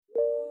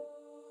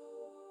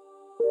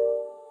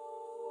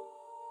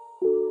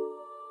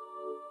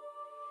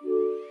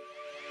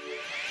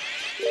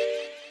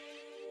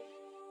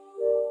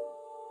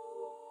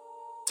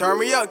Turn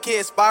me up,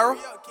 kid Spiral.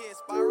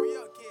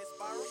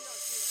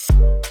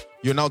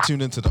 You're now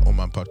tuned into the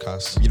Oman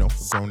podcast,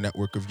 a growing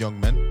network of young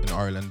men in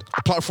Ireland.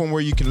 A platform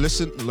where you can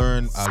listen,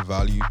 learn, add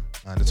value,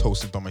 and it's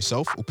hosted by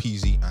myself,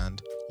 Opeasy,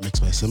 and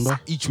Mixed by Simba.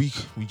 each week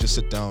we just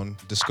sit down,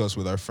 discuss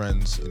with our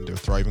friends in their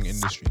thriving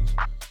industries.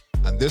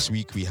 And this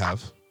week we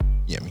have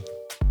Yemi.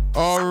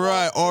 All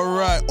right,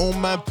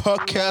 Oman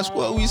podcast,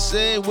 what we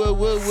say, what?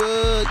 What's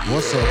up? We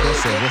back.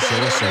 This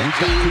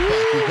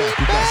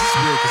is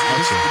weird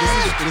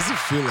because it doesn't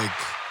feel like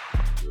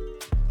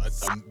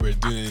we're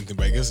doing anything,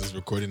 but I guess it's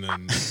recording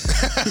and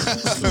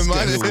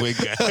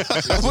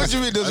What do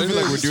you mean it doesn't feel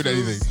like we're doing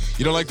anything?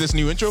 You don't like this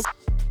new intro?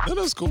 No,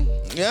 that's cool.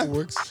 Yeah? It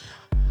works.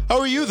 How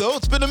are you though?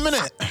 It's been a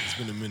minute.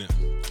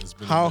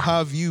 How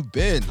have you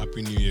been?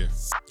 Happy New Year.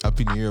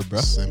 Happy New Year, bro.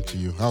 Same to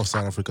you. How's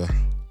South Africa?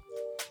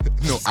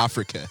 No,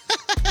 Africa.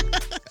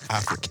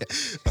 Africa.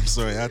 I'm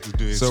sorry, I had to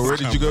do it. So where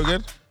did you go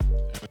again?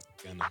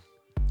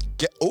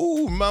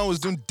 Ghana. Man was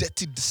doing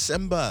dirty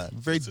December.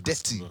 Very So dirty.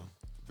 December.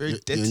 Very You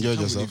dirty. enjoyed I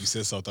can't yourself? believe you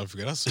said South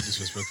Africa. That's so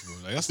disrespectful.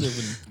 Like that's not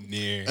even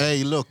near.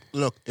 Hey, look,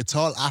 it's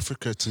all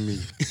Africa to me.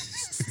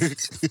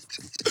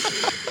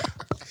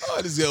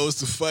 Oh, this guy wants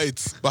to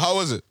fight. But how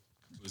was it?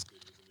 It was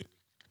good.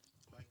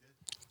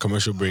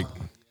 Commercial break.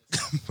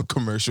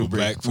 Commercial We're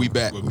break. back We from-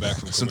 back. we're back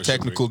from Some commercial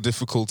technical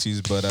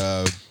difficulties, but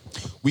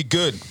we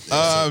good.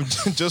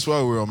 Just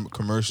while we're on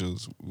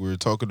commercials, we're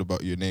talking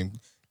about your name.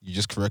 You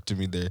just corrected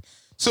me there.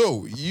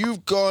 So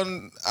you've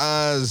gone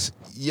as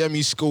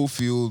Yemi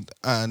Schofield,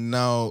 and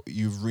now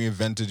you've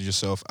reinvented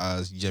yourself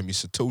as Yemi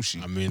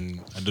Satoshi. I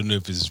mean, I don't know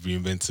if it's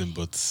reinventing,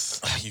 but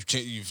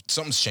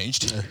Something's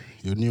changed.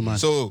 You're a new man.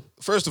 So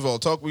first of all,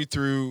 talk me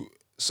through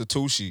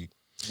Satoshi.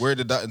 Where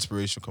did that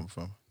inspiration come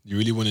from? you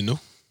really want to know?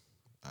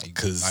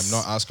 'Cause I'm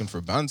not asking for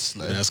bands.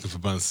 I'm asking for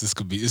bands. This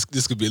could be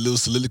a little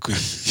soliloquy.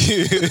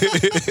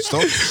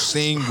 Stop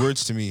saying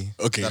words to me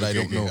that I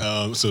don't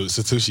know. So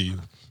Satoshi,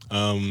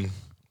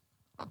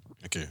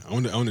 okay, I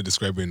want to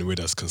describe it in a way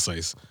that's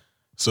concise.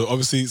 So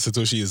obviously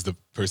Satoshi is the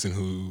person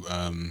who,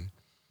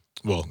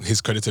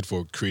 he's credited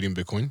for creating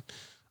Bitcoin.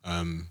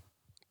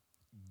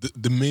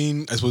 The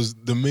main,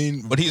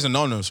 But he's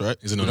anonymous, right?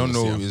 He's We don't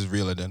anonymous, know yeah. his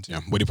real identity. yeah,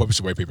 but he published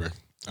a white paper,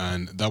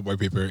 and that white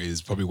paper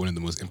is probably one of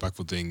the most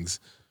impactful things,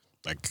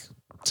 like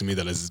to me,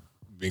 that has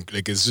been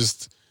like it's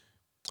just.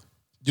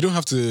 You don't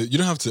have to,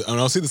 and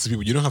I'll say this to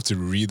people, you don't have to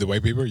read the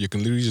white paper. You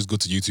can literally just go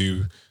to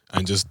YouTube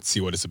and just see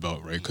what it's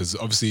about, right? Because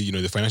obviously,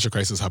 the financial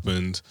crisis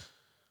happened.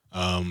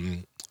 Let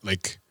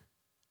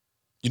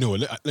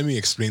me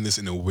explain this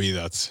in a way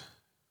that,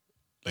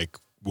 like,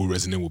 will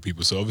resonate with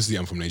people. So obviously,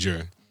 I'm from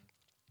Nigeria,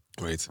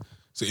 right?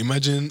 So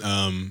imagine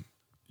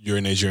you're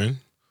a Nigerian.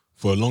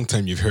 For a long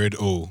time, you've heard,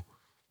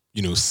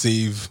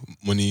 save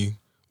money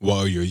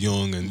while you're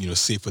young and,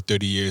 save for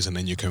 30 years and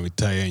then you can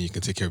retire and you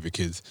can take care of your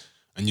kids.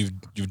 And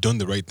you've done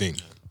the right thing.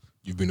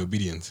 You've been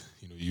obedient.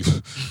 You've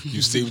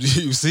saved.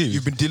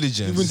 You've been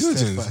diligent.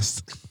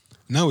 Steadfast.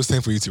 Now it's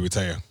time for you to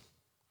retire.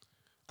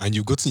 And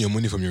you've gotten your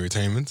money from your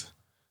retirement.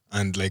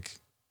 And like,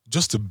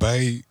 just to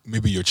buy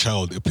maybe your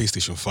child a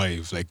PlayStation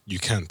 5, like you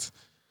can't.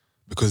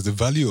 Because the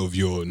value of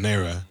your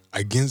Naira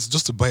against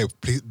just to buy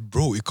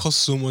bro, it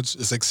costs so much.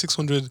 It's like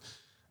 600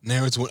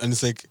 Naira to one. And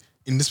it's like,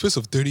 in the space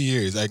of 30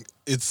 years, like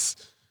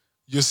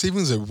your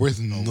savings are worth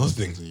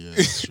nothing. Yeah,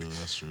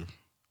 that's true.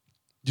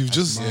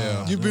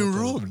 You've been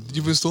robbed.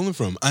 You've been stolen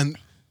from. And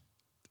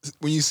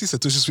when you see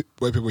Satoshi's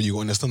white paper, you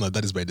understand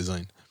that is by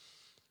design.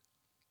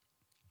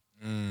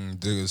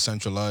 The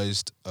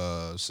centralized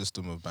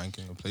system of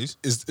banking in place.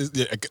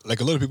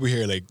 Like a lot of people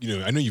here, like,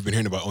 I know you've been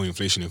hearing about,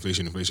 inflation.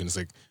 It's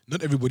like,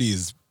 not everybody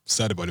is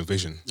sad about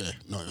inflation. Yeah,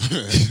 no. Do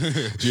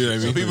you know what I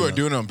mean? Some people are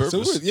doing it on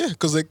purpose. So,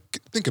 because like,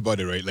 think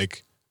about it, right?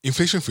 Like,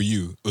 inflation for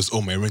you was,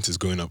 my rent is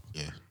going up.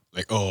 Yeah.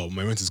 Like,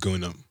 my rent is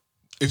going up.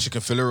 If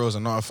chicken fillet rolls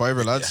are not a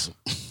fiver, lads.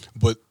 Yeah.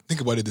 But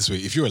think about it this way.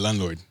 If you're a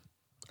landlord,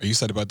 are you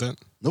sad about that?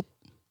 Nope.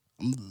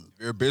 If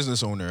you're a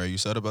business owner, are you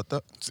sad about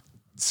that?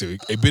 So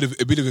a bit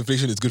of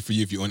inflation is good for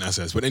you if you own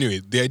assets. But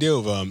anyway, the idea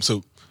of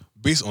so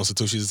based on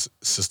Satoshi's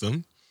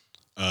system,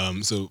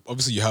 so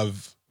obviously you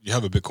have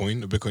a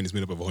Bitcoin. A Bitcoin is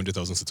made up of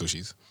 100,000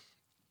 Satoshis,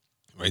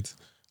 right?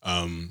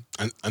 And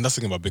that's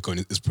the thing about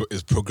Bitcoin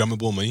is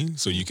programmable money.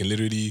 So you can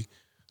literally,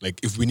 like,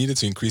 if we needed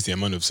to increase the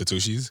amount of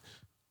Satoshis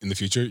in the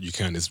future, you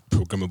can. It's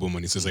programmable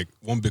money. So it's like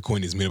one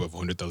Bitcoin is made up of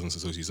 100,000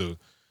 Satoshis. So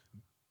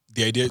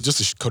the idea, just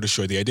to cut it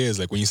short, the idea is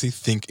like when you say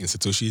think in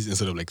Satoshis,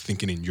 instead of like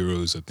thinking in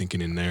euros or thinking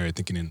in Naira,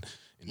 thinking in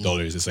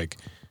dollars, it's like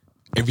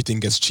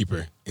everything gets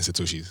cheaper in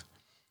Satoshis,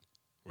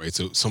 right?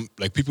 So some,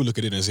 like, people look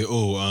at it and say, it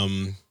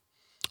was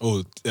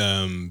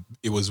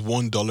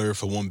 $1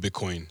 for one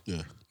Bitcoin.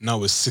 Yeah.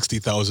 Now it's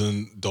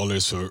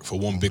 $60,000 for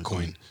one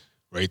Bitcoin,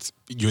 right?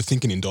 You're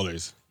thinking in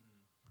dollars.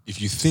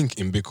 If you think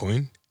in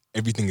Bitcoin,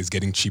 everything is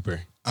getting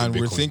cheaper. And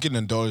we're Bitcoin. thinking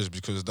in dollars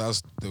because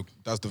that's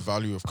the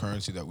value of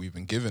currency that we've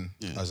been given.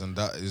 Yeah. As in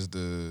that is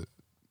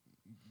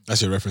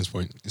That's your reference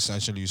point.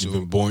 essentially.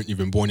 You've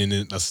been born in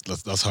it. That's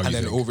how you and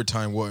then think. over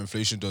time, what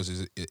inflation does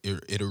is it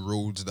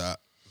erodes that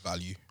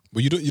value.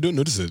 But you don't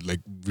notice it, like,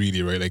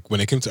 really, right? Like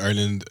when I came to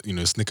Ireland,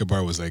 Snicker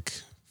bar was like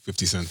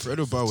 50 cents.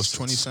 Fredo bar was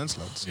 20 cents,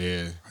 lads.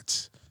 Yeah.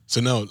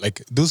 So now,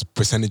 like, those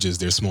percentages,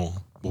 they're small.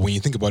 But when you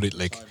think about it,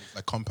 like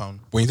compound.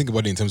 when you think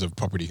about it in terms of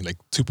property, like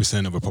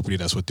 2% of a property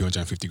that's worth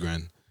 350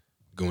 grand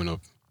going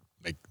up,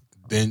 like,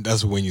 then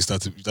that's when you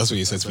start to be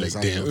like,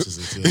 damn.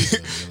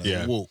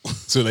 Yeah. Whoa.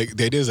 So like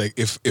the idea is like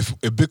if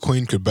a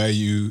Bitcoin could buy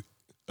you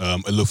a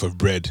loaf of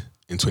bread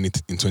in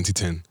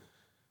 2010,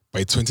 by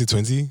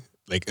 2020,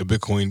 like a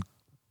Bitcoin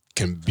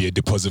can be a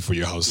deposit for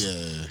your house.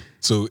 Yeah.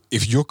 So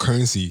if your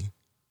currency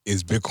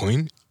is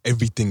Bitcoin,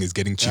 everything is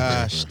getting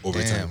cheaper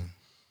over time.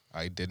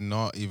 I did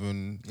not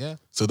even,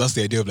 So that's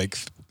the idea of like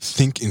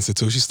think in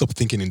Satoshi. Stop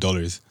thinking in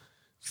dollars.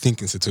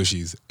 Think in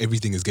Satoshis.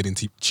 Everything is getting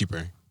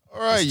cheaper. All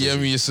right,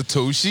 Yemi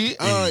Satoshi.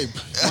 All right,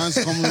 man's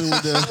coming in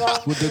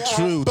with the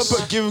truth.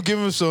 But give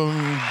him some,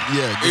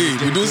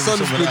 we do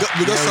sound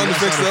we got sound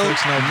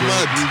effects now.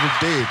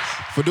 Mad. We did.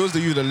 For those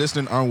of you that are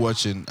listening aren't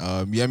watching,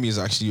 Yemi is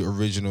actually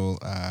original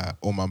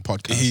Oman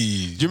podcast. Do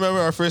you remember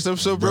our first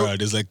episode, bro? Bro,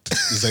 there's like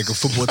a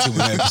football team in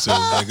that episode.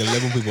 Like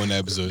 11 people in that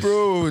episode.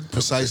 Bro,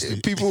 Precisely.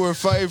 People were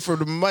fighting for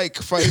the mic,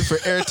 fighting for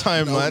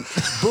airtime, man.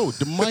 Bro,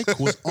 the mic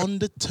was on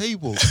the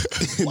table.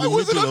 Why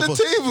was it on the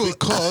table?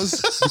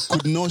 Because you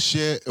could not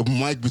share a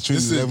mic between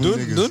 11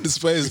 niggas. Don't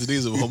despise the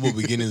days of humble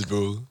beginnings,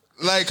 bro.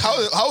 Like how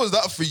was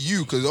that for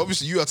you? Because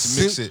obviously you had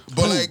to mix it,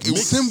 but like it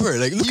was Simber.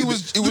 Like it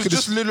was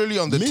just literally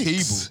on the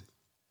table.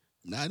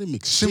 Nah, I didn't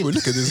mix Simber, shit.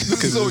 look at this.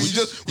 Look at So this.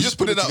 you just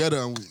put it out. together.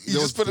 And You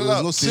just put it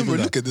out. No Simber,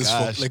 look at this.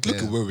 Gosh, Like look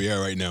at damn. where we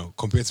are right now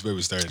compared to where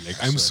we started. Like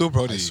I'm so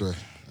proud of I you. swear.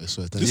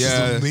 Thank This you.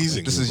 is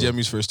amazing, This is bro.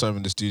 Yemi's first time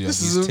in the studio.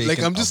 This He's is like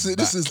taken I'm just. aback.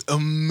 This is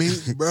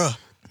amazing, bro.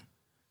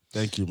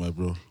 Thank you, my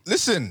bro.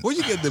 Listen. Where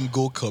you get them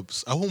gold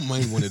cups? I won't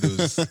mind one of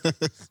those.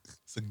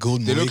 It's a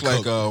gold. They look Monet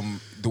like cup.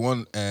 the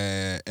one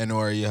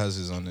NORE has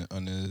his on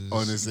his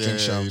Honestly, drink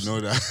champs. you know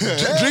that.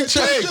 Drink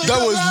champ.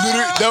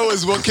 That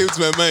was what came to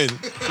my mind.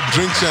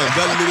 Drink champ.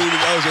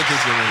 That was what came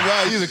to my mind.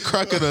 Wow, he's a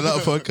cracker on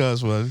that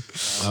podcast, man.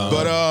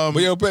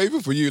 But yeah, but even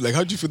for you, like,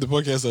 how do you feel the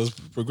podcast has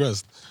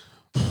progressed?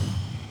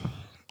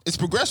 It's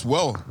progressed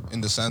well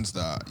in the sense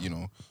that,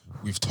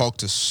 we've talked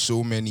to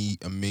so many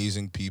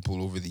amazing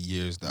people over the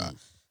years that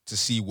to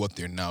see what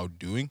they're now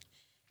doing,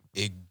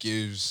 it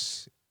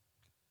gives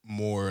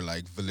more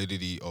like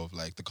validity of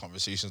like the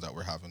conversations that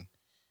we're having.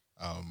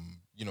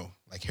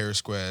 Like Hair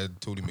Squad,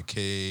 Tony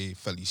McKay,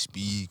 Felly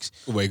Speaks,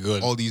 Oh my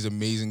god! all these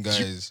amazing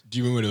guys. Do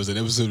you remember there was an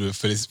episode with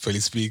Felly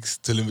Speaks,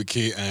 Tony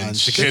McKay, and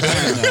Shakira.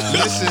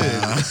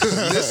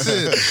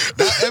 Listen,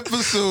 that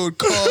episode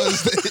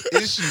caused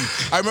issue.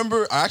 I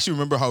actually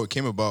remember how it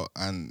came about,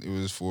 and it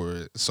was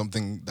for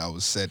something that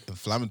was said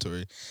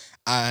inflammatory,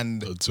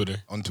 and on Twitter.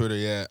 on Twitter,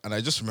 yeah. And I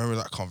just remember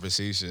that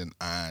conversation,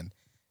 and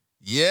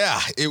yeah,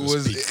 it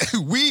was.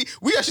 We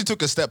actually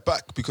took a step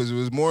back because it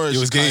was more. It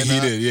was getting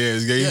heated. Yeah, it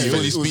was getting heated.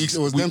 Felly It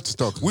was them to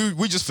talk.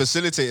 We just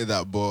facilitated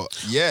that, but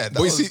yeah, that But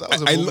you was, see, that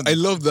was a moment. I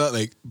love that.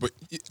 Like, but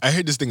I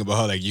heard this thing about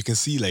how like you can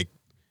see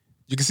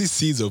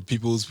seeds of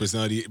people's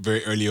personality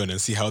very early on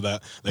and see how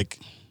that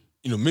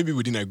maybe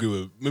we don't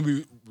agree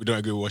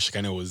with what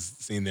Shekinah was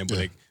saying there, but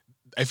like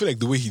I feel like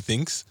the way he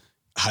thinks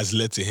has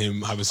led to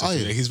him having such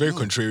like he's very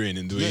contrarian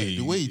in the way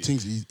the way he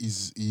thinks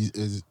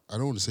is I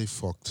don't want to say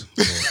fucked.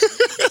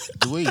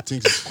 But the way he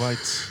thinks is quite.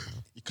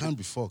 It can't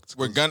be fucked.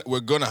 We're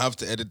gonna have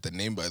to edit the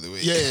name, by the way.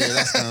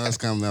 Yeah, that's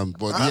kind of.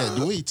 But yeah,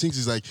 the way he thinks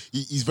is like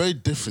he's very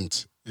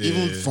different.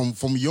 Even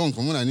from young,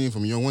 from when I knew him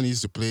from young, when he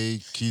used to play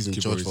keys in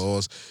church for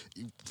us,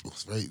 it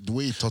was the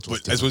way he taught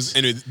was But I suppose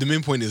anyway, the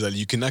main point is that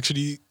you can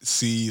actually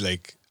see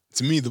like.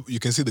 To me, you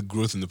can see the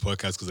growth in the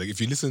podcast because, like, if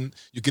you listen,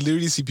 you can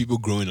literally see people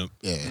growing up.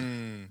 Yeah.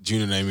 Do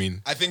you know what I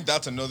mean? I think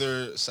that's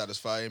another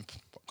satisfying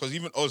because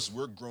even us,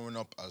 we're growing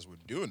up as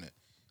we're doing it.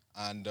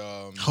 And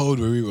How old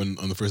were we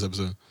on the first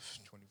episode?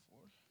 24.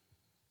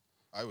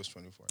 I was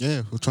 24.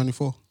 Yeah, we're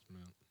 24.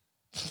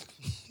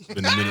 It's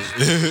been a minute.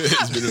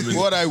 It's been a minute.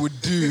 What I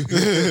would do,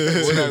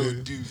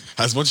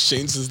 Has much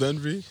changed since then,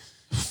 Bree?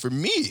 for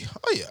me,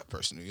 oh yeah,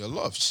 personally, a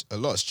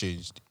lot's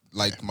changed.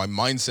 Like my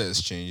mindset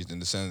has changed in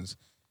the sense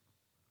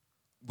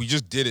we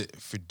just did it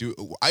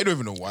I don't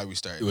even know why we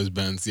started. It was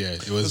bands, yeah.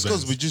 It was It's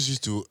because bands. we just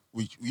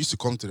used to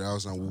come to the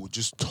house and we would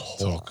just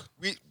talk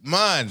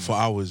for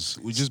hours.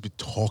 We'd just be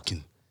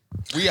talking.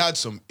 We had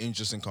some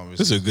interesting Those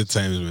conversations. are good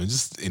times, man.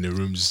 Just in a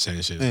room, just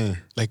chatting shit. Yeah.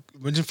 Like,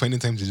 imagine finding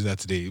time to do that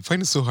today.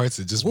 Find it so hard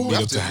to just meet We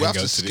up have to to, hang we out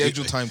have to today.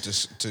 schedule time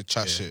to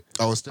chat shit.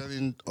 I was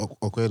telling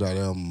Okwe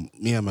that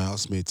me and my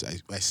housemates,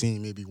 I see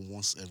him maybe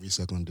once every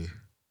second day.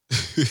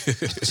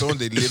 Someone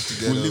they live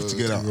together. We live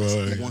together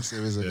Right. once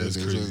every second that's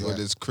day. crazy. So it's But like,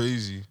 it's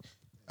crazy.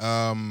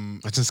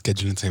 Imagine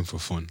scheduling time for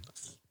fun.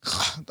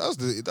 That's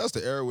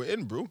the era we're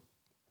in, bro.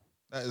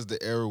 That is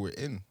the era we're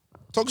in.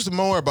 Talk to us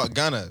more about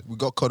Ghana. We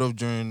got cut off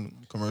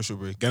during commercial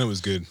break. Ghana was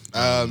good.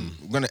 We're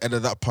gonna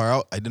edit that part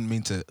out. I didn't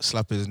mean to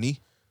slap his knee,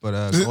 but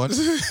go on.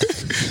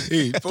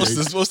 Hey, post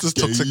this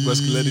toxic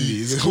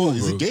masculinity. It's cool,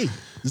 is bro. it gay?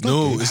 It's not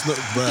No, gay. it's not,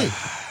 bro.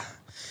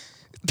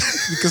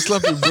 You can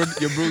slap your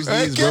bro's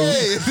knees, bro.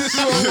 Okay, this is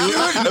what we're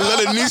doing. A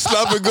lot of knee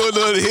slapping going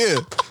on here.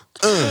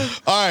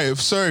 All right,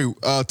 sorry.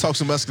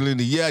 Toxic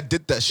masculinity. Yeah, I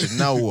did that shit.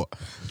 Now what?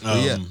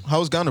 But yeah, how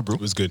was Ghana, bro?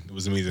 It was good. It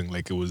was amazing.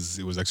 Like it was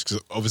actually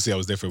 'cause obviously I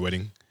was there for a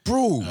wedding.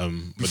 Bro,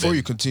 But before then-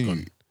 you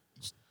continue,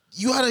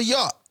 you had a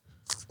yacht.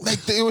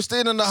 Like they were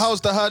staying in the house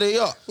that had a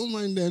yacht. Oh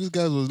my God, this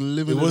guy was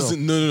living. It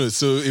wasn't no.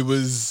 So it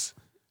was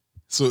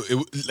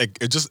like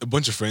just a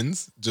bunch of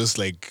friends, just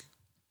like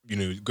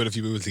got a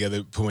few people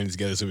together, put money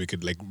together so we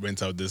could like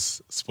rent out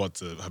this spot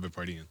to have a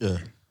party in. Yeah.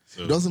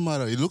 So, It doesn't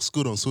matter. It looks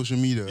good on social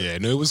media. yeah,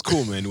 no, it was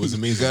cool, man. It was You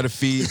amazing. gotta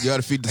feed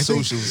the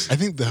socials. I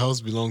think the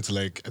house belonged to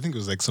I think it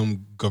was like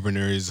some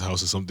governor's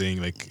house or something.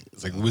 Like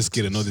it's like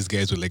Wizkid and all these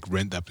guys would like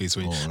rent that place.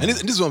 And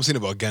this is what I'm saying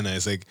about Ghana.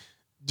 It's like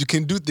you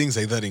can do things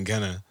like that in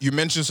Ghana. You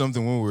mentioned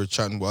something when we were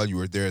chatting while you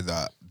were there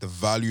that the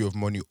value of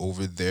money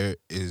over there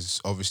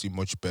is obviously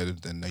much better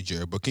than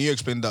Nigeria. But can you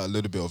explain that a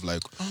little bit of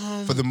like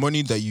for the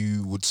money that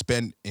you would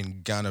spend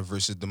in Ghana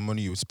versus the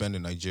money you would spend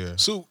in Nigeria?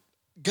 So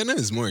Ghana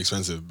is more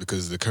expensive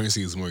because the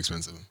currency is more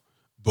expensive.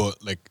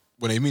 But like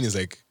what I mean is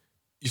like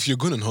if you're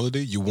going on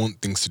holiday, you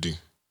want things to do,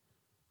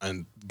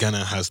 and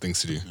Ghana has things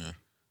to do. Yeah.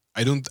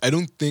 I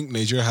don't think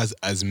Nigeria has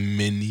as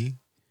many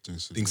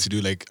things to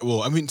do. Like,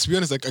 well, I mean, to be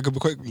honest, like I could be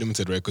quite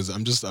limited, right? Because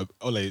I'm just a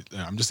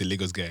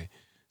Lagos guy,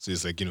 so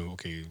it's like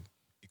okay,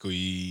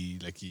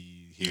 Ikoyi, like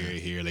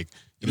here, like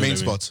The main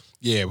spots.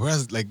 Yeah.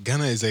 Whereas like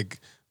Ghana is like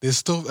there's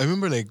stuff. I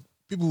remember like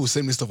people will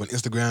send me stuff on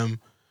Instagram,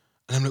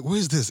 and I'm like, where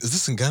is this? Is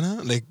this in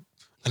Ghana? Like,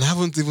 and I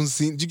haven't even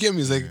seen. Do you get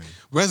me? It's like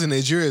whereas in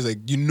Nigeria, it's like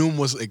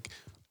most like.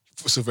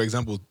 So for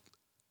example,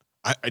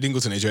 I didn't go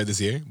to Nigeria this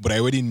year, but I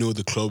already know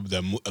the club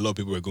that a lot of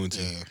people were going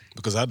to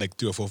because I had like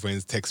 3 or 4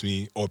 friends text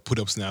me or put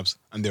up snaps,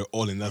 and they're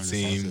all in that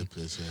same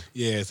place.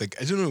 Yeah, it's like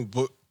I don't know,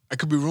 but I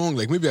could be wrong.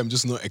 Like maybe I'm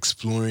just not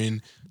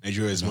exploring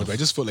Nigeria as much. But I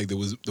just felt like there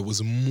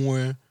was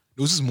more.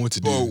 There was just more to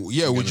do. Oh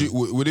yeah, in would Ghana.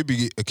 would it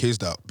be a case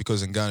that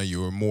because in Ghana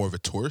you were more of a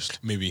tourist?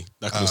 Maybe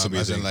that could also be a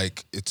As in thing.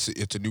 like it's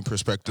a new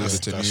perspective. That's-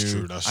 It's a that's new.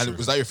 true, that's And true.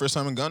 was that your first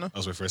time in Ghana? That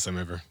was my first time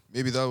ever.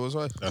 Maybe that was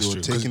why. That's You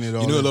were true. 'Cause, taking it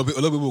all You know, a in. lot of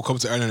people will come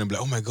to Ireland and be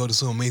like, "Oh my god, it's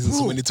so amazing,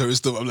 so Bro. many tourist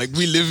stuff." I'm like,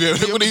 "We live here.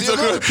 Yeah, What are you the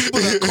talking amount about?" of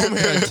people that come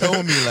here and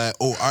tell me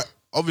like,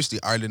 obviously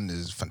Ireland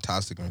is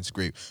fantastic and it's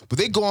great, but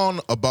they go on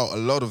about a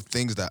lot of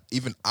things that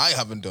even I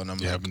haven't done. I'm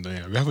We like, haven't done.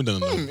 Yeah, we haven't done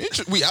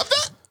enough. we have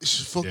that. It's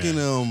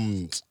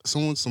fucking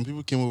some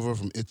people came over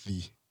from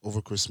Italy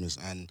over Christmas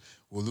and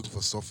were looking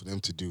for stuff for them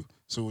to do.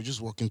 So we're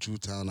just walking through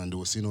town and they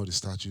were seeing all the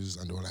statues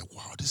and they were like,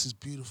 "Wow, this is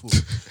beautiful."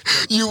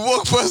 You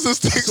walk past those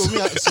things.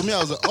 so me, I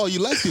was like, "Oh, you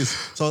like this?"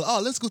 So I was like,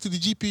 "Oh, let's go to the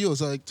GPO."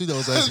 So I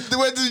was like, They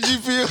went to the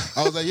GPU.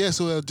 I was like, "Yeah."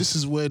 So this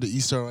is where the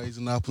Easter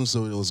Rising happened.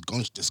 So there was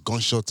there's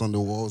gunshots on the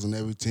walls and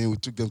everything. We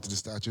took them to the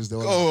statues. They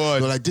were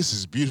like, "This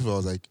is beautiful." I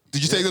was like,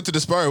 Did you take them to the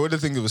Spire? What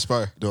did they think of the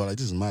Spire? They were like,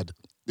 "This is mad."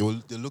 They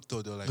looked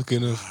up. They were like, Look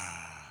enough.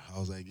 I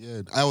was like,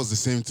 yeah. I was the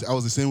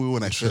same way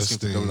when I first came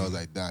to Dublin. I was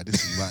like, nah,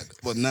 this is mad.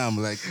 But now I'm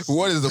like,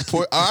 What is the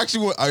point?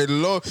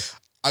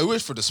 I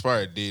wish for the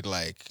Spire they'd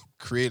like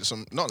create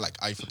some, not like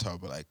Eiffel Tower,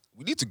 but like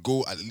we need to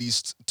go at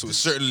least to a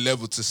certain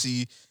level to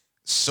see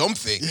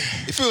something.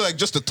 It feels like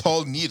just a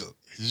tall needle.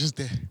 it's just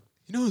there.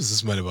 You know what's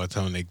just mad about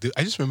town? Like,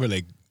 I just remember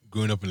like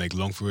growing up in like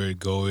Longford,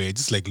 Galway,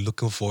 just like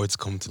looking forward to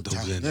come to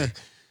Dublin. Yeah.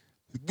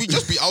 We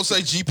just be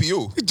outside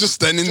GPO. Just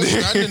standing Just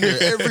there. standing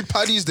there every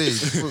Paddy's Day.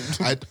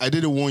 I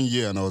did it 1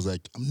 year and I was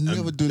like, I'm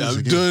never doing this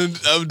again.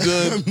 I'm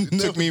done. It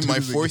took me my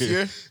 4th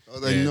year. I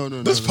was like, no.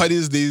 Those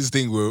Paddy's Days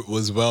thing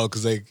was wild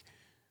because like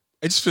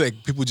I just feel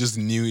like people just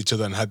knew each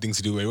other and had things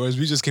to do. Whereas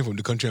we just came from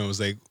the country and was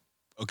like,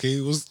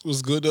 okay,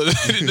 what's good?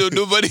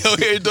 Nobody out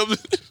here in Dublin.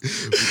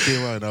 We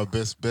came out in our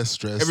best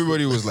dress.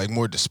 Everybody was like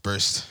more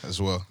dispersed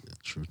as well.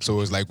 True. So it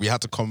was like we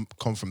had to come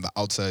from the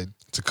outside.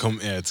 to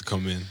come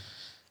in.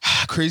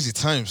 Crazy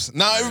times.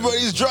 Now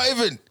everybody's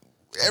driving.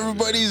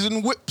 Everybody's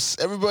in whips.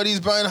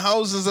 Everybody's buying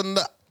houses and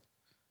that.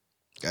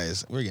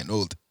 Guys, we're getting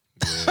old.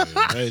 Yeah.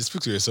 Hey,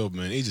 speak to yourself,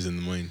 man. Age is in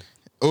the mind.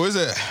 Oh, is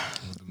it?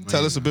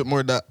 Tell us a bit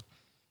more of that.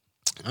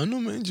 I don't know,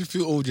 man. You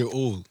feel old, you're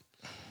old.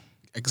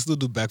 I can still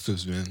do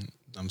backflips, man.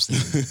 I'm still.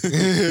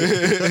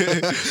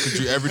 Could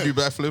you ever do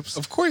backflips?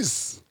 Of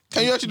course.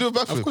 Can you actually do a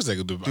backflip? Of course I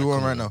could do a backflip. Do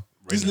one right now.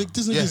 This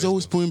nigga is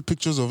always putting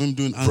pictures of him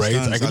doing handstands. Right?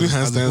 I can do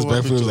handstands,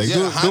 backflip. Like,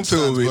 Yeah, don't feel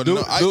handstands, me. but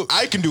no, Don't.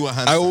 I can do a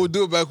handstand. I will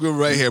do a backflip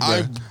right here, bro.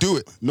 I do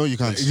it. No, you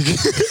can't.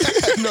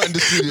 Not in the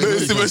studio. No, No,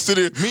 it's you in my can't.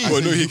 studio. Me? Oh,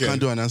 no, you he can.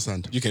 can't do an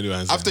handstand. You can do a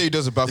handstand. After he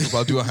does a backflip,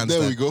 I'll do a handstand.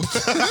 There we go.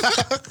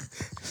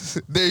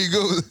 There you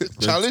go.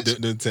 Challenge.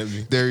 Don't tempt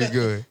me. There you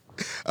go.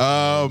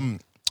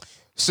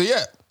 So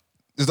yeah,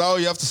 is that all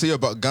you have to say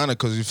about Ghana?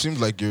 Because it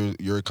seems like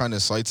you're kind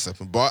of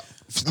sidestepping, but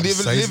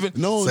living.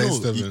 No,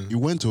 Sidestepping. he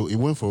went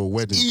for a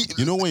wedding.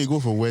 You know when you go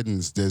for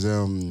weddings, there's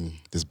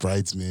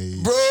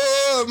bridesmaids.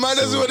 Bro, man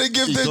doesn't want to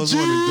give He the doesn't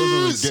want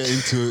juice. to get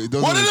into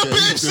it. What did the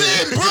babes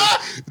say,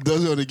 bro?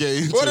 Doesn't want to get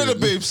into What did it. the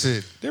babes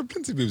say? There are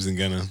plenty of babes in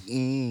Ghana.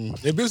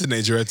 There are babes in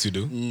Nigeria too,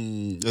 though.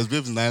 There's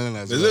babes in Ireland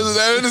as There's well.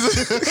 babes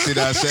in Ireland. See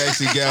that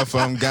sexy girl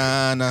from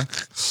Ghana.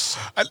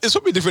 It's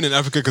probably different in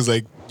Africa because,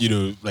 like,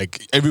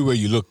 like everywhere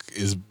you look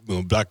is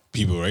black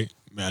people, right?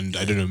 And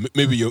I don't know,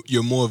 maybe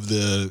you're more of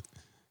the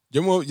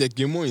You're more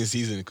in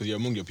season because you're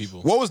among your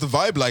people. What was the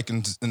vibe like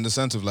in the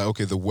sense of like,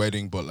 okay, the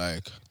wedding, but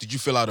like, did you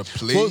feel out of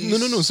place? Well,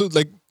 no. So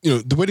like,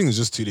 the wedding was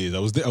just 2 days. I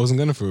was in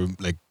Ghana for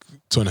like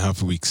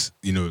 2.5 weeks.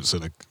 So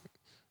like,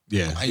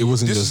 yeah, it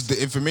wasn't This just is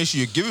the information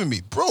you're giving me,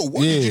 bro.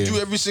 What did you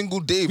do every single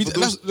day?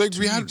 that's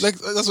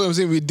what I'm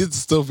saying. We did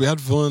stuff. We had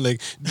fun.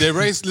 Like the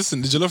rice.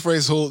 Listen, the jollof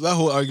rice that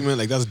whole argument,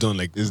 like that's done.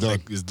 Like It's done.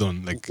 Like, it's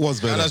done. Like What's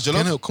better? Ghana's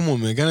jollof? Ghana, come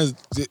on, man.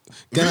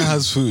 Ghana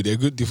has food. They're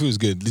good. The food is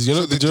good. The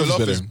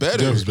jollof is better.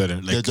 The jollof is better.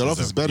 The jollof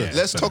is better. Yeah,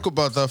 Let's talk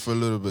about that for a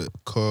little bit.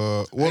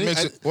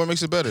 What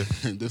makes it better?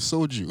 They've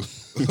sold you.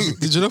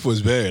 the jollof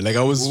was better. Like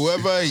I was.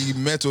 Whoever he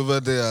met over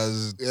there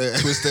has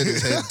twisted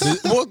his head.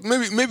 Well,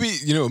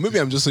 maybe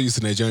I'm just so used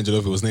to Nigerian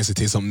jollof. It was nice to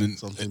taste something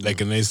like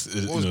a nice.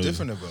 What was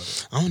different about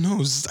it? I don't know. It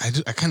was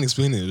I can't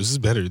explain it. It was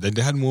just better. Like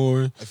they had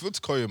more. I feel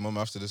to call your mom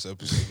after this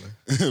episode.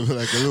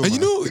 Like a little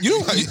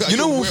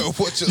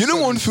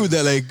And one food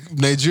that like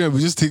Nigeria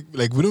we just take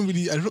like we don't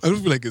really I don't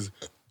feel like it's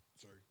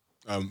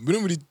we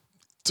don't really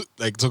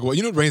talk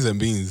about rice and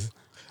beans.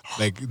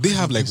 Like they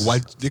have like I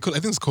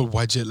think it's called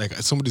wajet. Like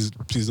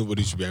please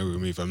nobody should be angry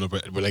with me if I'm not,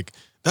 but like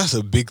that's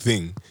a big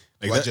thing.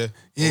 Like Wajet?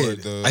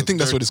 yeah, I think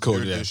that's what it's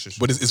called. Yeah,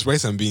 but it's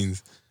rice and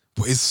beans.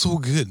 But it's so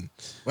good.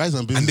 rice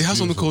and beans. And they have is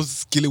something beautiful. called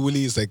skilly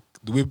willy. It's like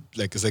the way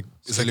it's like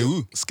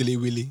skilly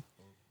willy.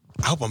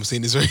 I hope I'm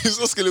saying this right. It's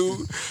not skilly.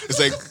 It's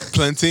like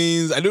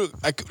plantains.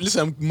 Listen.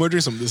 I'm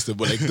murdering some of this stuff,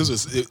 but like there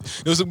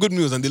was some good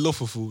meals, and they love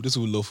fufu. This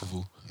will love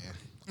fufu.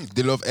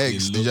 They love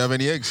eggs. Did you have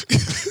any eggs?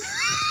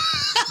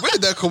 Where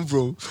did that come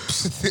from?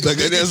 Like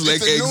there's like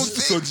It's a new eggs.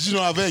 thing. So did you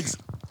not have eggs?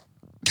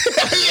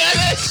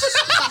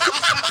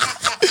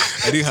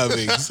 I didn't have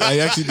eggs. I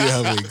actually didn't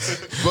have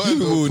eggs. But-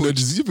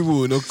 You people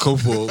will not come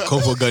for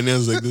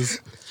Ghanaians like this.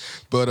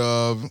 But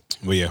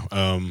But yeah,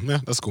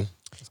 that's cool.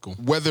 That's cool.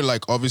 weather,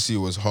 like obviously it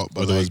was hot,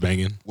 but Weather was like,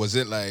 banging. was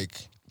it like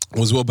It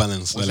was well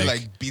balanced. was it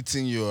like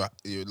beating your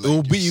it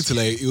will beat you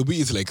your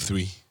to like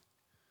 3,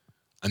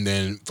 and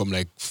then from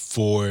like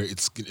 4,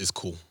 it's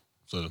cool.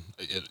 So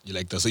you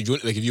like that. So if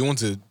you want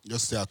to,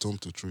 Just stay at home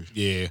to 3.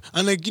 yeah,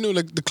 and like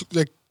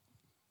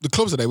the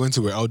clubs that I went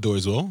to were outdoor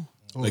as well.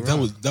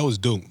 That was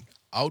dope.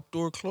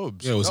 outdoor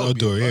clubs? Yeah, it was That would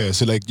be outdoor. fun. Yeah,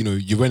 so like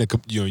you rent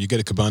you get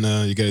a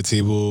cabana, you get a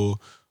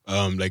table.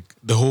 Like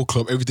the whole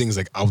club, everything's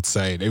like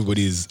outside.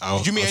 Everybody's out.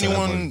 Did you meet outside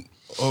having anyone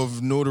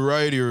of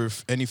notoriety or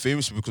any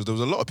famous people? Because there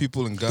was a lot of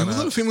people in fun. There was a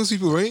lot Ghana. of famous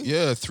people, right?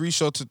 Yeah, 3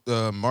 Shots.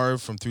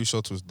 Marv from 3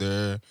 Shots was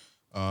there.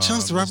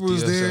 Chance the Rapper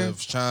was there.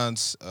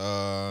 Chance.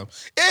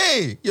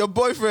 Hey, your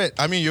boyfriend.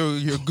 I mean,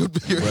 you're good.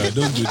 Bruh,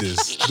 don't do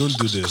this. Don't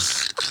do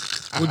this.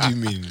 What do you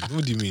mean?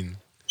 What do you mean?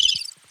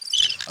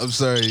 I'm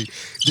sorry.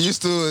 I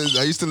used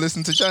to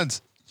listen to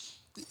Chance.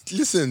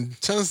 Listen,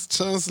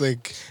 chance,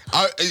 like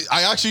I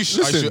actually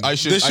listen. I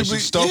should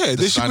stop. Yeah,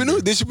 the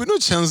standard. there should be no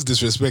chance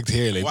disrespect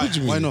here. Like, what do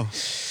you mean? Why not?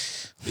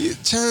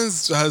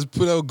 Chance has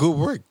put out good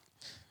work.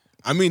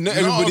 I mean, not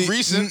Not everybody. of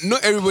recent.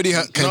 Not everybody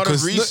can. Not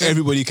of recent. Not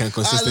everybody can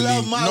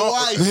consistently.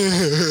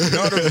 wife.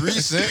 Not of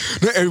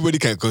recent. Not everybody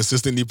can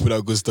consistently put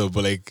out good stuff.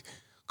 But like,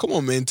 come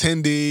on, man,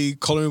 10-day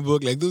coloring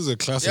book. Like those are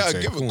classics. Yeah,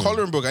 like, give come a on.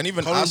 coloring book and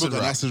even acid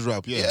rap. acid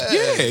rap. Yeah.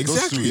 Yeah, Those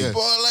exactly. two, yeah.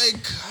 But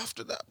like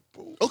after that,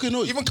 bro. Okay,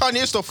 no. Even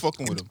Kanye stopped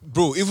fucking with him.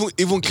 Bro,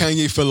 even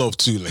Kanye fell off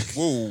too. Like,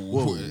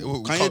 Whoa.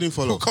 Kanye didn't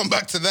fall We'll off. come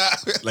back to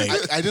that. like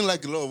I didn't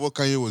like a lot of what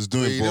Kanye was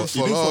doing, He but didn't he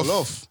didn't fall fall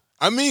off. off.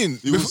 I mean,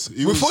 It was-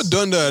 before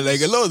Donda,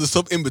 like a lot of the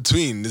stuff in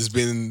between, it's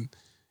been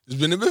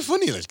a bit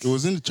funny. Like, It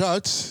was in the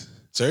charts.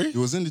 sorry, It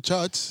was in the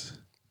charts.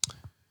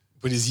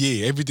 but it's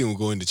everything will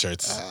go in the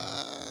charts.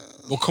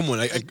 Well, come on,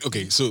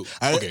 okay, so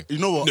okay, You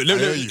know what? No, I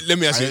hear you. let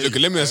me ask I you. hear Okay,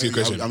 let me ask you a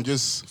question. I'm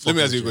just. Let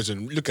me ask you a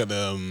fucking question. Look at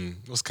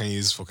what's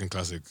Kanye's fucking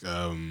classic?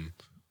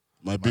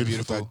 My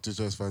beautiful Beautiful.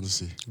 teacher's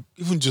fantasy.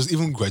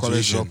 Even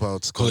graduation,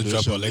 dropouts, college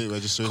graduation, dropout. Like, late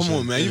registration, come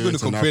on, man, you're going to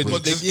ignorance and compare. But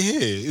outrage.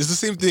 like, it's the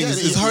same thing. Yeah,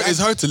 It's yeah, hard. yeah. It's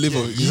hard to live.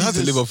 It's hard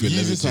to live off your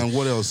Yeezus level. and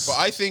what else? But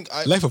I think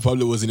Life of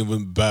Pablo wasn't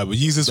even bad, but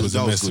Jesus was a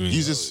That mess to good. me.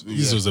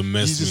 Jesus was a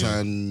mess to Jesus me.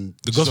 and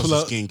The Jesus gospel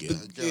is are- King.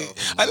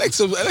 I like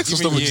some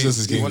stuff with Jesus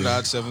is King. One that man.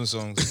 had 7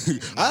 songs.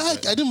 I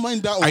didn't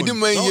mind that one. I didn't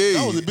mind, that, yeah.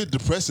 That was a bit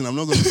depressing. I'm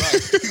not gonna lie.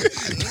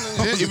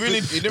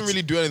 It didn't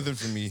really do anything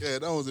for me. Yeah,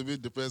 that was a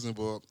bit depressing,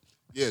 but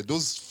yeah,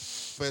 those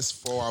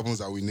first 4 albums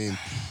that we named,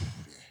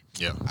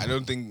 Yeah. I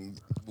don't think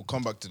we'll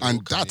come back to the and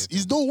whole that's Kanye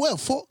he's done well.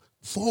 Four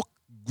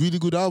really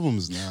good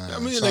albums. Nah, I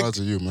mean, shout like, out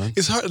to you, man.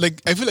 It's hard.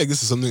 Like, I feel like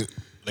this is something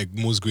like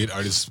most great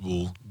artists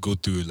will go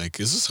through. Like,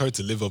 it's just hard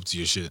to live up to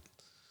your shit.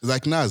 It's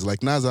like Nas.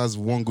 Like Nas has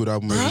one good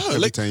album every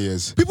like 10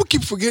 years. People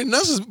keep forgetting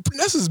Nas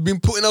has been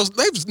putting out.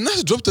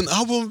 Nas dropped an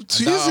album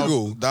 2 years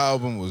ago. That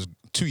album was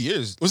 2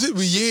 years. Was it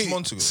 6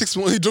 months ago? 6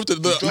 months. He dropped it.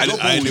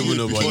 I didn't even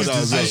know about before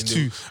this. that, This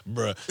is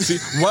bruh. See,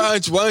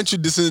 why aren't you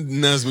dissing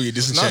Nas when you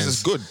dissing Nas Chance?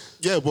 is good.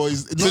 Yeah, but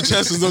it's So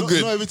Chance is not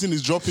good. Not everything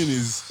is dropping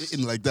is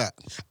in like that.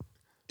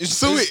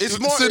 So wait, it's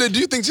more. So then, do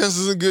you think Chance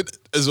isn't good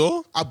as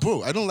well?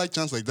 Bro, I don't like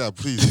Chance like that.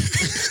 Please.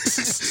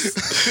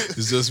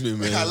 It's just me,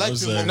 man. I like I'm him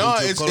sorry. more. no,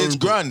 Into it's coloring book.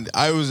 grand.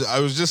 I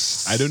was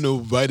just. I don't know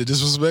why the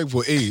disrespect,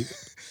 but hey,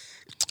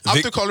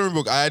 After Coloring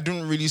Book, I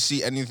didn't really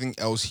see anything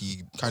else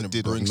he kind of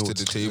brings to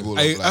the table.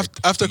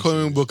 After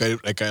Coloring Book, I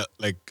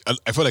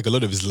felt like a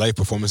lot of his live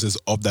performances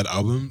of that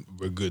album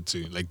were good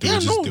too. Like they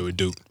were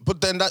dope.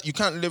 But then that you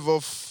can't live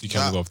off. You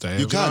can't live off that.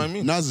 You know what I can.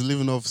 mean? Nas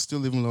is still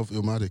living off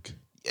Illmatic,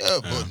 Yeah,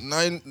 but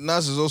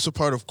Nas is also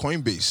part of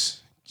Coinbase.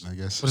 I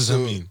guess. What does that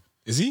mean?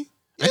 Is he?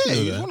 Yeah,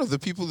 he's one of the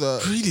people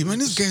that Really, man,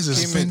 these guys are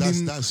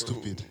spending. That's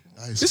stupid.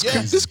 That is This,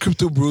 crazy. this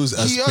crypto bros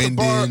are he had a spending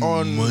bar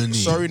on money.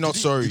 Sorry Not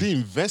Sorry. Did he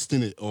invest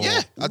in it? Or?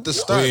 Yeah, at the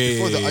start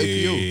before the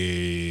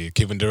IPO.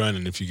 Kevin Durant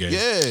and a few guys.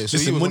 Yeah, so he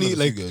listen, was money one of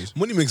the few guys.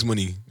 money makes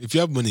money. If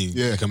you have money,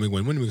 Yeah. you can make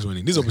money. Money makes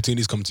money. These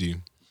opportunities come to you.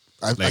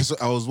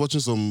 I was watching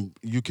some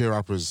UK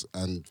rappers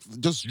and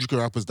just UK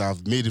rappers that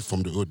have made it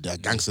from the hood. They're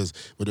gangsters,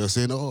 but they were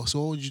saying, "Oh,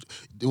 so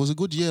it was a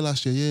good year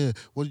last year. Yeah,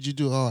 what did you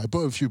do? Oh, I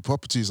bought a few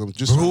properties. I'm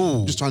just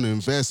trying to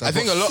invest." I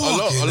think a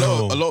fucking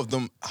lot of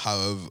them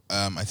have.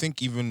 I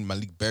think even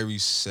Malik Berry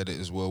said it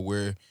as well,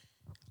 where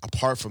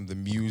apart from the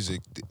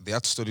music, they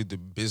had to study the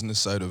business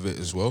side of it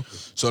as well.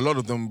 So a lot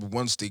of them,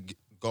 once they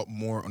got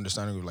more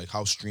understanding of like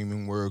how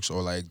streaming works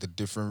or like the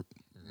different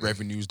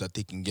revenues that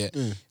they can get,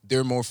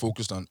 they're more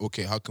focused on,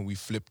 okay, how can we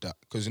flip that?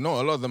 Because a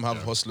lot of them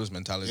have hustlers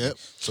mentality. Yep.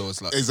 So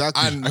it's like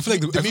Exactly. And I feel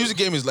like the music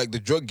game is like the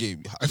drug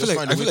game. I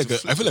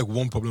feel like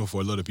one problem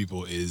for a lot of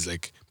people is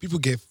like people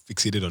get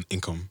fixated on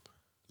income.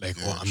 Like,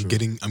 I'm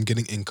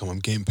getting income, I'm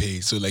getting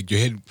paid. So like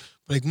your head,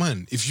 like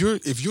man, if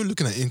you're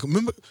looking at income,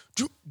 remember,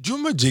 do you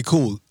remember J.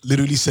 Cole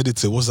literally said it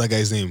to what's that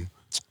guy's name?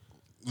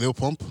 Lil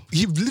Pump.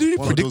 He literally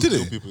predicted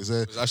it. People. He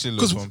said, It's actually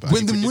Lil Pump. when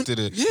When the predicted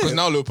mon- it. yeah. Because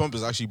now Lil Pump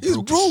is actually He's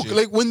broke. as broke. shit.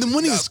 Like when the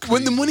money is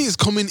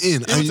coming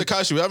in, Even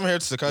Tekashi, we haven't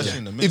heard Tekashi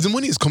in a minute. if the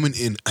money is coming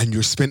in and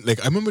you're spent, like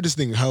I remember this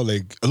thing how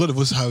like a lot of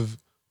us have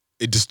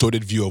a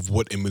distorted view of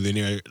what a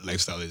millionaire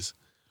lifestyle is.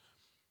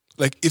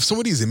 Like if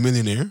somebody is a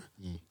millionaire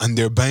and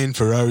they're buying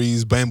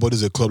Ferraris, buying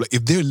bodies at club, like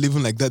if they're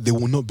living like that, they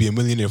will not be a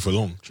millionaire for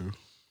long. True.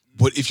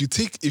 But if you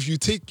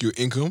take your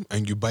income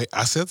and you buy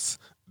assets,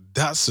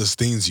 that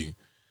sustains you.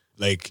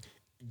 Like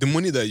the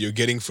money that you're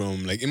getting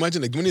from, like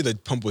imagine like the money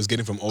that Pump was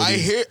getting from all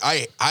these.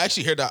 I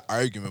actually hear that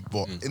argument,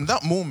 but in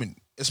that moment,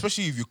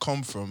 especially if you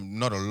come from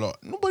not a lot,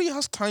 nobody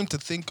has time to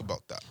think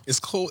about that. It's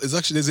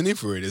actually there's a name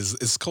for it.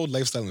 It's called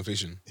lifestyle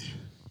inflation.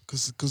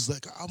 because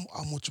like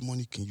how much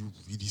money can you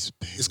really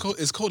spend?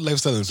 It's called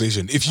lifestyle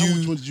inflation. If How much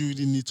you money do you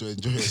really need to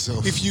enjoy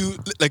yourself? if you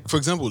like, for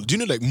example, do you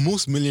know like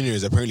most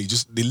millionaires apparently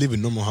just they live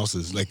in normal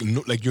houses, like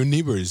like your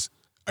neighbors.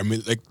 I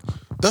mean, like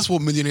that's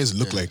what millionaires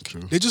look like.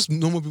 true. They're just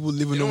normal people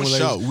living They don't normal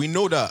shout. lives. We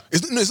know that.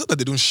 It's not that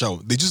they don't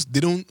shout. They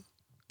don't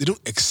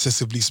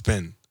excessively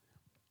spend.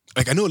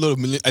 Like I know a lot of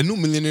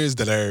millionaires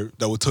that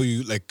will tell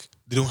you like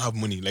they don't have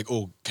money. Like,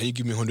 oh, can you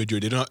give me 100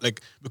 euro? They don't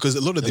like because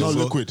a lot of They're their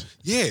not liquid.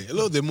 Yeah, a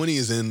lot of their money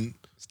is in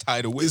It's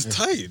tied away. It's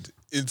tied.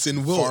 It's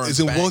in wealth. Foreign It's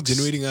in wealth banks.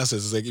 generating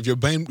assets. It's like if you're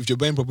buying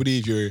property,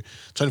 if you're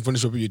trying to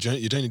furnish property,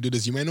 you're trying to do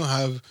this. You might not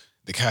have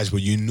the cash,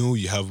 but you know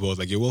you have wealth.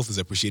 Like your wealth is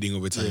appreciating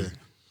over time. Yeah.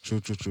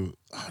 True.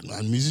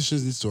 And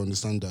musicians need to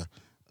understand that.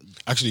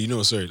 Actually,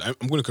 sorry,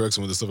 I'm going to correct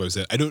some of the stuff I've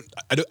said.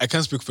 I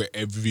can't speak for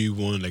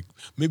everyone. Like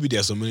maybe there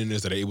are some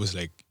millionaires that are able to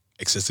like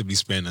excessively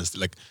spend and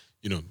like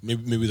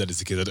maybe that is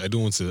the case. I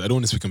don't want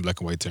to speak in black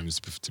and white terms.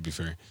 To be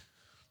fair,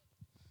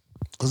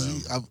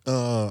 Because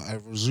I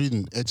was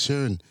reading Ed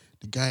Sheeran,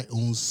 the guy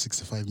owns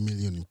 65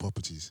 million in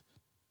properties.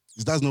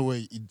 That's not where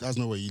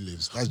he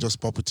lives. That's just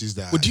properties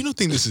that. but do you not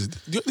think this is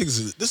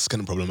this is kind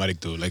of problematic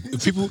though? Like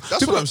if people,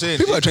 That's what I'm saying.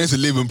 People are trying to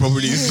live in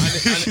properties.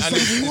 and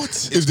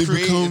If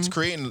it's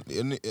creating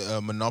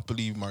a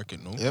monopoly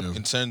market, no? Yep.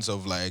 In terms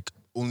of like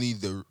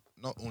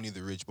not only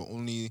the rich, but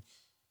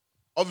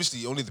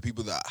obviously only the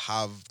people that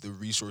have the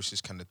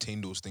resources can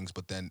attain those things.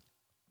 But then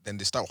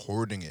they start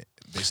hoarding it.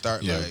 They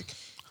start like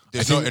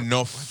there's not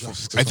enough.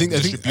 I think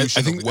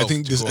distribution of wealth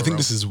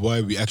this is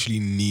why we actually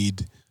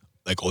need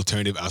like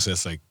alternative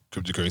assets like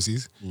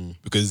cryptocurrencies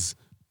because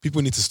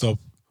people need to stop.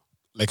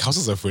 Like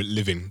houses are for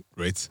living,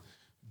 right?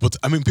 But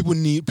I mean, people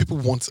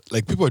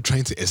are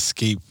trying to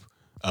escape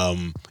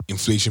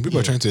inflation. People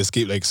are trying to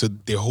escape, like, so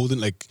they're holding,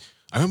 like,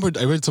 I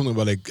read something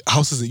about like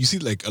houses. You see,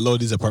 like a lot of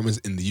these apartments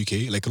in the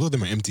UK, like a lot of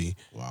them are empty.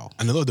 Wow.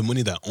 And a lot of the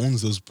money that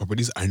owns those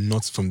properties are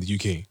not from the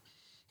UK.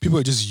 People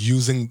are just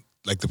using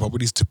like the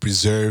properties to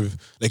preserve.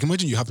 Like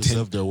imagine you have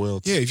Preserve their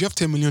wealth. Yeah, if you have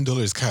 $10 million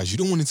cash, you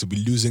don't want it to be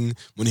losing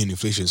money in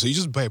inflation. So you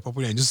just buy a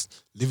property and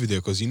just live it there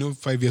because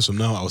 5 years from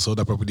now I'll sell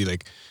that property.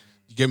 Like,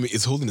 you get me?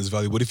 It's holding its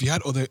value. But if you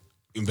had other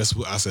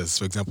investable assets,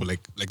 for example, like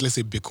let's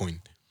say Bitcoin,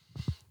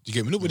 you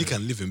get me? Nobody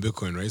can live in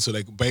Bitcoin, right? So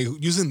like by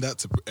using that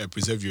to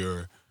preserve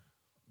your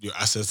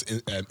assets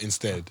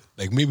instead,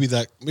 like maybe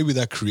that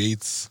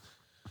creates.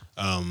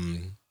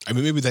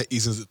 Maybe that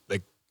isn't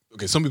like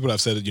okay. Some people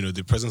have said that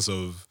the presence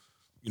of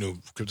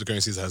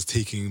cryptocurrencies has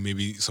taken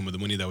maybe some of the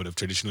money that would have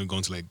traditionally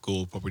gone to like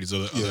gold, properties,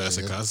 other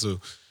asset class. So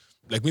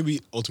like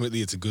maybe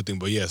ultimately it's a good thing.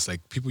 But yes,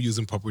 like people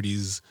using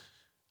properties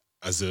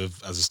as a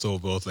store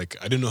of wealth, like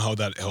I don't know how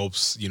that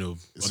helps,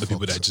 other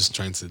people that are just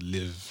trying to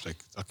live. Like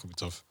that could be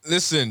tough.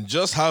 Listen,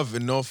 just have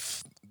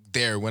enough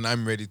there when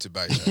I'm ready to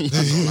buy that.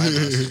 That's all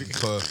I'm asking.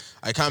 'Cause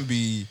I can't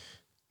be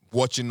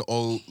watching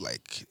all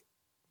like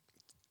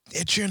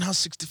Ed Sheeran has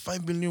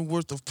 65 million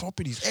worth of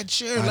properties. Ed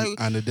Sheeran,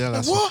 And Adele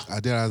has, what?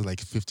 Adele has like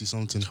 50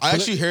 something. I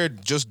actually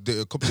heard just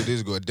a couple of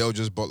days ago, Adele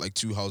just bought like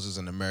 2 houses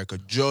in America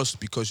just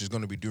because she's going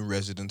to be doing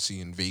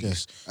residency in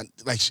Vegas. And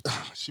like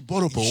she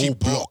bought up a She whole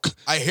block.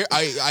 I hear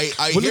But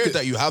hear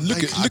that you have look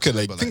like, at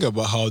like but, think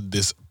about how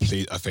this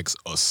play affects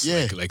us.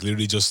 Yeah. Like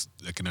literally just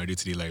like in our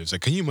day-to-day lives.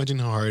 Like, can you imagine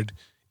how hard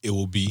it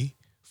will be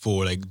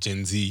for like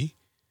Gen Z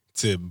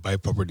to buy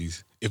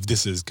properties if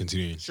this is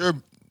continuing? sure,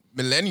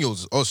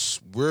 millennials,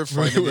 us, we're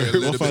finding it a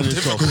little bit finding it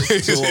difficult. tough.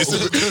 It's I a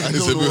don't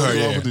bit know hard, what's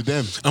yeah. wrong with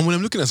them. And when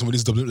I'm looking at some of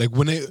these Dublin, like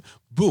when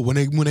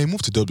I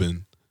moved to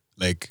Dublin,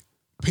 like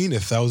paying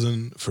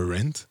 1,000 for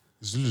rent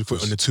It's for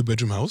ludicrous. on a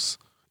 2-bedroom house,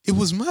 it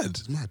was mad.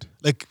 It's mad.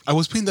 Like I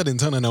was paying that in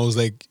town, and I was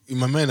like, in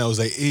my mind, I was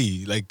like,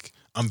 hey, like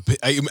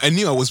I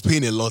knew I was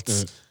paying a lot,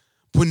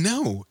 but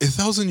now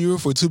 €1,000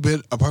 for a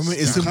 2-bed apartment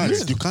is a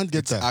myth. You can't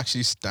get that.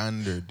 Actually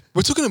standard.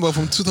 We're talking about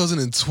from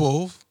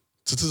 2012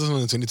 to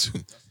 2022.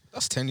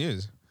 That's 10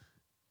 years.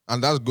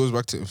 And that goes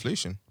back to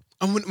inflation.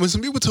 And when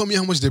some people tell me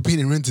how much they're paying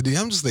in rent today,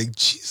 I'm just like,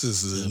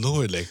 Jesus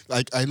Lord,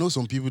 like I know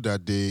some people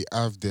that they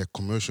have their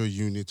commercial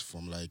unit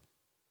from like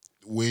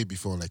way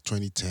before like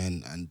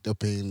 2010 and they're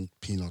paying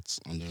peanuts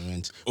on the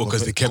rent.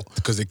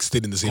 because they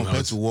stayed in the same compared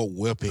house. to what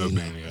we're paying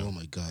now. yeah. Oh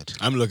my God.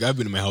 I've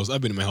been in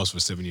my house for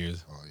 7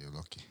 years. Oh, you're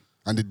lucky.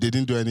 And they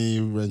didn't do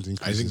any rent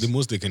increases. I think the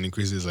most they can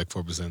increase is like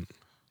 4%.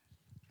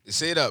 They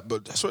say that,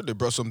 but that's why they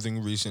brought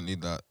something recently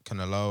that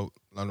can allow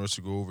landlords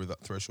to go over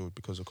that threshold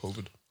because of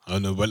COVID. I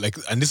don't know, but like,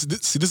 and this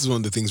is one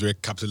of the things where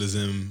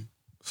capitalism,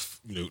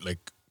 like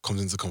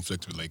comes into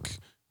conflict with like,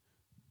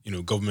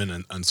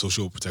 government and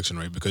social protection,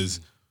 right?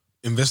 Because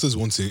investors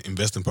want to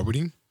invest in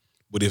property,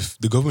 but if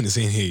the government is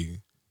saying, hey,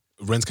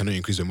 rents cannot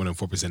increase by more than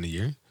 4% a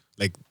year,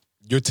 like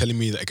you're telling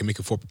me that I can make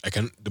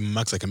the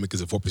max I can make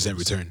is a 4%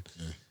 return.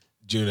 Yeah.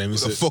 Do you know what I mean?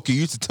 What the fuck are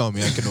you to tell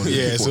me I can only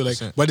Yeah, do 4%? so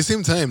like, but at the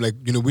same time, like,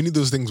 we need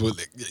those things where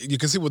like, you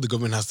can see what the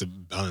government has to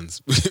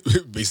balance,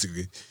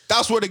 basically.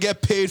 That's what they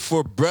get paid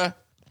for, bruh.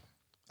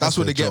 That's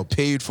what they their get job.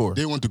 paid for.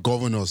 They want to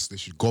govern us. They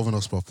should govern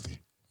us properly.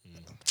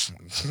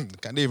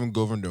 Can't even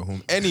govern their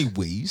home.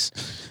 Anyways,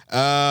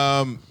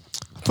 I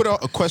put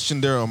out a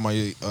question there on my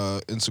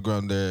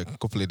Instagram there a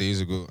couple of days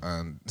ago,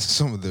 and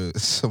some of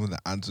the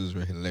answers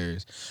were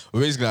hilarious. But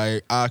basically,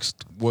 I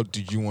asked, "What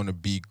did you want to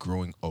be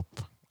growing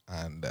up?"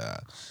 And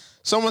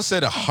someone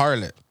said a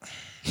harlot.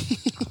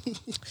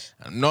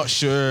 I'm not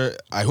sure.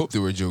 I hope they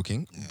were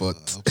joking, but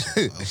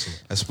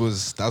I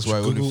suppose that's why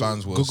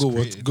OnlyFans was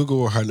created.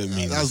 Google what harlot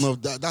means. That's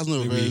not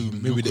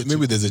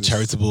Maybe there's a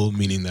charitable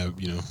meaning that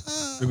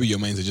maybe your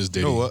minds are just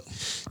dirty. You know what?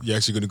 You're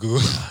actually gonna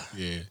Google.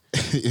 Yeah.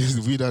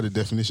 Read out the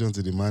definition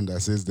to the man that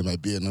says there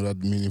might be another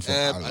meaning for I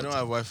harlot. don't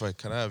have Wi-Fi.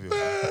 Can I have your?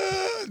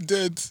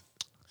 Dead.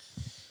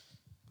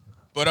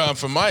 But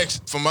from my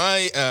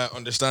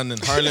understanding,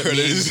 harlot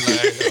means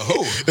like a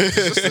hoe.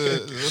 It's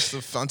just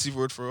a fancy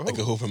word for a hoe. Like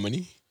a hoe for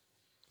money.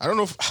 I don't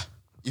know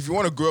if you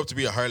want to grow up to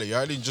be a harlot, you're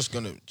hardly just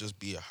gonna just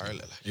be a harlot.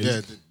 Like.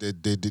 Yeah, they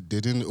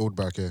didn't hold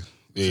back here.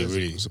 Yeah,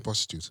 really. It's a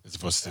prostitute. It's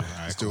positive.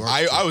 Still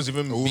I was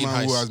even a being woman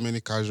high. who has many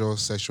casual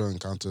sexual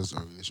encounters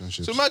or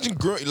relationships. So imagine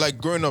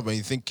growing up and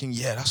you thinking,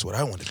 yeah, that's what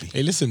I want to be.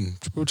 Hey, listen,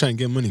 people trying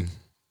to get money.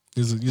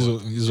 This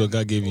is what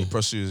God gave you.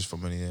 Prostitutes for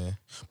money, yeah.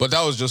 But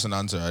that was just an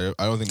answer.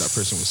 I don't think that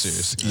person was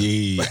serious.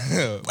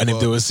 Yeah. And if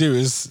they were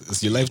serious,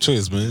 it's your life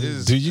choice, man.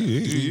 is. Do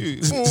you?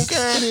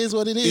 It is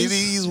what it It is.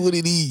 is what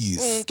it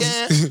is.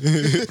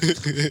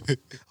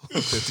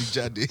 Petty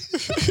Jade.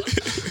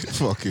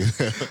 Fucking.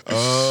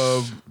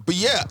 But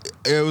yeah,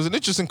 it was an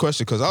interesting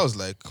question because I was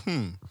like,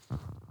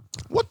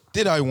 what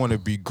did I want to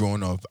be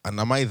growing up? And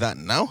am I that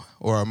now?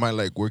 Or am I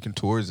like working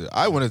towards it?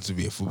 I wanted to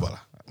be a footballer.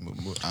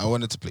 I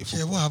wanted to play Yeah,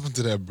 football. what happened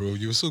to that, bro?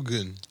 You were so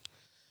good.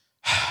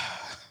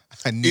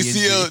 I need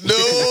ACL.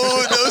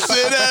 No, don't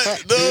say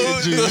that. No,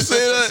 don't say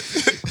that.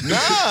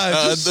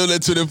 Nah, Don't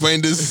let Twitter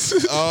find this.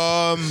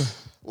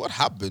 what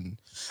happened?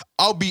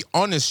 I'll be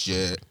honest,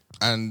 yeah,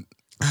 and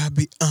I'll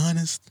be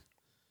honest.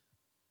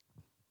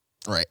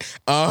 right.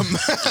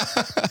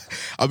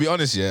 I'll be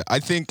honest, yeah. I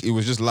think it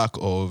was just lack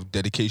of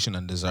dedication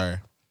and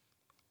desire.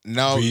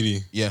 Now,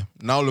 Really? yeah.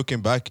 Now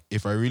looking back,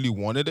 if I really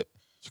wanted it,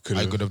 I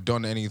could've. could have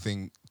done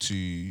anything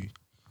to,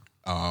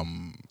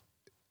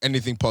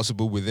 anything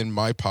possible within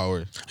my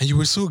power. And you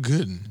were so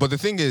good. But the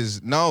thing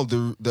is, now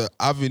the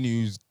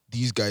avenues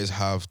these guys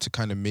have to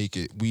kind of make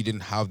it, we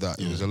didn't have that.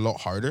 It was a lot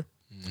harder.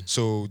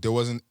 So there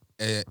wasn't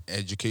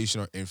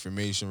education or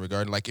information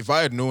regarding, like, if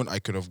I had known I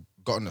could have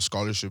gotten a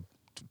scholarship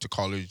to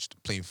college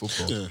playing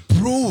football,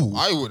 Bro.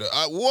 I would have.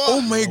 What?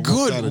 Oh my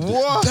God.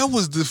 What? That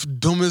was the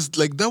dumbest,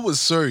 like, that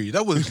was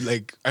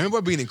like, I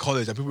remember being in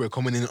college and people were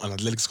coming in on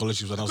athletic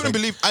scholarships and I was couldn't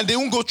like, believe, and they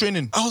won't go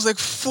training. I was like,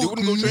 fuck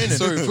wouldn't go me. training.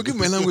 Sorry, forgive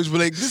my language, but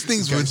like, these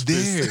things were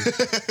there.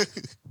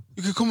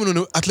 You could come in on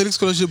an athletic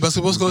scholarship,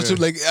 basketball scholarship,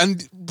 like,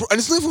 and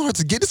it's not even hard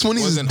to get. This money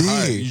It is wasn't there.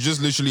 hard. You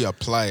just literally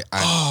apply and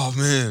Oh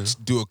man.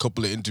 do a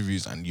couple of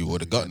interviews and you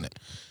would have gotten it.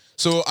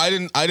 So I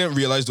didn't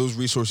realize those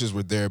resources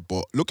were there.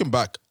 But looking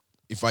back,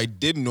 if I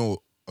did know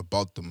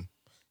about them,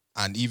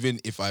 And even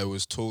if I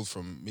was told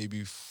from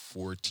maybe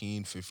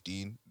 14,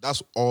 15,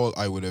 that's all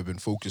I would have been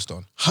focused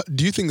on.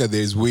 Do you think that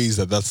there's ways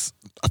that that's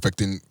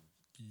affecting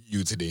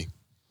you today?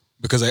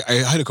 Because I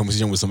had a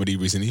conversation with somebody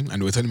recently, and they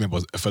were telling me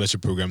about a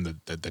fellowship program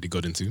that he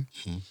got into,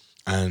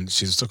 and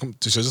she was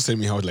just telling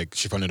me how like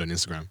she found it on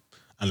Instagram,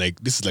 and like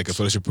this is like a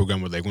fellowship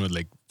program with like one of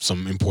like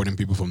some important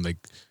people from like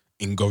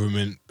in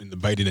government in the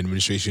Biden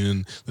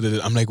administration.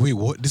 I'm like, wait,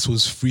 what? This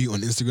was free on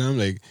Instagram,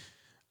 like.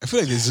 I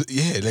feel like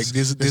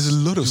there's a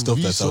lot of stuff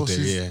that's out there.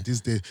 Yeah,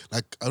 these days,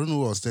 like I don't know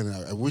what I was saying.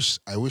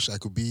 I wish I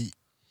could be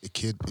a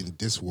kid in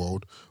this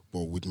world,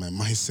 but with my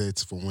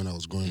mindset from when I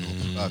was growing up.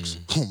 Facts.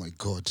 Oh my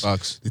god,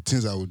 Facts. the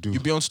things I would do.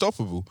 You'd be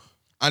unstoppable.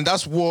 And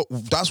that's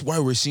why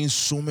we're seeing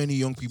so many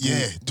young people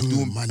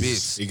doing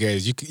bits.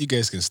 you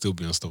guys can still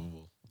be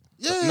unstoppable.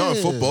 Yeah, Not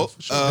in football.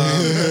 for sure.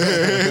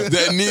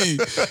 That knee.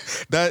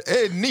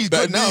 Knee's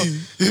good now.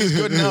 He's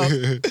good now.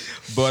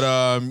 But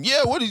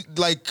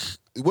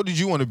what did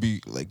you want to be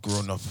like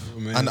growing up? Oh,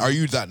 man. And are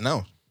you that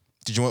now?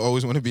 Did you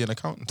always want to be an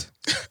accountant?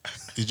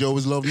 Did you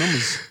always love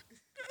numbers?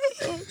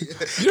 I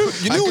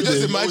can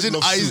just imagine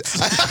Isaac.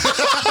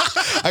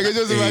 I can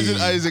just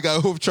imagine Isaac. I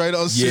hope trying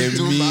out suit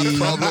to math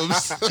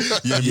problems.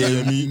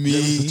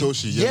 Me,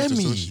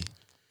 Satoshi.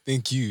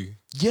 Thank you.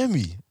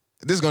 Me.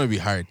 This is gonna be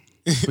hard.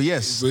 But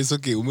yes, But it's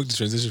okay. We'll make the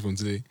transition from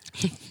today.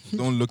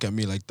 don't look at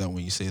me like that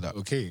when you say that.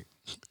 Okay.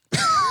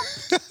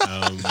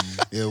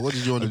 Yeah, what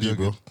did you want to be,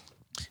 bro?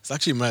 It's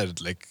actually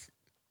mad. Like,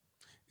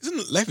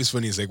 life is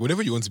funny. It's like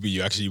whatever you want to be,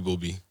 you actually will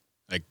be.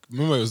 Like,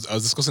 remember I was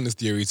discussing this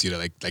theory to you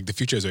that like the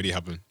future has already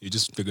happened. You're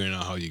just figuring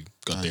out how you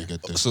got there. You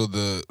get there. So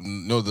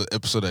the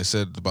episode I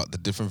said about the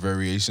different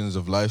variations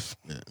of life.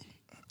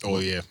 Oh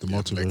yeah, The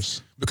multiverse.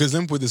 Like, because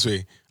let me put it this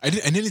way, I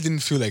nearly didn't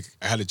feel like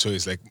I had a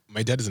choice. Like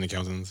my dad is an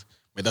accountant,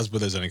 my dad's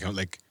brother is an accountant,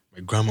 like my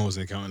grandma was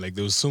an accountant. Like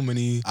there was so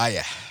many. Yeah.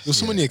 There was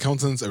so many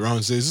accountants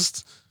around. So it's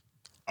just.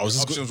 I was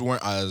just Options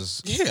weren't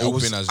as I open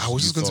was as just going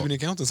to thought. be an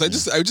accountant. So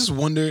I just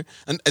wonder,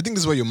 and I think this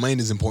is why your mind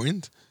is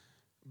important,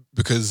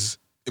 because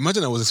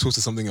imagine I was exposed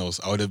to something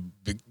else, I would have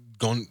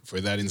gone for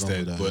that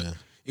instead. But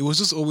it was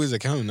just always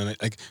accounting, and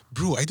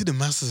bro, I did a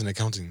master's in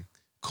accounting.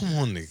 Come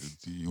on, like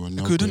You were I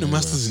not could have done a going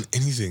master's in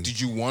anything. Did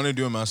you want to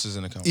do a master's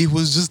in accounting? It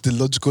was just the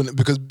logical,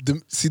 because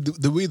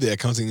the way the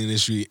accounting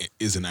industry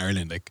is in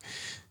Ireland, like,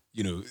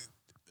 you know,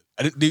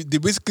 they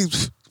basically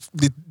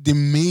they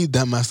made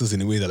that master's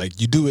in a way that like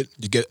you do it,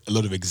 you get a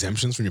lot of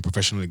exemptions from your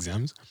professional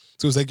exams.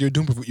 So it's like you're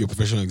doing your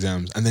professional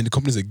exams, and then the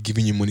companies are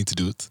giving you money to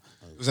do it.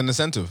 It was an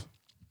incentive.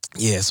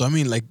 Yeah, so I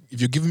mean, like,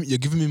 if you're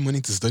giving me money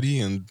to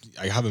study, and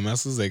I have a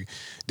master's, like,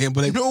 damn,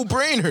 but like, No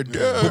brainer,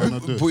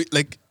 dude. but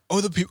like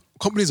other people,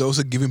 companies are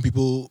also giving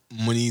people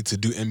money to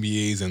do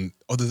MBAs and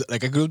other.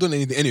 Like, I could have done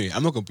anything. Anyway,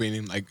 I'm not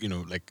complaining. Like, you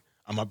know, like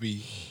I'm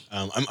happy.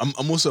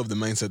 I'm also of the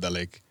mindset that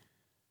like,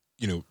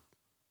 you know,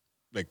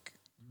 like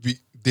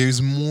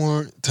there's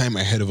more time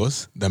ahead of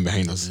us than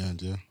behind us.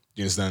 Yeah.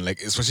 You understand? Like,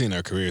 especially in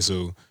our career.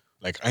 So,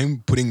 like,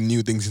 I'm putting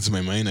new things into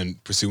my mind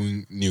and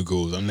pursuing new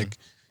goals. I'm like,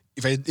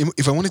 if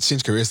I wanted to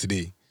change careers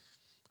today,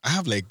 I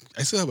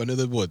still have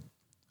another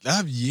I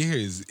have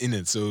years in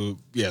it. So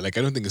yeah, like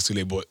I don't think it's too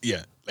late. But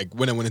yeah, like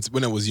when I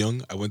was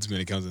young, I wanted to be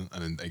an accountant,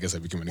 and then I guess I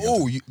became an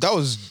accountant. Oh, that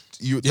was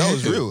real.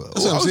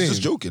 That's what I'm I was saying.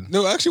 just joking.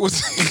 No, actually,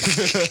 what's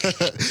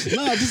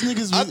Nah, this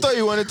nigga's. I thought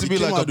you wanted to be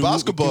like a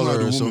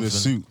basketballer or something. In a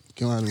suit.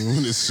 Came out of the room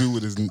in a suit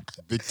with his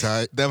big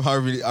tie. Them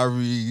Harvey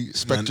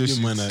Spectre you suits.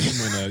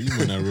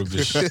 man are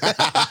rubbish.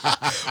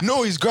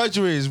 No, he's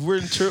graduated. He's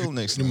wearing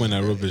turtlenecks. You man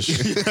are rubbish.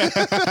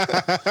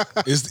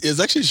 It's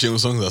actually Sean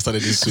songs that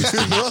started this suit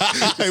thing.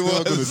 I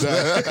was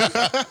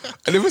gonna die.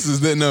 And ever since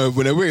then, now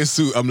when I wear a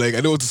suit, I'm like,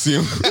 I don't want to see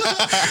him.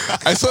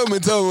 I saw him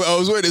in town. I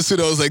was wearing a suit.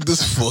 I was like,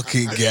 this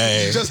fucking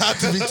guy. Just had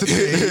to be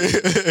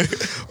today.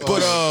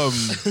 But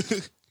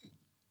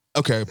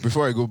okay.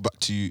 Before I go back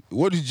to you,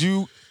 what did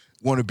you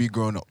want to be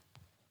growing up?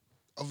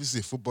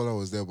 Obviously, footballer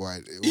was there, but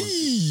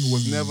it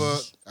was never.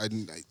 I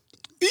didn't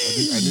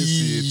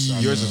see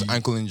it. Yours is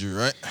ankle injury,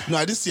 right? No,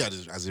 I didn't see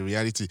it as a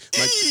reality.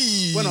 Like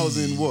when I was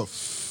in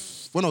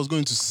when I was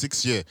going to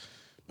 6th year,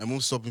 my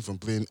mom stopped me from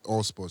playing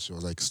all sports. She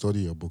was like, "Study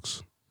your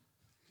books."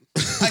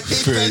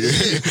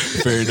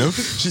 Fair enough.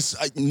 She's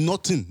like,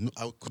 nothing. No,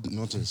 I couldn't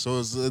nothing. So it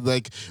was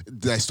like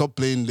I stopped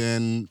playing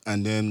then,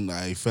 and then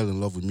I fell in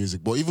love with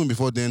music. But even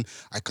before then,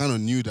 I kind of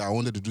knew that I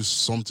wanted to do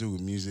something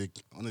with music.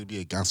 I wanted to be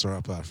a gangster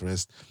rapper at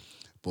first.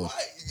 But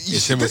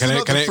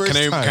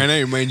Can I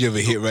remind you of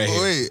a hit right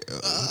here? Wait,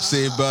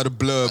 saved by the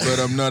blood, but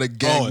I'm not a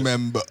gang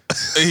member.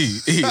 Hey,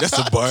 that's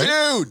a bar.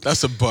 Dude,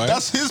 That's a bar.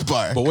 that's his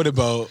bar. But what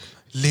about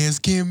Let's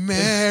Get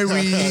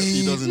Married?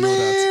 He doesn't know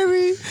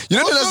that. You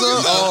don't know that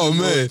song? Oh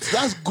man,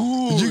 that's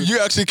good. you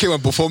actually came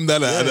and performed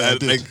that I at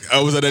did. like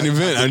I was at an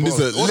event and this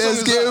said, What song Let's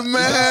is Get that?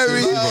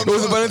 Married. It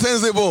was a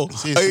Valentine's Day ball.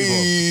 CSC ball. I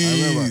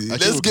remember. I came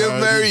Let's with get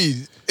Cardi.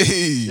 married.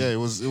 Hey. Yeah, it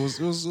was. It was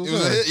a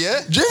hit,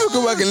 yeah? Do you ever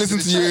go back and listen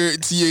to your I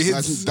hits?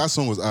 think that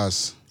song was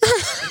ass.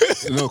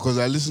 No, because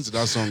I listened to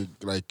that song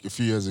like a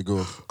few years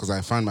ago because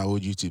I found my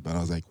old YouTube and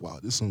I was like, wow,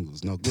 this song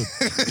was not good.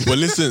 But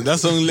listen, that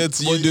song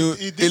lets you do.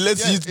 It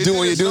lets you do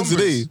what you're doing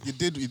today. It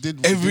did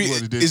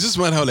what it did. It's just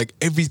mad how like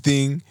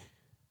everything.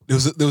 There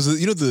was a,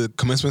 you know, the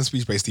commencement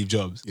speech by Steve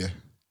Jobs. Yeah.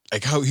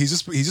 Like how he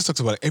just talks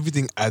about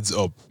everything adds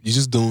up. You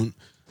just don't.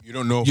 You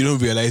don't know. You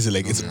don't realize it.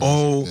 Like it's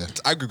all. Yeah.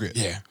 It's aggregate.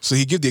 Yeah. So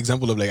he gave the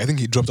example of like I think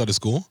he dropped out of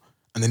school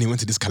and then he went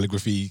to this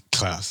calligraphy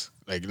class.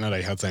 Like not that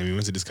he had time, he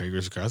went to this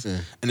calligraphy class,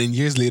 and then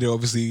years later,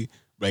 obviously,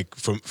 like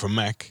from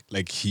Mac,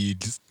 like he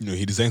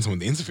designed some of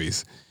the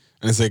interface,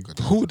 and it's like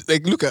who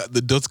like look at the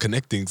dots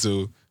connecting.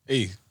 So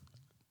hey,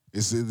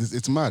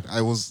 it's mad.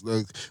 I was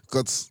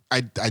because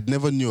I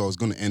never knew I was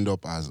going to end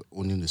up as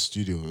owning the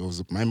studio. It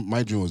was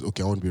my dream was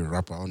okay. I want to be a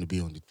rapper. I want to be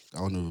on the.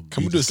 I want to.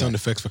 Can we do sound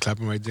effects for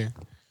clapping right there?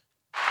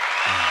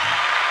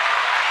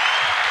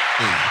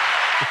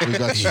 We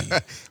got you.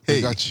 Hey.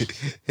 We got you.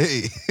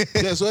 Hey.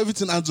 Yeah, so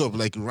everything adds up.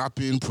 Like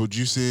rapping,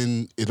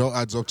 producing, it all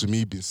adds up to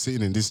me being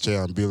sitting in this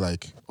chair and be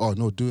like, oh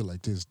no, do it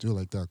like this, do it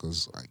like that,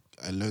 because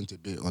I learned a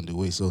bit on the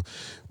way. So,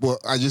 but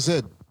as you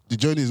said, the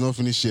journey is not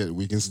finished yet.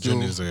 We can still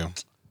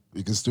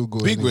we can still go.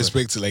 Big anywhere.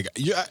 respect to like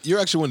you're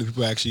actually one of the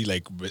people I actually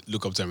like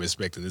look up to and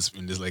respect in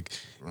this like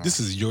this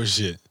is your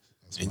shit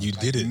and you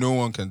did it. No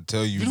one can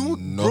tell you,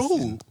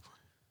 nothing. Bro.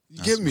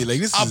 You get me?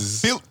 Like this I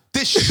is built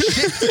this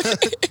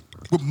shit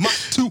with my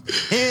 2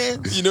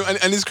 hands. you know,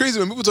 and it's crazy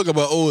when people talk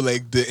about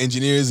like the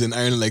engineers in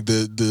Ireland, like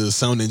the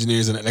sound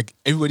engineers, and like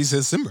everybody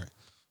says Simba.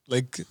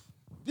 Like,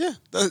 yeah,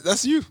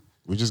 that's you.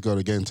 We just got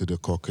to get into the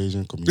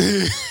Caucasian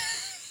community.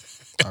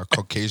 Our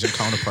Caucasian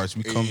counterparts,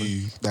 we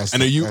coming.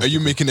 And are you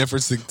making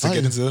efforts to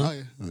get into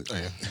them? Oh,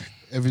 yeah.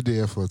 Everyday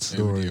efforts.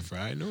 Everyday effort.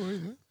 I know.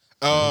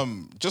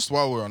 Man. Just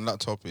while we're on that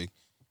topic,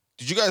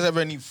 did you guys have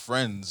any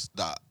friends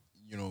that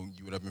you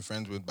would have been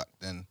friends with back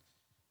then,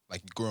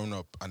 like growing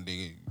up, and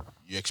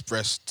you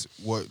expressed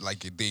what like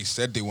they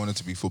said they wanted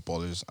to be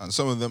footballers, and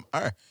some of them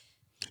are.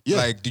 Yeah.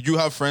 Like, did you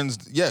have friends?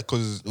 Yeah,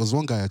 because there was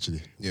one guy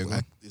actually. Yeah,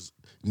 like his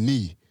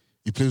knee.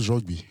 He plays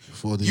rugby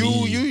for the.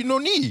 You know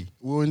knee.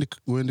 We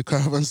were in the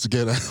caravans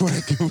together when I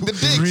came. The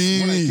digs.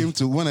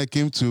 Really? When I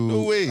came to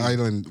No way.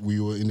 Ireland, we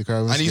were in the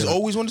caravans. And he's together.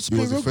 always wanted to He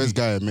play was rugby. the first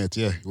guy I met.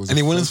 Yeah, And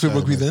he wanted to play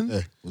rugby then. Yeah,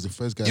 he was the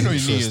first guy. You know I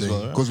his met. knee as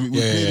well, right? Because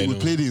we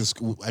played in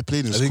school. I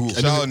played in school.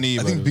 Shout out knee,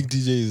 I think Big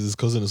DJ is his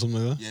cousin or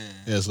something like that.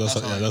 Yeah. So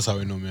that's how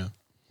we know him. Yeah.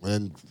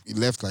 When he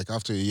left, like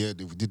after a year,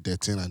 they did their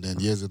thing, and then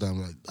years later,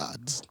 I'm like,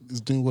 this is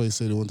doing what he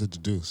said he wanted to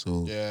do.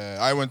 So yeah,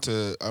 I went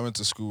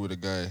to school with a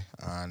guy,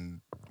 and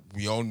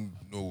we all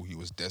know he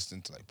was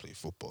destined to like play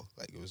football.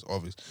 Like it was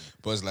obvious.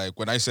 But it's like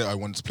when I said I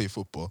wanted to play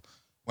football,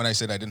 when I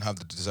said I didn't have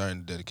the desire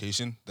and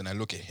dedication, then I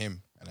look at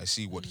him and I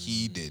see what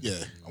he did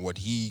and what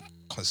he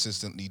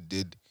consistently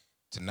did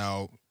to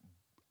now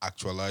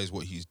actualize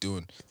what he's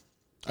doing.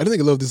 I don't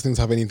think a lot of these things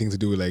have anything to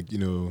do with like,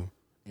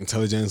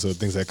 intelligence or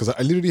things like, because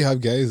I literally have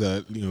guys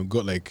that,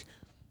 got like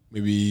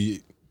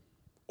maybe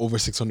over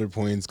 600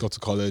 points, got to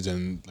college,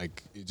 and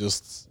like it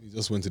just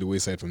went to the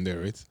wayside from there,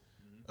 right?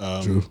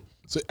 True.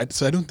 So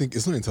I don't think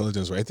it's not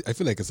intelligence, right? I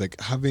feel like it's like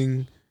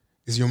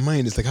it's your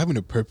mind. It's like having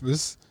a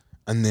purpose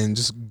and then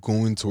just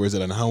going towards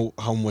it, and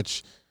how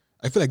much.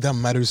 I feel like that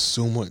matters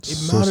so much.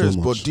 It matters,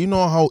 but do you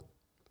know how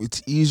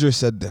it's easier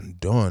said than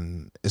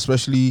done,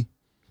 especially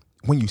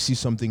when you see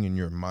something in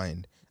your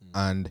mind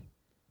and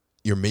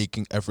you're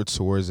making efforts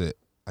towards it,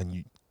 and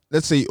you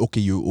let's say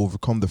you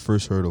overcome the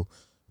first hurdle,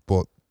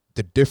 but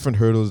the different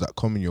hurdles that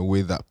come in your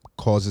way that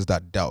causes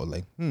that doubt,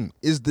 like,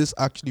 is this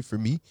actually for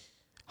me?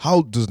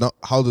 How does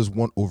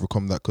one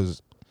overcome that?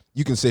 Because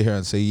you can sit here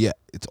and say, yeah,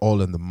 it's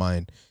all in the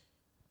mind,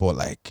 but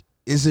like,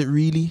 is it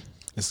really?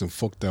 It's some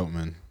fucked out,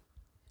 man.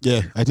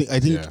 Yeah, I think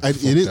it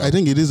is. I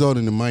think it is all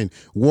in the mind.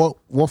 What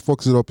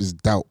fucks it up is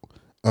doubt.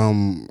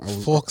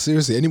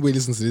 Seriously, anybody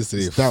listens to this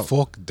today,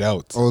 fuck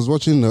doubt.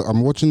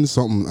 I'm watching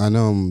something,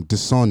 and the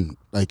son,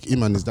 like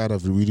him and his dad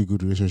have a really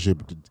good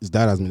relationship. His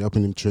dad has been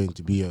helping him train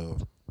to be a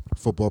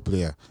football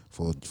player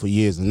for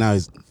years, and now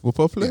he's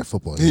Football player? yeah,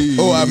 football.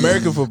 Oh,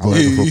 American football.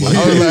 American football.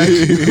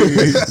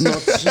 I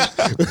was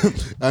like,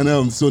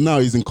 And so now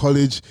he's in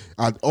college,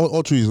 and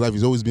all through his life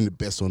he's always been the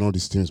best on all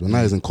these teams. But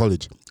now he's in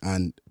college,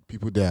 and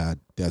people there are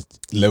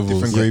Levels.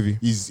 Different gravy.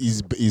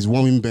 He's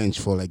warming bench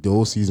for like the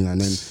whole season, and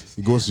then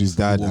he goes to his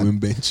dad Warming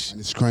bench. and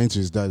he's crying to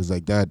his dad. He's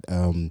like, Dad,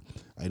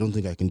 I don't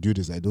think I can do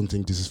this. I don't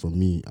think this is for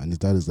me. And his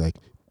dad is like,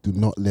 do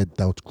not let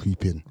doubt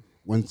creep in.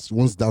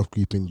 Once doubt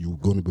creep in, you're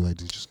gonna be like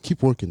this. Just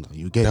keep working.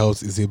 You get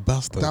Doubt is a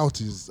bastard. doubt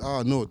is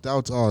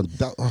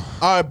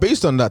doubt.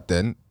 based on that,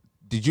 then,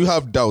 did you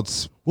have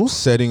doubts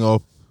setting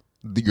up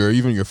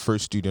your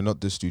first studio,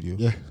 not this studio?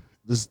 Yeah.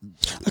 This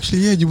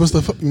Actually, yeah, you must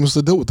have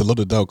dealt with a lot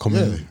of doubt coming.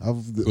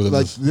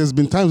 yeah, there's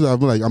been times that I've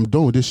been like, I'm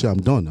done with this shit.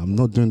 I'm done. I'm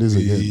not doing this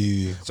again.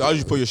 Yeah. So how did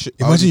you put your shit?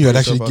 Imagine you had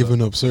actually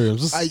given up. Sorry, I'm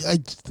just.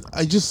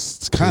 I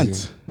just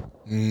can't.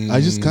 I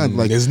just can't.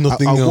 Like, there's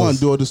nothing I else. go and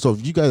do all this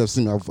stuff. You guys have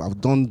seen me.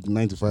 I've done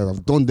 9 to 5.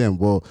 I've done them.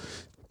 But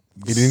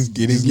He didn't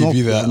it's give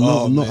you that. I'm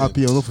not man.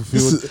 happy. I'm not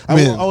fulfilled. This is-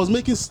 man. I was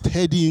making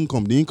steady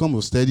income. The income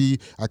was steady.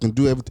 I can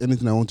do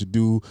anything I want to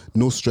do.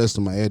 No stress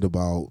in my head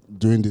about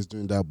doing this,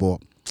 doing that.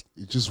 But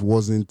it just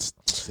wasn't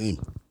the same.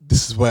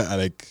 This is why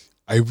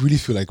I really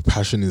feel like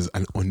passion is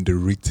an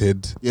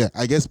underrated. Yeah,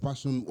 I guess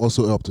passion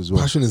also helped as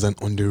well. Passion is an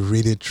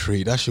underrated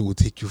trait. That shit will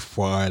take you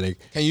far. Like,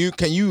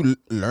 Can you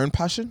learn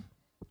passion?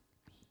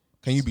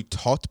 Can you be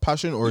taught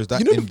passion, or is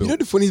that you inbuilt? know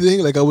the funny thing?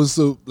 Like, I was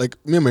so like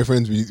me and my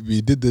friends, we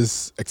did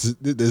this.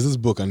 There's this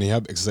book, and they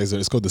have exercises.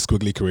 It's called the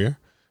Squiggly Career.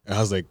 It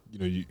has like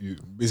you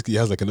basically it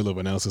has like a little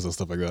analysis and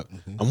stuff like that.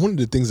 And one of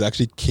the things that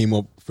actually came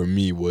up for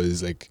me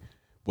was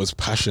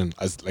passion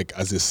as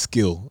a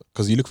skill,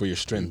 because you look for your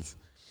strength.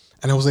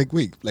 And I was like,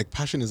 wait, like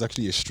passion is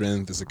actually a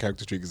strength, it's a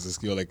character trait, it's a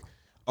skill. Like,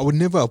 I would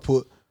never have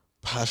put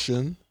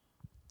passion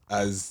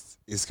as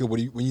a skill.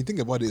 But when you think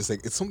about it, it's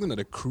like it's something that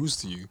accrues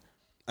to you,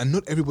 and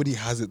not everybody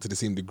has it to the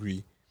same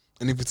degree.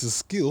 And if it's a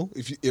skill,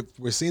 if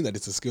we're saying that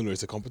it's a skill or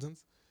it's a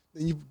competence,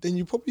 then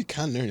you probably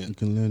can learn it. You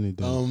can learn it.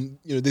 Then.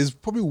 There's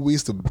probably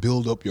ways to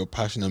build up your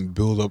passion and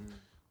build up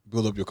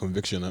your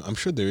conviction. I'm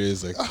sure there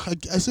is. Like,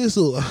 I say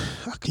so.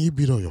 How can you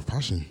beat up your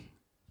passion?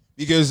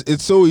 Because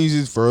it's so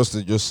easy for us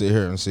to just sit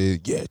here and say,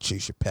 "Yeah,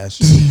 chase your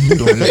passion.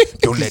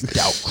 don't let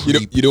doubt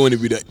creep." you don't want to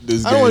be that.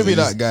 Those I don't want to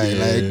guys be that that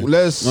guy. just- Like,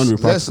 let's You wanna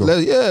be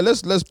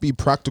practical. let's be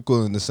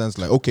practical in the sense,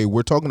 like, okay,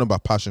 we're talking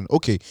about passion.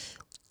 Okay,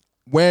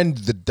 when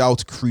the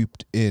doubt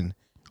creeped in,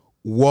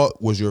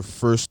 what was your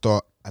first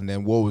thought, and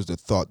then what was the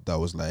thought that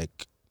was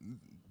like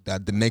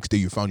that the next day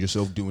you found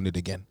yourself doing it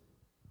again?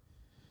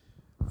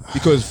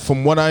 Because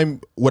from what I've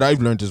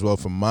learned as well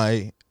from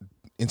my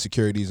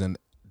insecurities and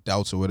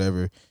doubts or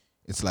whatever,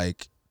 it's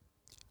like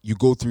you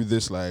go through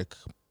this like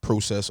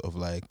process of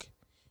like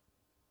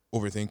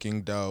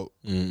overthinking, doubt,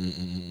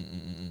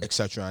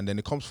 etc., and then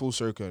it comes full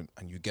circle,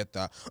 and you get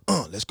that.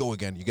 Let's go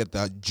again. You get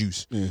that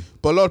juice. Yeah.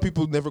 But a lot of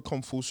people never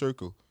come full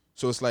circle,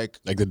 so it's like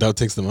the doubt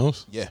takes them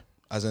out. yeah,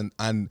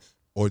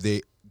 or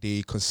they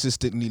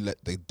consistently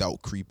let the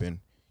doubt creep in.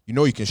 You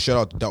know, you can shut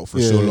out the doubt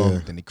for so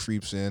long, then it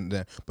creeps in.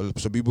 But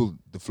some people,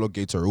 the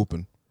floodgates are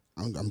open.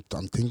 I'm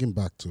thinking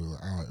back to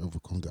how I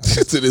overcome that. So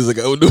it's like,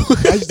 oh no.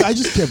 I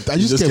just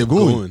kept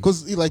going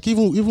because like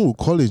even with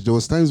college, there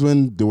was times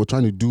when they were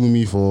trying to do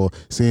me for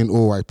saying,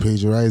 "Oh, I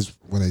plagiarized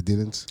when I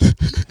didn't."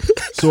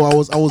 So I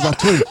was at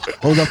home.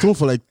 I was at home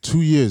for like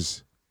 2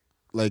 years,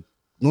 like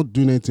not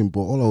doing anything,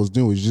 but all I was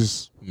doing was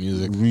just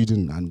Music.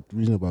 reading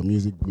about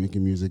music,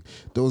 making music.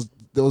 There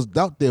was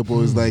doubt there, but it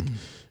was like,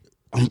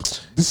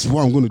 this is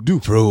what I'm gonna do,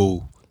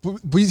 Bro. But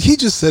he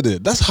just said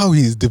it. That's how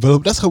he's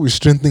developed. That's how he's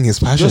strengthening his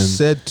passion. Just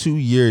said 2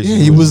 years. Yeah,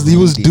 he was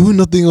doing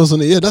nothing else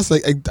on it. Yeah, that's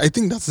like I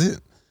think that's it.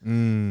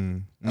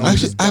 Mm. I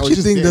actually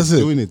think that's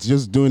it.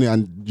 Just doing it,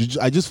 and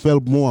I just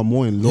felt more and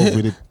more in love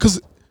with it. Because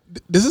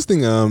there's this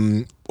thing.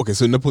 Okay,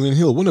 so Napoleon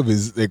Hill, one of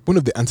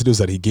the antidotes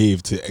that he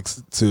gave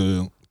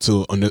to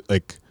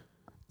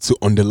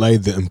underlie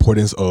the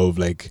importance of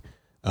what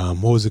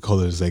was it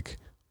called? It's like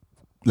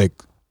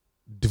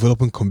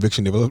developing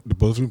conviction,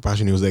 developing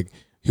passion. He was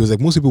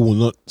like most people will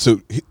not. So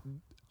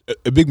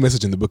a big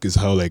message in the book is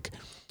how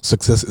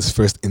success is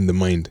first in the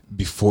mind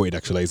before it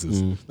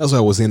actualizes. That's why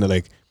I was saying that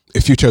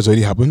a future has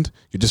already happened.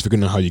 You're just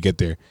figuring out how you get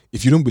there.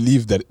 If you don't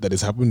believe that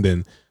it's happened,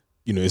 then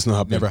it's not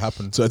happening. Never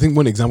happened. So I think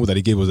one example that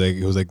he gave was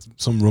it was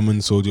some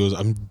Roman soldiers.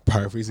 I'm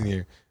paraphrasing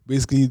here.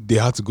 Basically, they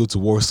had to go to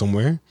war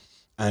somewhere,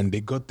 and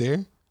they got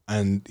there,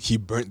 and he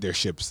burnt their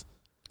ships.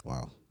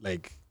 Wow.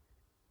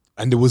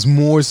 And there was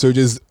more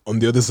soldiers on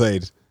the other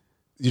side.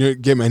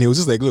 Get me? And he was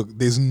just like, look,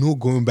 there's no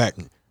going back.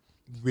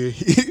 We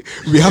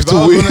have to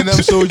wait. One of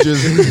them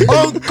soldiers.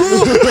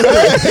 Uncle!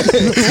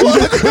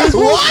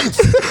 What?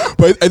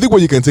 But I think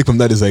what you can take from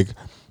that is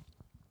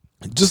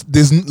this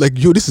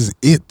is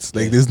it.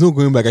 There's no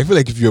going back. I feel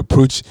like if you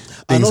approach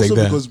things And also like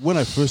that. because when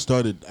I first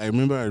started, I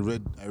remember I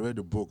read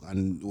the book,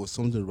 and it was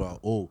something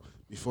about,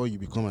 before you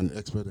become an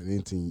expert at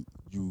anything,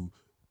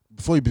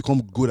 before you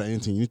become good at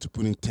anything, you need to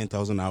put in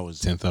 10,000 hours.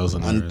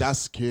 10,000 And hours. that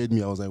scared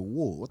me. I was like,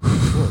 whoa, what the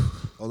fuck?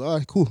 I was like, all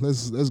right, cool,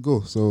 let's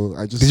go. So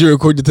I just... Did you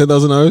record the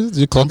 10,000 hours? Did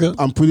you clock it?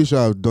 I'm pretty sure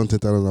I've done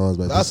 10,000 hours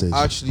by That's this age.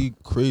 actually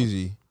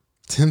crazy.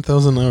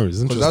 10,000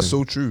 hours. Because Interesting. that's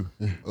so true.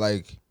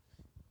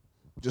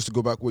 Just to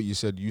go back what you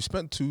said, you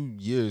spent 2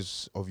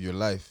 years of your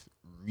life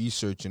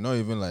researching, not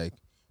even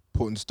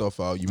putting stuff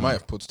out. You might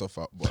have put stuff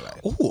out, but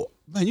Oh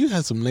man, you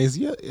had some nice.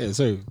 Yeah.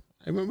 Sorry,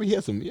 I remember he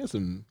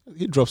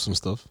dropped some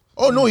stuff.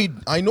 oh no,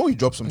 I know he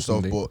dropped some That's stuff,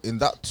 amazing. but in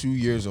that 2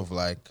 years of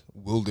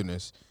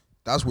wilderness,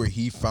 that's where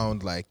he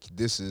found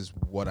this is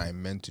what I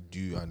meant to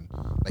do, and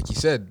like he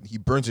said, he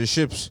burnt his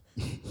ships.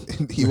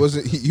 he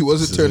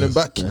wasn't turning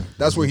back.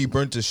 That's where he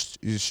burnt his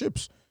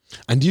ships.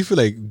 And do you feel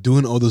like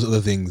doing all those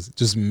other things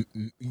just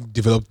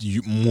developed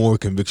you more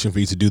conviction for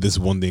you to do this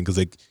one thing?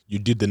 Because you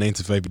did the 9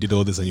 to 5, you did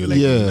all this, and you're like,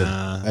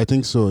 nah. I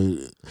think so.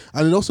 And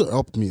it also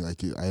helped me.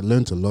 I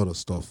learned a lot of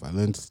stuff. I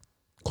learned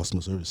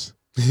customer service.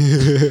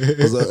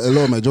 Because a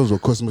lot of my jobs were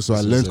customer, so I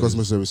learned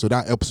customer service. So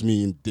that helps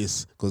me in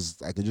this, because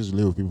I can just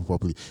relate with people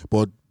properly.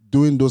 But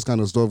doing those kind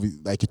of stuff,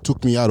 like it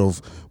took me out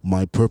of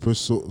my purpose,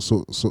 so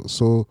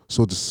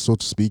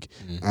to speak,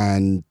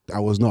 and I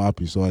was not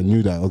happy. So I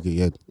knew that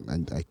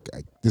and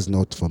this is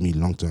not for me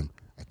long term.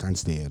 I can't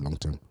stay here long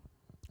term.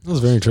 That was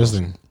very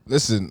interesting.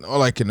 Listen,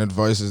 all I can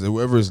advise is that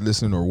whoever is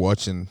listening or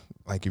watching,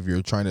 like if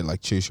you're trying to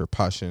like chase your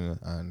passion,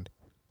 and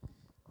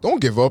don't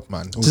give up,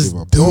 man. Don't Just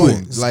give up. do it.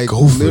 Don't. Just Like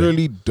go for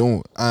literally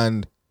don't.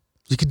 And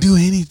You could do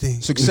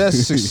anything.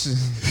 success.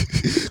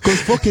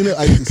 Because fucking,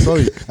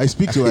 I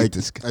speak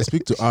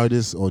to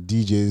artists or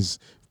DJs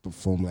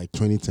from like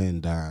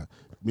 2010 that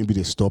maybe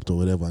they stopped or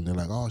whatever, and they're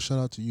like, "Oh, shout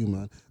out to you,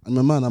 man." And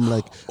my man, I'm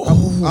like,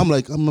 I'm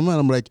like,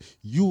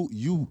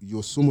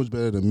 you're so much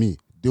better than me.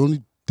 The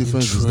only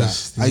difference is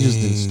that I just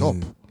didn't stop.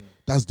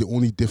 That's the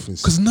only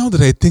difference. Because now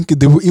that I think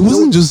it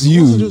wasn't just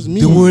you. Wasn't just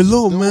me. There were a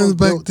lot of men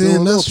There back then. were a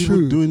lot That's of people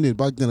true. doing it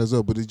back then as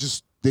well, but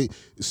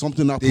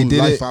something happened. did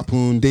Life it-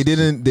 happened. They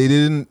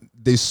didn't.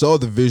 They saw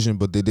the vision,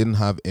 but they didn't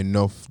have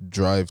enough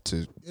drive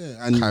to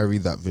and carry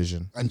that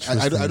vision. And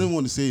I don't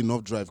want to say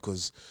enough drive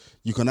because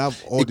you can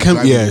have all It the can-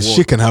 drive in yeah, the world.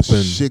 shit can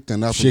happen. Shit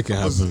can happen. Shit can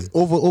happen. Because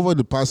Over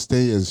the past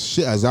 10 years,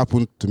 shit has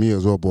happened to me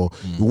as well, but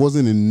it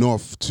wasn't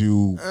enough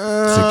to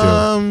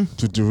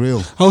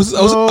derail. I was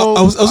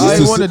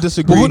listening to- wanna but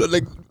disagree. hold on,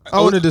 like, I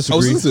wanna I was disagree.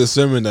 listening to a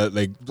sermon that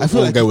like I feel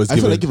one like guy was I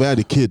feel giving. like if I had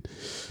a kid,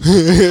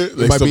 It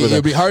might stuff be, like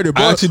it'd be that. harder.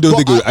 But I actually don't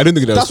think it. I don't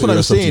think that that's was, what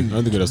I'm something. saying. I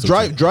don't think that's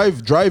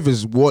something. Drive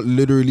is what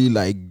literally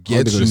like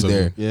gets think you it was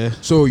there. something. yeah.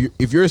 So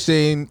if you're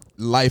saying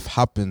life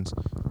happens,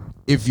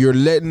 if you're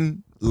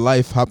letting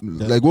life happen,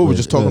 like what we were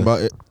just talking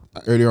about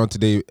earlier on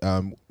today,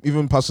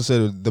 even Pastor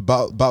said the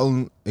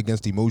battle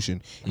against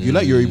emotion. If you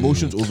let your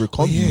emotions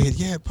overcome you,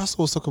 yeah.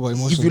 Pastor was talking about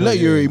emotions. if you let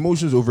your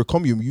emotions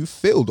overcome you, you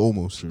failed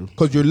almost.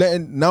 Because you're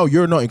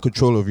not in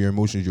control of your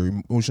emotions. Your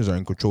emotions are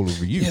in control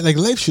over you. like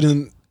life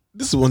shouldn't.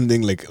 This is one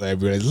thing like I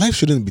realized. Life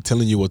shouldn't be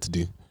telling you what to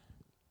do.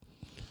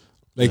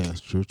 Like Yeah,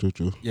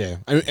 true.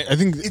 I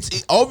think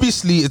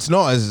Obviously it's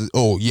not as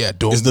don't.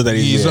 It's not that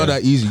easy, It's yeah. not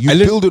that easy. You I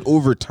learned- build it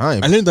over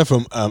time. I learned that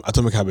from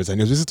Atomic Habits,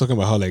 and he was just talking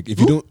about how like if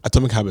you don't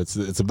Atomic Habits,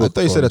 it's a I book.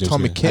 thought you said from James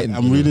Atomic Clear. Kitten.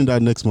 I'm reading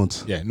that next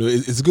month. Yeah, no,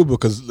 it's a good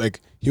book because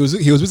like he was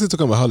basically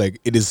talking about how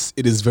like it is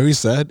very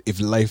sad if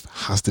life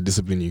has to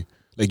discipline you.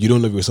 Like you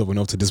don't love yourself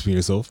enough to discipline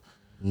yourself,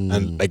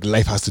 and like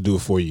life has to do it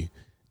for you.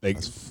 Like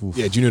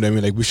yeah, do you know what I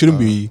mean? Like we shouldn't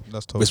be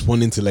that's tough.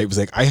 responding to life. It's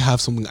like I have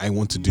something I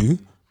want to do,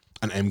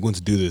 and I'm going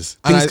to do this.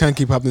 And Things I- can't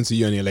keep happening to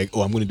you, and you're like,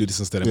 oh, I'm going to do this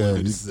instead. I'm Yeah, going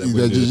to do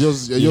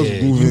this. you're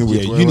just moving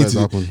with you whatever need has to.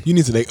 happened. You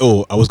need to like,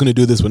 oh, I was going to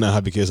do this when I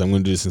had because I'm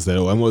going to do this instead.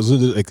 Oh, I was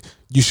gonna do, like,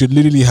 you should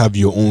literally have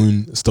your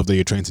own stuff that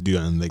you're trying to do,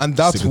 and like, And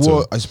that's stick to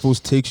what it. I suppose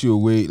takes you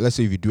away. Let's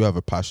say if you do have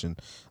a passion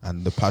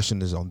and the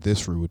passion is on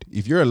this road,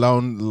 if you're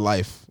allowing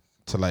life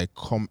to like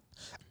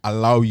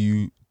allow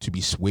you to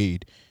be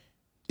swayed,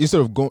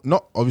 instead of going,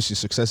 not obviously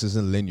success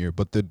isn't linear,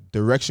 but the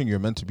direction you're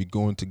meant to be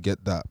going to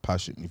get that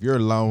passion, if you're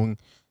allowing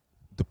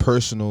the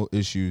personal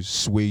issues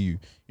sway you,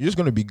 you're just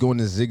going to be going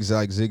a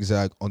zigzag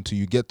until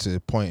you get to a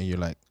point and you're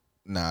like,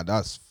 nah,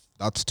 that's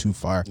too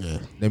far. Yeah.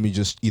 Let me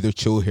just either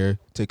chill here,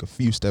 take a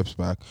few steps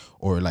back,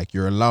 or like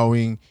you're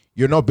allowing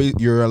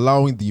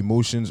the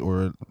emotions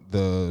or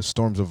the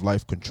storms of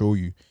life control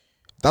you.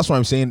 That's why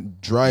I'm saying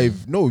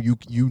drive. No, you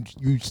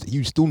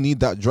still need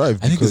that drive.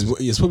 I think because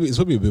it's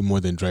probably a bit more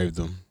than drive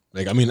though.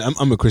 Like I mean,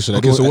 I'm a Christian.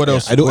 Okay, so what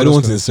else? I don't What else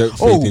want to can- insert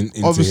faith into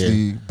here.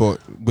 obviously, but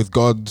with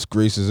God's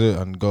grace is it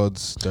and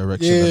God's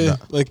direction. And Yeah,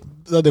 that. like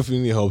that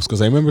definitely helps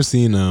because I remember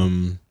seeing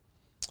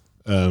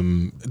there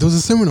was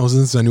a sermon I was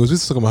listening to and he was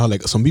just talking about how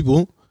like some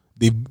people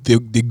they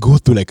go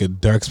through like a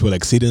dark spell,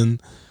 like Satan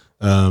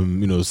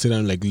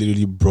Satan like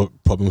literally brought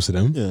problems to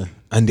them, Yeah.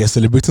 and they're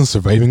celebrating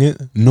surviving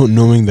it, not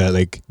knowing that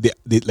like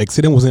they like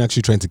Satan wasn't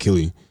actually trying to kill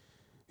you,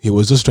 he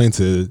was just trying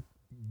to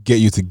get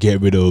you to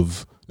get rid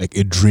of like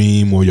a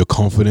dream or your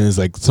confidence,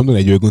 like something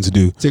that you're going to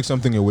do. Take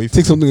something away from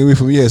Take something away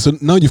from you. Yeah. So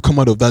now you've come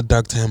out of that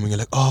dark time and you're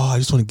like, oh, I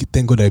just want to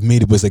thank God I've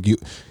made it. But it's like you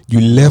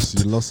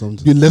left You lost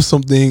something. you left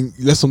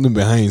something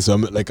behind. So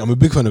I'm a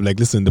big fan of like,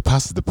 listen, the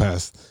past is the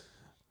past.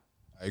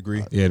 I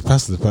agree. Yeah, the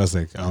past is the past.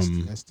 Like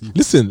That's deep.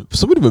 listen,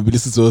 somebody might be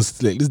listening to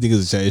us like this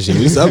nigga's a child shit.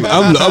 Listen,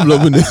 I'm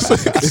loving this. Like,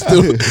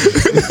 still.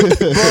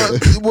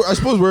 But I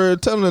suppose we're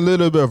telling a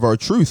little bit of our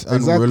truth, and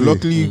Exactly. we're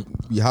luckily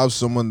we have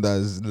someone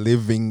that's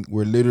living.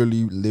 We're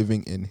literally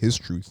living in his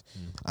truth,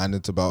 and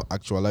it's about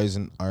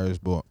actualizing ours.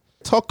 But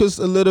talk us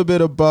a little bit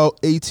about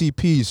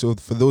ATP. So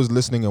for those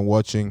listening and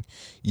watching,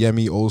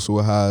 Yemi also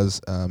has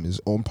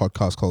his own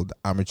podcast called the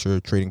Amateur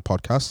Trading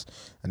Podcast,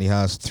 and he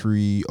has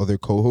 3 other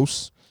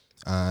co-hosts,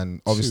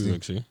 and obviously Two,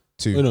 actually.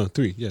 2. Oh no,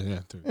 3. Yeah,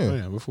 3. Yeah. Oh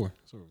yeah, before.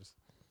 Sorry.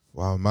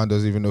 Wow, man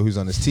doesn't even know who's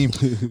on his team.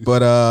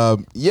 But I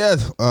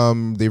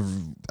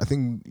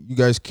think you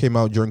guys came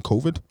out during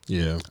COVID,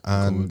 Yeah.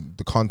 and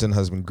the content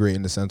has been great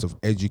in the sense of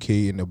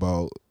educating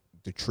about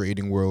the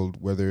trading world.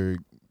 Whether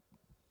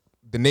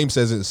the name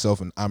says it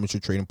itself, an amateur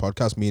trading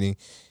podcast, meaning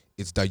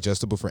it's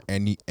digestible for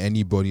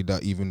anybody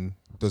that even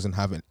doesn't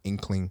have an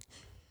inkling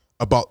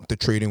about the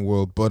trading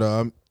world. But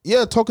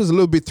talk us a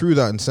little bit through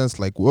that in sense,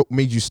 like what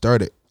made you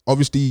start it.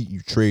 Obviously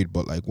you trade,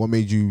 but like what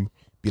made you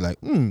be like,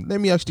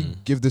 let me actually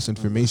give this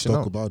information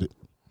Talk out. about it.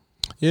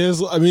 Yeah,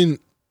 so I mean,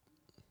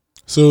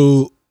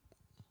 so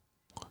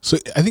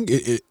I think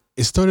it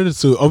started.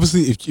 So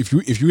obviously, if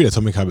you read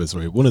Atomic Habits,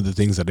 right, one of the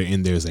things that are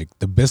in there is like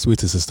the best way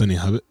to sustain a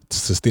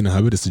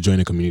habit is to join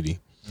a community.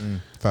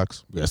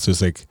 Facts. Yeah, so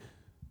it's like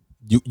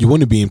you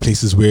want to be in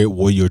places where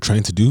what you're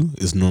trying to do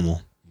is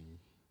normal,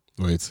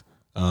 right?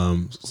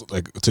 So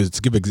like to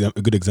give a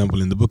good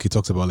example in the book, he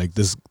talks about like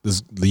this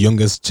the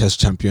youngest chess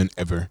champion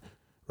ever,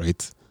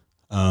 right?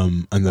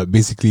 And that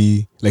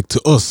basically like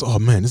to us, oh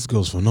man, this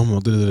girl's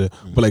phenomenal,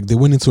 but like they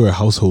went into her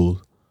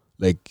household,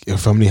 like her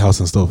family house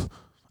and stuff,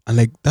 and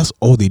like that's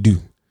all they do.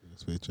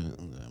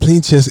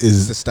 Playing chess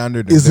is the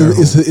standard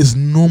is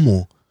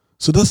normal.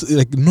 So that's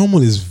like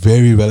normal is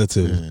very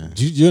relative. Yeah.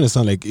 Do you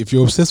understand? Like if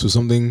you're obsessed with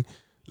something,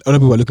 other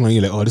people are looking at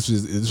you like, oh, this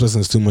person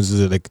is too much.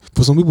 Like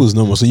for some people it's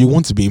normal. So you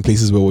want to be in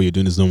places where what you're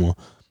doing is normal.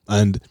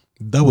 And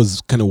that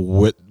was kind of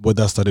what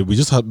that started. We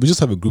just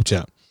have a group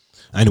chat,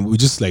 and we're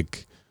just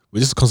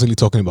constantly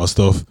talking about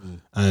stuff.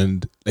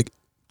 And like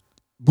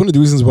one of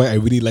the reasons why I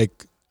really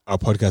like our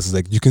podcast is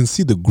like you can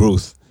see the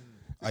growth.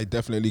 I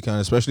definitely can,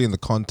 especially in the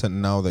content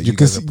now that You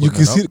can see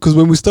because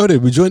when we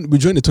started, we joined the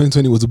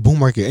 2020 was a bull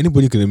market.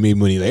 Anybody could have made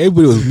money. Like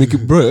everybody was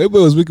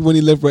making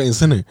money left, right, and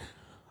center.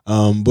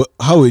 But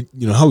how it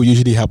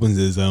usually happens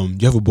is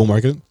you have a bull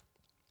market.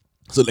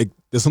 So like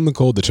there's something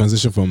called the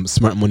transition from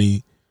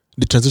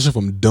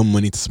dumb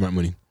money to smart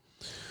money.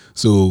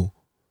 So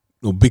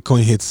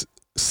Bitcoin hits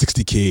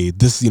 60K.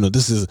 This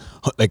is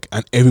like,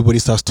 and everybody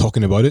starts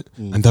talking about it,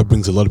 and that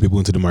brings a lot of people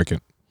into the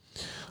market.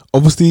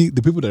 Obviously,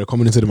 the people that are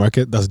coming into the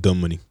market, that's dumb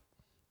money,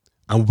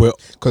 and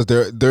because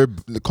they're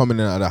coming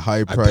in at a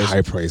high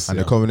price, and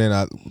they're coming in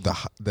at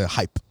the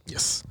hype.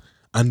 Yes,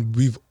 and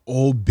we've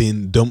all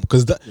been dumb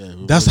because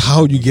that's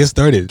how you get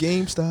started.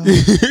 GameStop.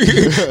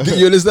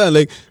 You understand?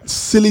 Like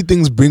silly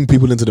things bring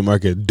people into the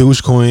market.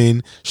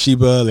 Dogecoin,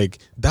 Shiba, like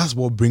that's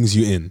what brings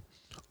you in.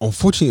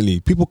 Unfortunately,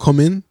 people come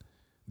in,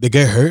 they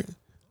get hurt,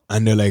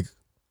 and they're like,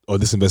 "Oh,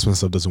 this investment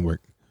stuff doesn't work.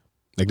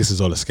 Like this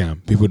is all a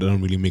scam. People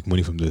don't really make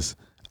money from this."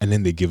 And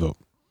then they give up.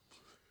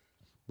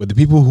 But the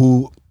people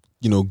who,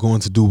 go on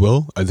to do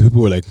well are the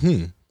people who are like,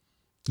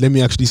 let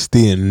me actually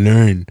stay and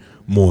learn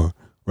more,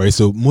 right?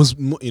 So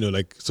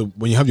so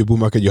when you have your bull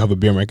market, you have a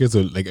bear market,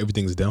 so like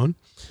everything's down.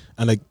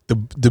 And like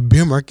the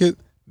bear market,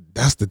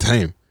 that's the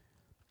time.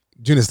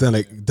 Do you understand?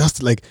 Like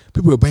that's like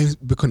people are buying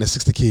Bitcoin at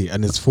 60K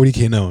and it's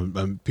 40K now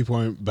and people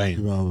aren't buying.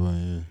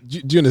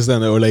 Do you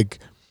understand? Or like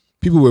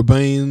people were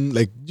buying,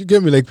 like, you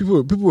get me? Like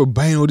people were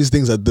buying all these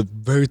things at the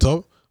very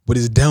top. But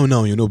it's down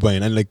now, you're not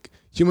buying. And like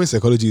human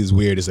psychology is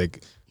weird. It's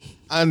like,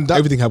 and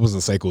everything happens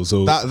in cycles.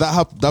 So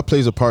that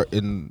plays a part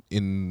in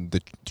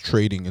the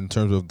trading in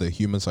terms of the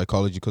human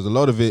psychology, because a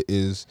lot of it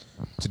is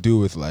to do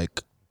with like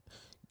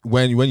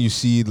when you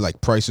see like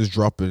prices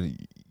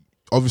dropping,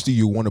 obviously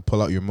you want to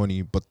pull out your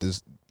money, but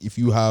if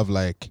you have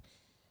like,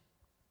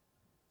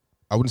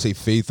 I wouldn't say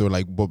faith or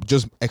like, but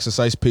just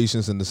exercise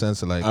patience in the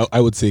sense of like I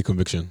would say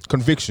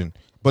conviction.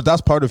 But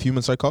that's part of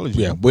human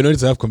psychology. Yeah, but in order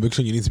to have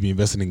conviction, you need to be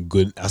investing in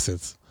good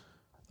assets.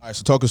 All right,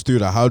 so talk us through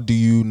that. How do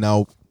you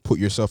now put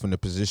yourself in a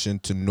position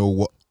to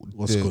know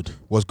what's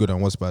good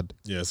and what's bad?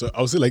 Yeah, so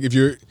I would say like if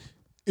you're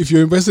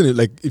investing in,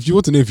 like, if you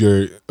want to know if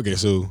you're okay,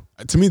 so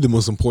to me the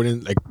most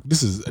important, like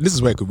this is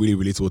where I could really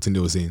relate to what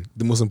Tunde was saying.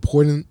 The most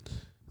important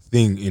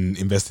thing in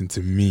investing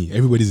to me,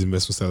 everybody's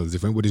investment style is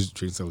different, everybody's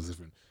trading style is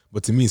different,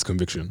 but to me it's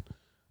conviction,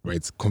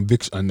 right?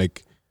 Conviction, and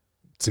like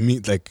to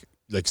me, like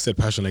you said,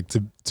 passion. Like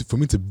to for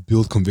me to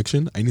build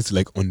conviction, I need to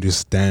like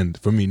understand.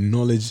 For me,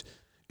 knowledge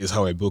is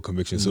how I build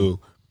conviction. So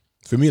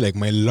for me, like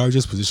my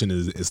largest position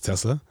is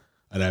Tesla,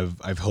 and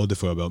I've held it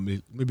for about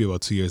maybe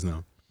about 2 years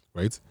now,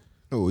 right?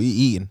 Oh,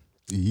 eating.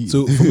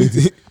 So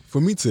for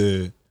me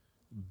to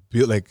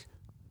build, like,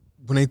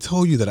 when I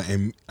tell you that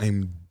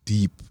I'm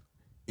deep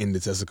in the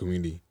Tesla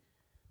community,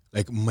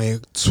 like my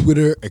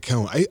Twitter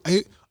account,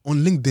 I on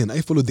LinkedIn,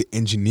 I follow the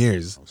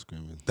engineers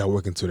that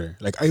work in Twitter.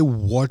 Like I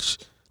watch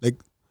like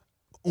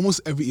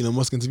almost every Elon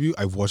Musk interview.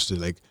 I've watched it.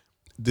 Like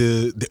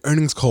the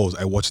earnings calls,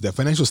 I watch their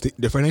financial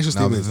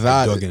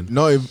statements.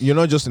 No, you're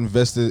not just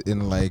invested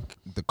in like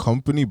the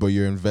company, but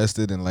you're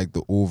invested in like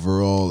the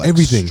overall like,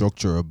 everything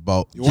structure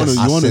about you want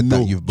to know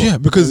that you've bought. Yeah,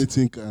 because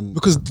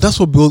that's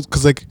what builds.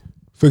 Because like,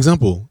 for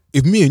example,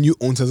 if me and you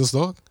own Tesla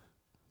stock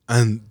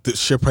and the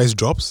share price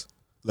drops,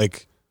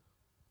 like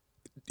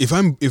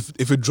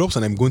if it drops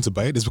and I'm going to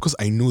buy it, it's because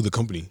I know the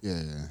company.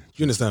 Yeah.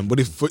 You understand?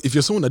 But if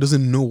you're someone that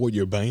doesn't know what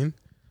you're buying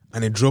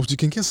and it drops, you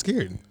can get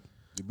scared.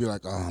 You'd be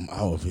like, I'm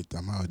out of it.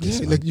 I'm out of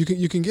this. Yeah, like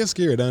you can get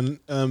scared. And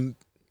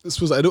I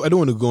suppose I don't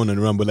want to go on and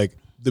around, but like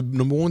the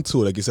number one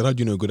tool, like you said, how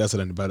do you know a good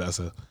asset and a bad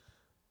asset?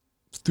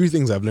 3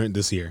 things I've learned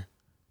this year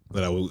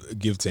that I will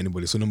give to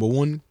anybody. So number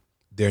one,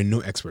 there are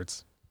no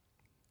experts.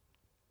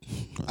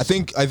 I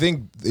think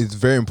it's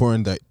very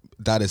important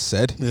that is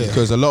said,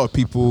 because a lot of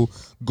people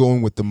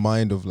going with the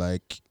mind of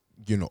like,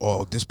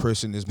 oh, this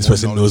person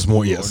knows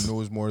more, yes, or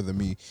knows more than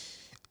me.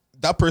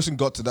 That person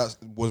got to that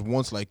was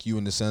once like you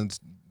in the sense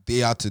they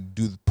had to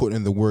put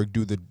in the work,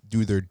 do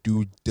their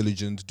due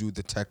diligence, do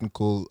the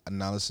technical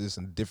analysis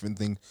and different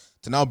things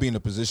to now be in a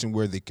position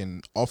where they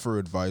can offer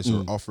advice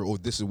or offer, oh,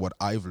 this is what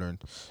I've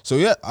learned. So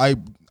yeah, I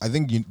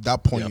think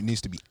that point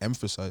needs to be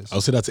emphasized.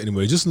 I'll say that to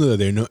anybody. Just know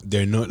that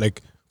they're not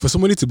like, for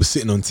somebody to be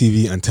sitting on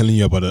TV and telling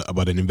you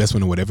about an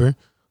investment or whatever,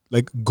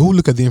 like, go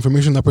look at the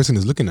information that person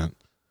is looking at.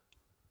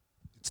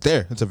 It's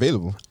there. It's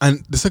available.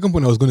 And the second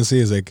point I was going to say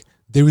is, like,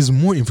 there is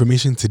more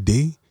information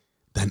today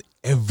than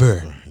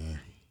ever.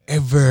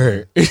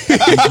 Ever. You just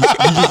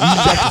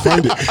have to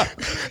find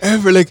it.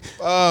 Ever. Like,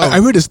 I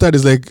read the stat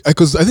is like,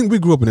 because I think we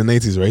grew up in the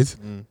 90s, right?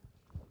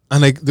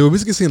 And like, they were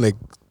basically saying, like,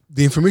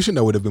 the information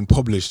that would have been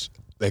published,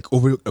 like,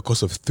 over a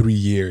course of 3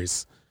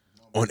 years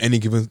on any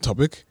given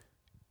topic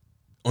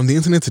on the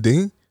internet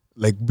today,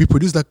 like, we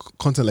produce that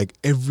content like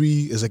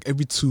every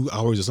 2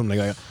 hours or something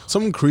like that.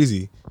 Something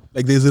crazy.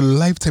 Like, there's a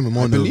lifetime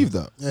amount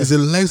there's a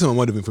lifetime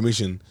amount of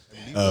information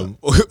on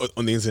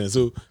the internet.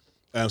 So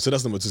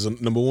that's number two. So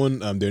number one,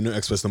 there are no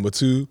experts. Number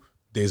two,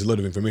 there's a lot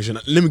of information.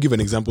 Let me give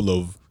an example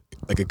of,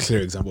 like, a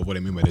clear example of what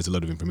I mean by there's a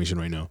lot of information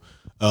right now.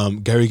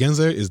 Gary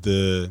Gensler is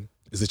the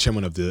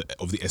chairman of the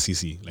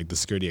SEC, like the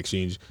Security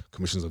Exchange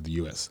Commissions of the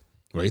US,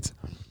 right?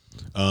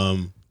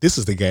 This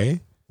is the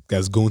guy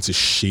that's going to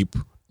shape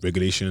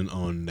regulation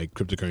on, like,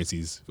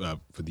 cryptocurrencies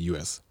for the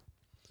US.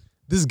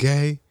 This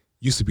guy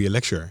used to be a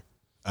lecturer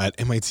at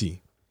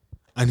MIT,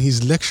 and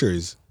his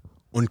lectures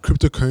on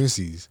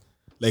cryptocurrencies,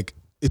 like,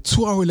 a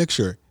 2-hour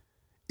lecture,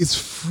 is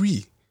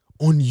free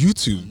on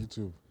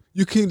YouTube.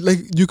 You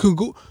can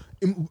go,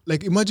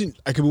 like, imagine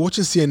I could be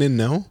watching CNN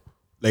now,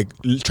 like,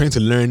 trying to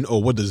learn,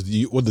 what does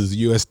the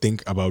US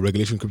think about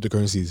regulation of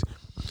cryptocurrencies.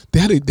 They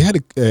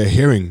had a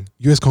hearing,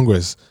 US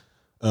Congress.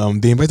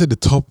 They invited the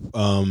top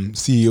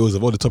CEOs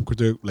of all the top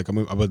crypto, like,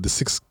 about the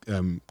 6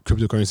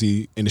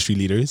 cryptocurrency industry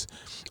leaders.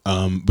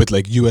 But,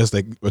 like, US,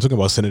 like, we're talking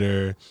about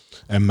Senator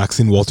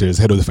Maxine Walters,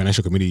 head of the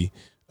Financial Committee.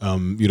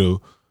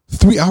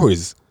 3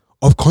 hours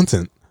of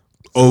content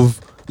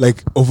of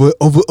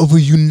a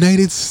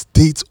United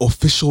States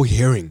official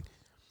hearing.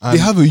 And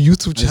they have a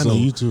YouTube channel. On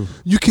YouTube.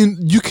 You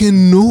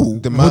can know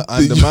the mad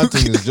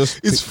thing is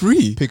just it's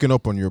free. Picking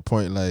up on your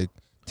point, like,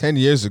 10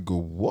 years ago,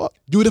 what?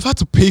 You would have had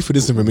to pay for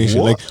this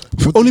information. What?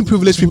 Like, only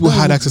privileged people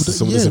had access to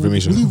some of this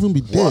information. We wouldn't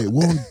even be there.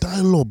 We're on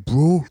dial-up,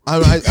 bro.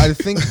 I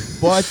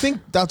think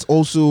that's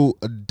also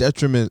a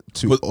detriment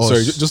to us.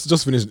 Sorry,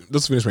 just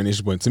finish my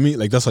initial point. To me,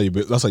 like, that's how you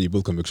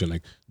build conviction.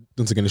 Like,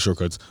 don't take any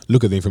shortcuts.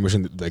 Look at the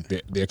information that, like,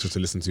 the extras to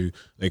listen to.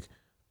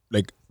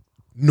 Like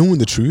knowing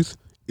the truth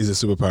is a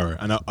superpower.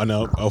 And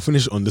I'll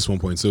finish on this one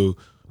point. So,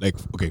 like,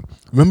 okay,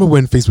 remember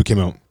when Facebook came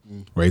out,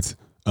 right?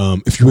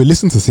 If you were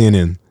listening to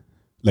CNN,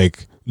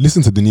 like,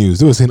 listen to the news,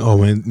 they were saying, oh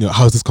man,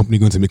 how is this company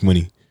going to make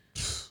money?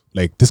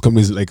 Like, this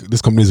company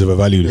is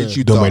overvalued.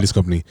 Yeah. Don't buy this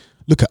company.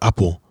 Look at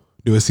Apple.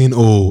 They were saying,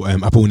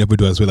 Apple will never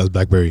do as well as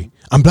BlackBerry.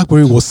 And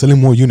BlackBerry was selling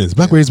more units.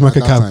 BlackBerry's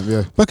market cap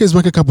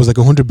was like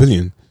 100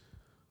 billion.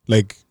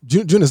 Like, do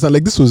you understand?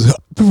 Like, this was,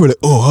 people were like,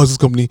 oh, how's this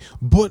company?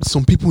 But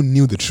some people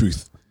knew the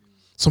truth.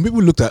 Some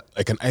people looked at,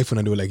 like, an iPhone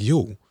and they were like,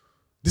 yo,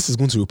 this is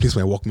going to replace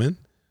my Walkman.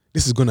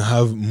 This is going to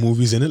have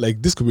movies in it.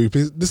 Like, this could be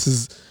replaced. This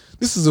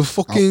is a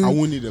fucking. I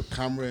won't need a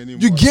camera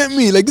anymore. You get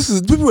me? Like, this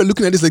is, people were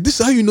looking at this like, this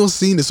is how you know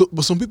seeing this. So,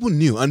 but some people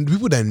knew, and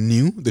people that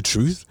knew the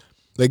truth,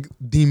 like,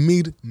 they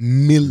made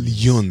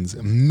millions,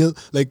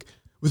 like,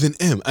 with an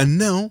M. And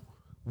now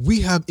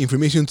we have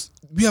information.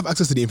 We have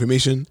access to the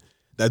information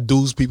that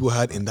those people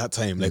had in that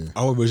time, like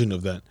our version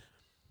of that.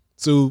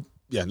 So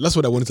yeah, that's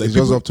what I wanted to. Like, it's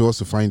just up to us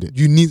to find it.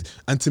 You need,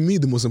 and to me,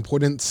 the most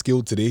important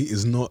skill today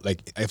is not,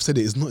 like I've said,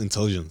 it's not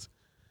intelligence.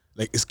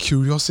 Like, it's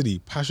curiosity,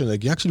 passion.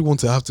 Like, you actually want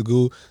to have to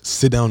go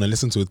sit down and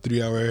listen to a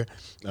 3-hour,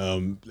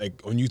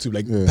 like, on YouTube.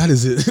 Like, that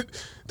is it.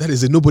 That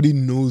is it. Nobody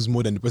knows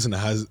more than the person that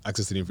has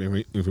access to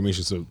the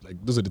information. So,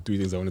 like, those are the 3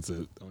 things I wanted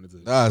to.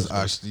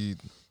 That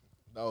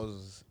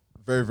was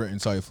very, very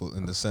insightful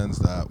in the sense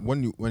that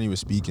when you were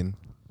speaking,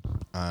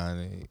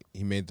 and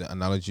he made the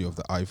analogy of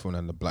the iPhone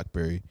and the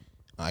BlackBerry,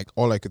 like,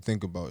 all I could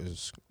think about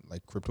is,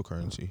 like,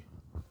 cryptocurrency.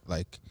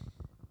 Like,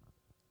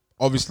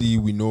 obviously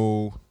we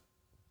know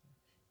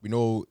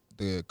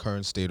the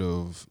current state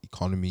of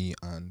economy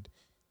and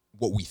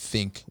what we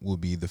think will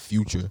be the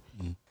future.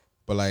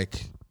 But,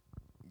 like,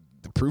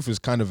 the proof is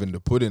kind of in the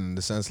pudding, in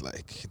the sense,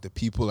 like, the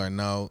people are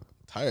now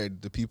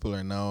tired. The people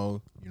are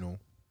now,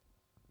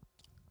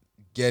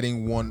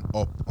 getting one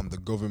up on the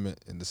government,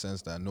 in the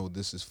sense that, no,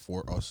 this is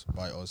for us,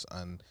 by us.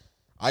 And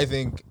I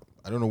think,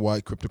 I don't know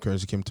why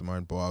cryptocurrency came to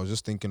mind, but I was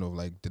just thinking of,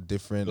 like, the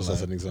different, just, like,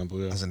 as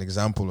an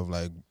example of,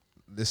 like,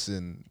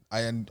 listen,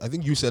 I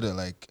think you said it,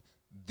 like,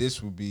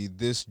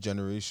 this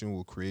generation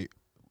will create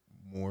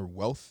more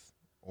wealth,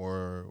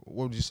 or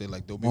what would you say?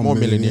 Like, there'll be more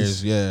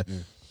millionaires,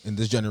 in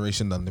this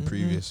generation than the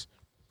previous.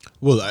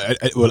 Well,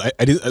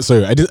 I did.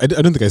 Sorry, I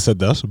don't think I said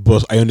that,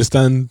 but I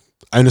understand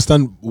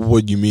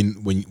what you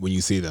mean when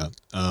you say that.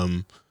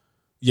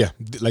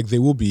 Like,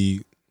 there will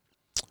be.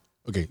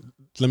 Okay,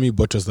 let me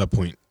buttress that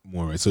point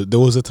more. Right. So there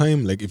was a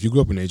time, like, if you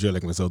grew up in Nigeria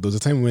like myself, there was a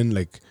time when,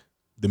 like,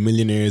 the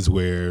millionaires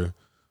were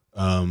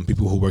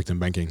people who worked in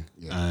banking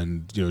Yeah.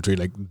 and trade,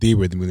 like they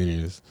were the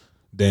millionaires.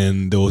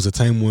 Then there was a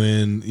time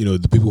when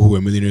the people who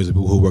were millionaires, the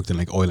people who worked in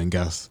like oil and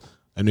gas.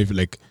 I don't know if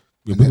like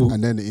people,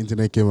 And then the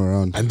internet came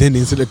around. and then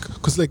it's like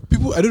because like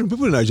people, I don't know,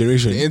 people in our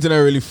generation, The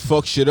internet really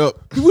fucks shit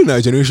up. people in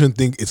our generation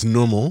think it's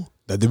normal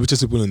that the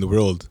richest people in the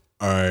world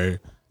are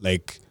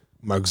like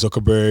Mark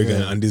Zuckerberg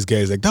Yeah. and these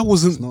guys. Like that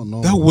wasn't not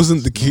normal. that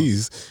wasn't the It's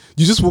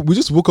not. case. We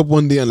just woke up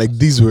one day and like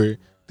these were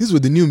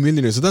the new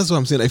millionaires. So that's what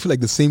I'm saying. I feel like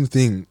the same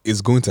thing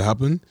is going to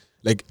happen.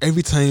 Like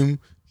every time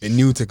a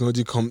new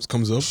technology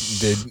comes up,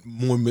 there's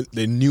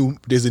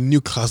a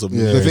new class of Yeah.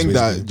 The millionaires, thing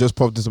that basically. just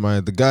popped into my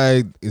head, the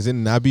guy is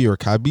in Nabi or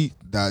Kabi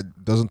that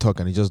doesn't talk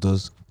and he just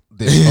does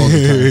this all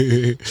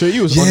the time. Sure, he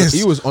was Yes.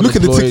 he was Look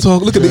at the unemployed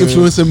TikTok, look at the during-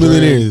 influencer during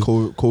millionaires.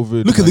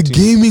 COVID. Look at the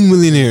gaming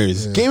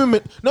millionaires.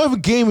 Gaming, not even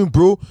gaming,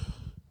 bro.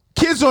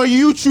 Kids on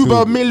YouTube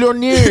are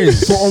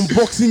millionaires. For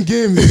unboxing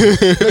games.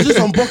 I just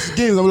unbox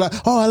games. I'm like,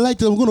 oh, I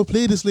like it. I'm gonna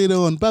play this later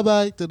on. Bye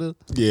bye.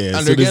 Yeah,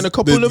 And they're getting there's- a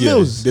couple of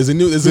mils. There's a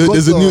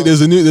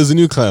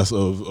new class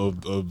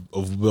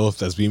of wealth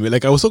that's being made.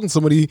 Like I was talking to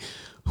somebody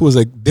who was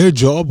like, their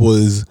job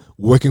was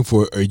working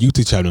for a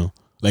YouTube channel.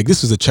 Like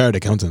this was a chartered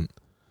accountant.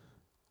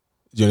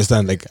 Do you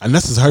understand? Like, and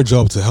that's his hard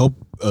job to help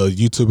a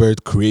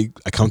YouTuber create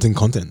accounting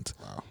content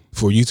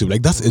for YouTube.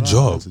 Like that's a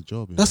job. That's a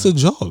job. That's a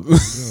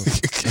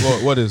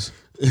job. What is?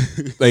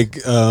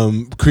 Like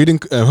creating,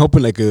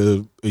 helping like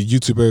a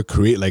YouTuber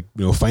create like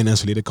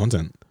finance related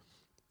content.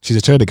 She's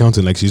a chartered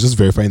accountant. Like she's just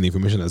verifying the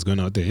information that's going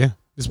out there. Yeah,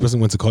 this person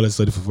went to college,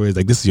 studied for 4 years.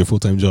 Like this is your full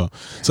time job.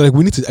 So like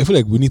I feel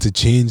like we need to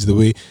change the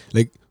way.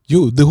 Like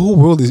the whole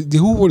world is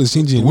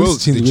changing. The We need world,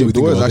 to change the way we the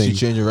think world is about actually things.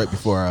 changing right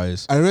before our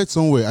eyes. I read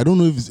somewhere. I don't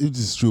know if this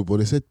is true, but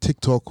they said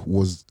TikTok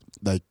was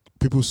like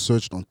people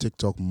searched on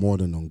TikTok more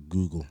than on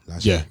Google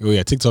last year. Yeah, oh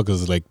yeah. TikTok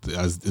is like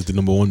is the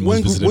number one most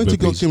When visited web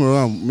TikTok page. came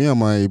around, me and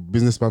my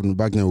business partner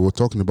back then we were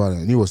talking about it,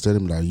 and he was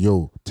telling me like,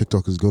 "Yo,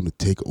 TikTok is going to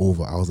take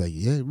over." I was like,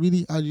 "Yeah,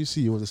 really? How do you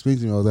see?" He was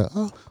explaining to me. I was like,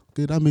 "Oh,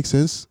 okay, that makes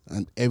sense."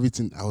 And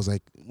everything, I was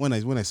like, when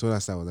I saw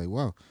that stuff, I was like,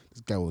 "Wow,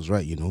 this guy was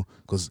right,"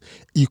 because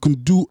you can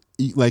do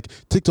like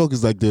TikTok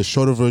is like the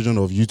shorter version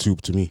of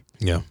YouTube to me.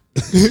 Yeah,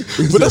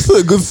 but that's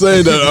not a good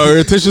sign that our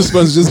attention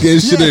spans just getting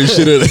shitter and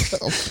shitter.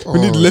 Like, we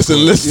need less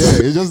and less.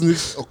 Yeah, it just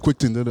needs a quick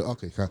thing.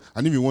 Okay,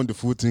 and if you want the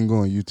full thing, go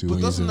on YouTube.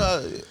 But doesn't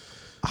that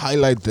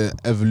highlight the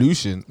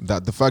evolution,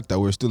 that the fact that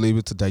we're still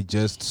able to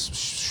digest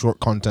short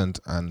content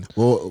and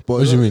Well, but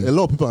What do you mean? a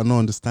lot of people are not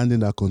understanding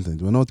that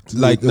content. We're not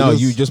like it now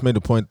was- you just made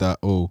the point that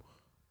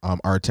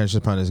our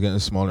attention span is getting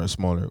smaller and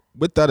smaller.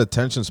 With that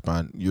attention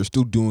span, you're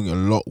still doing a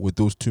lot with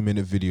those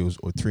 2-minute videos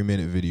or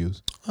 3-minute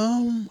videos.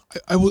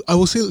 I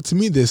will say to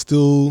me there's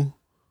still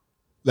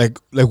like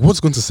what's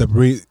going to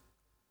separate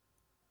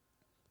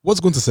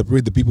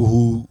the people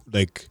who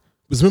like,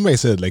 because remember I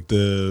said like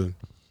to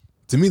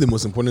me the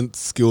most important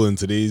skill in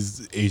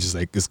today's age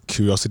is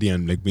curiosity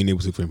and like being able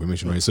to look for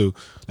information, right? So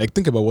like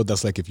think about what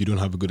that's like if you don't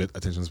have a good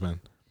attention span.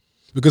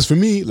 Because for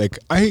me, like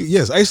I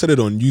started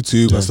on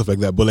YouTube and stuff like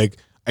that, but like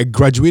I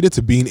graduated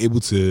to being able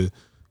to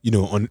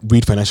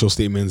read financial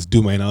statements,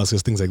 do my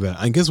analysis, things like that.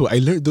 And guess what? I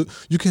learned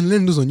you can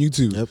learn those on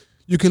YouTube. Yep.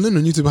 You can learn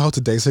on YouTube how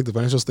to dissect the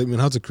financial statement,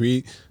 how to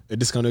create a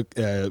discounted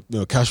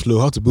cash flow,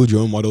 how to build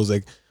your own models.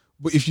 Like,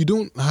 but if you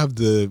don't have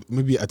the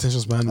maybe attention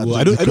span, well,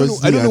 I don't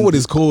know what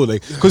it's called.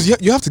 Like, because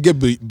you have to get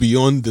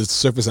beyond the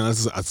surface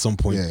analysis at some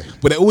point. Yeah.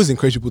 But I always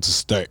encourage people to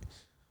start.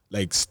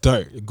 Like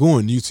go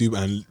on YouTube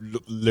and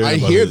learn. I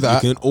about hear it.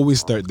 that. You can always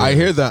start there. I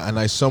hear that, and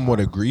I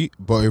somewhat agree.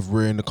 But if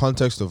we're in the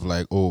context of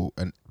like, a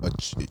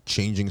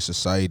changing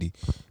society,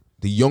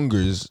 the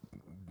youngers,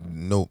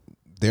 no,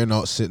 they're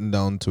not sitting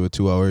down to a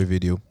 2-hour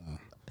video,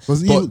 but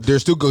they're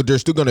still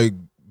gonna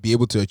be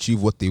able to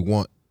achieve what they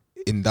want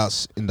in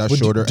that But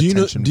shorter do you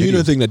know? attention. Do you know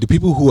video. think that the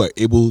people who are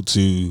able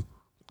to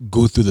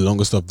go through the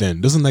longer stuff,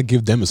 then doesn't that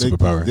give them a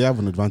superpower? They have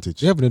an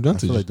advantage. They have an I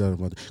advantage. feel like they have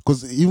an advantage.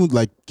 Because even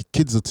like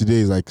kids of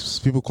today, like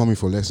people call me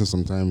for lessons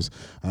sometimes,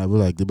 and they'll be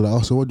like,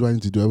 "Oh, so what do I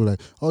need to do?" I'll be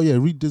like, "Oh yeah,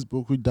 read this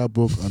book, read that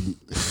book," and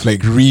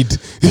Like read,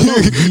 they're not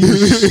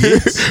reading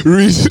shit.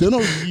 read. They're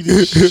not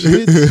reading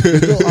shit. They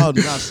go, "Oh,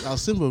 I'll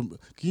simple.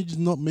 Can you just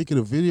not make it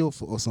a video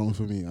or something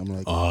for me?" I'm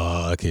like,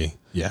 Oh, okay,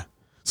 yeah.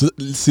 So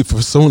let's see,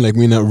 for someone like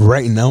me now,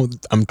 right now,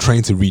 I'm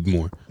trying to read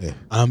more. Yeah.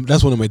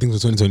 That's one of my things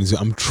for 2022.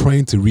 I'm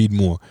trying to read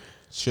more.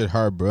 Shit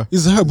hard, bro.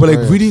 It's hard, but like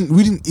Yeah.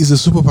 reading is a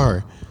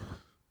superpower.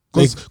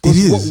 Like it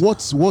is.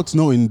 What's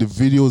not in the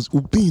videos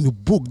will be in the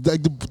book.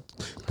 Like the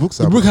books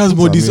are The book has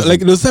more books are detail. amazing. Like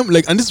there's some,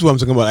 like, and this is what I'm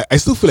talking about. I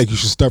still feel like you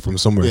should start from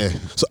somewhere. Yeah.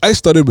 So I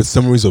started with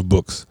summaries of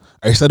books.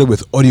 I started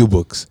with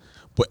audiobooks,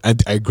 but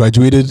I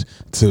graduated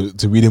to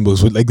reading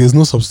books. Like there's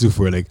no substitute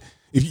for it. Like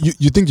if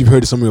you think you've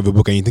heard a summary of a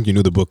book and you think you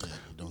know the book You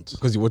don't.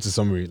 because you watch the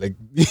summary. Like,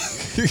 do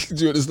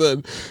you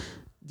understand?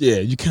 Yeah,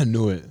 you can't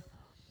know it.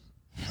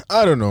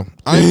 I don't know.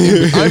 I'm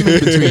in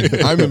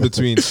between. I'm in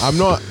between. I'm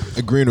not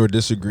agreeing or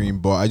disagreeing,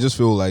 but I just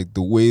feel like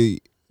the way,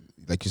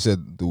 like you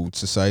said, the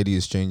society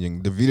is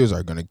changing. The videos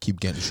are gonna keep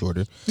getting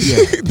shorter. Yeah,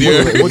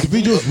 but the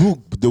videos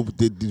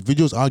the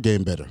videos are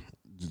getting better.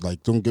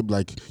 Like, don't get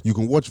like you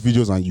can watch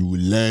videos and you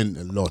will learn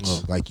a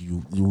lot. Like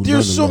you will learn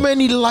There's a so lot.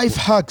 many life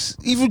hacks.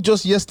 Even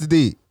just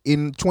yesterday,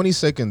 in 20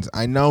 seconds,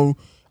 I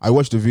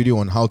watched a video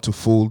on how to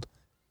fold.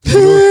 You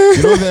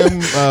know them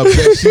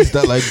bed sheets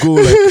that like go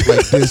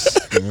like this.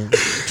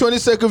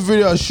 20-second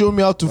video showed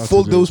me how to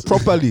fold those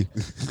properly.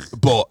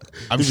 But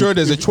I'm sure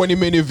there's a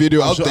 20-minute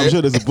video out there. I'm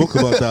sure there's a book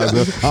about that as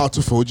well. How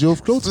to fold your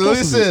clothes. So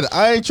listen,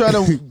 I ain't trying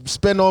to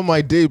spend all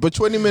my day, but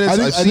 20 minutes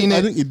I I've seen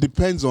it. think it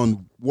depends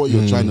on what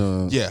you're trying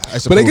to. Yeah, I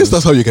suppose. But I guess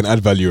that's how you can add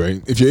value,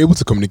 right? If you're able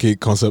to communicate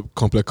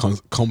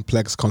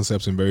complex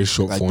concepts in very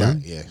short Like form, that,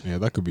 yeah. yeah,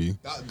 that could be.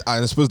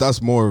 I suppose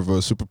that's more of a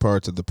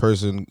superpower to the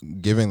person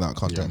giving that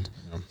content.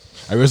 Yeah.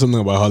 I read something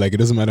about how like it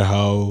doesn't matter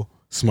how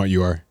smart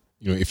you are,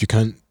 you know, if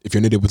you're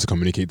not able to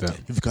communicate that.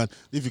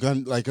 If you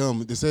can, like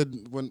they said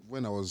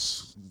when I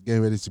was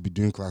getting ready to be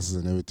doing classes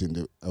and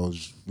everything, I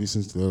was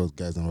listening to those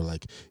guys and were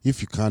like,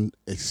 if you can't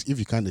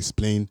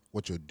explain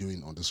what you're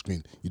doing on the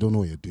screen, you don't know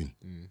what you're doing.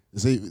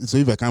 So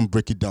if I can't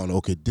break it down,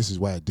 okay, this is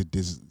why I did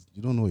this.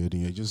 You don't know what you're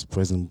doing. You're just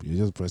pressing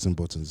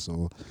buttons.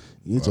 So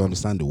you need to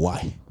understand the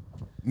why.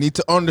 Need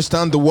to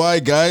understand the why,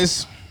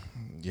 guys.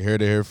 You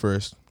heard it here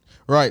first.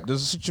 Right,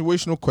 there's a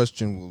situational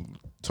question we'll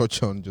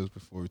touch on just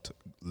before we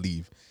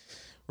leave.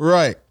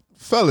 Right,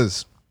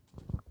 fellas,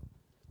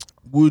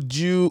 would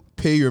you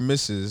pay your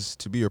missus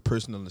to be your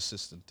personal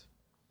assistant?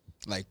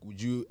 Like,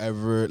 would you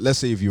ever, let's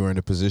say if you were in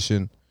a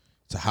position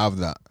to have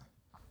that,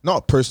 not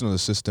a personal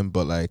assistant,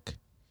 but like,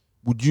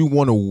 would you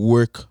want to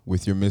work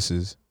with your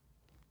missus?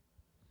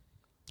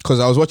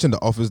 Because I was watching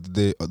The Office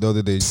the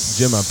other day,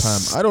 Jim and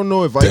Pam. I don't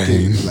know if I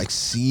can, like,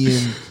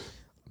 seeing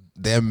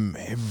them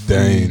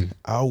every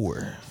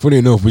hour. Funny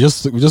enough, we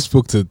just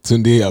spoke to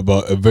Tunde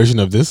about a version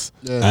of this,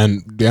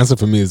 and the answer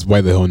for me is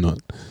why the hell not?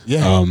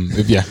 Yeah.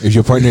 If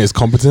your partner is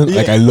competent,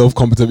 like I love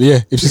competent.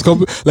 Yeah, if she's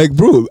competent, like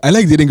bro, I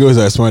like dating girls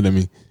that are smarter than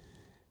me.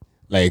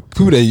 Like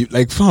people that you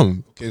like,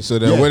 fam. Okay, so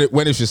then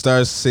when if she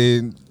starts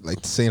saying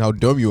how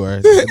dumb you are,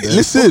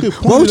 Listen,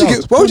 why would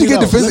you get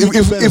defensive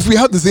if we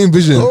have the same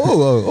vision?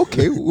 Oh,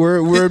 okay.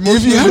 We're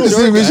if you have the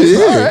same vision,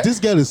 yeah.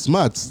 This girl is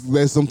smart.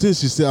 There's some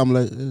things she said. I'm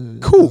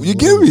like, cool. You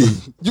get me?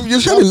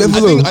 You're trying to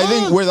level up. I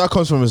think where that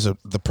comes from is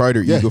the pride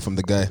or ego from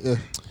the guy. Yeah.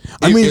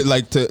 I mean,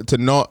 like to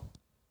not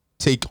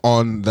take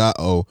on that.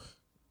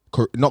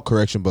 Not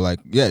correction, but like,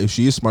 yeah, if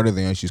she is smarter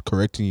than you and she's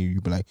correcting you,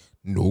 you'd be like,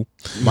 no,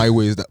 my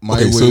way is that my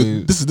way. So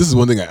this is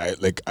one thing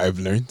I've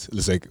learned.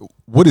 It's like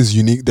what is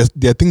unique.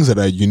 There are things that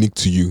are unique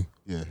to you.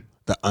 Yeah.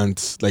 That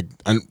aren't like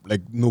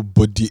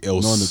nobody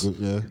else.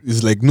 Yeah.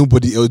 It's like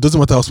nobody else. It doesn't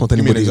matter how smart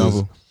anybody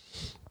is.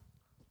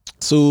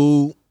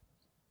 So,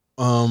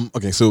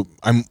 okay. So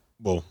I'm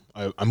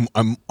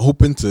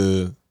hoping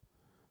to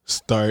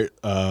start.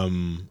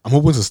 I'm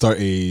hoping to start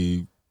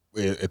a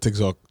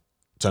TikTok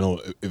channel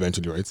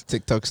eventually, right?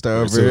 TikTok star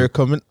over here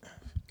coming.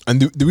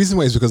 And the reason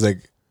why is because like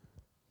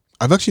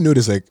I've actually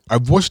noticed like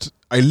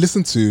I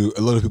listened to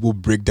a lot of people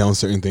break down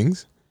certain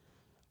things,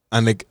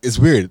 and like it's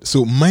weird.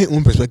 So my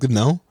own perspective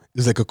now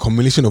is like a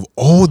combination of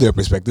all their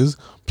perspectives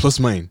plus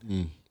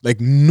mine.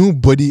 Like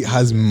nobody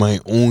has my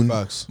own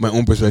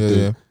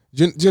perspective.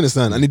 Yeah. Do you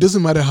understand? And it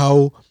doesn't matter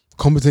how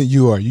competent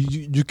you are.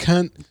 You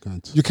can't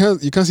see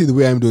the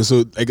way I'm doing.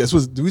 So like I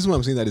suppose the reason why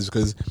I'm saying that is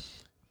because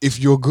if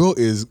your girl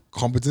is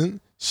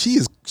competent,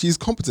 she's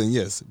competent,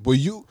 yes, but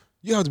you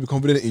have to be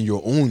confident in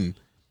your own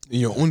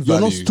value. You're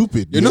not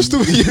stupid. You're not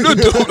stupid. You're not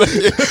dumb. Like,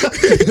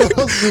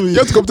 you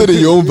have to be confident in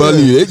your own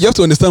value. You have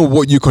to understand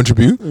what you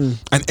contribute.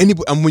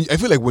 And when I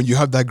feel like when you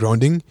have that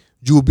grounding,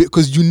 you'll be,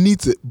 because you need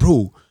to,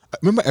 bro.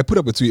 Remember, I put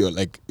up a tweet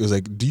like it was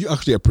like, do you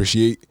actually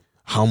appreciate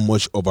how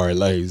much of our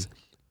lives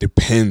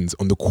depends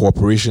on the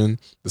cooperation,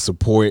 the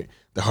support,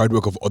 the hard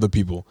work of other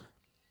people?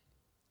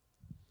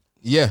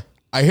 Yeah,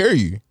 I hear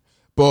you.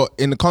 But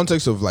in the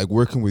context of like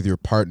working with your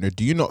partner,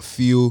 do you not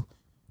feel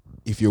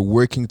if you're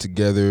working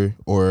together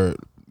or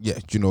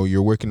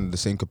you're working in the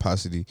same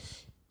capacity,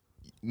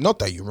 not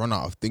that you run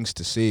out of things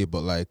to say,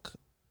 but like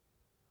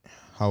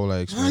how will I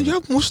explain? You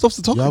have more stuff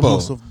to talk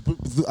about.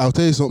 I'll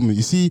tell you something.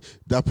 You see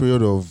that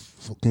period of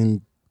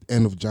fucking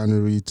end of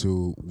January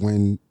to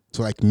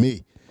like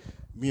May,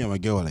 me and my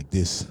girl were like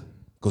this.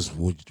 Because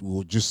we're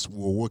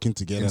working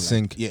together. In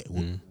sync. Yeah,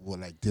 we're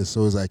like this.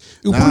 So it's like,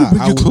 it probably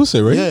bring you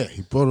closer, right? Yeah,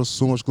 he brought us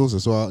so much closer.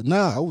 So I'll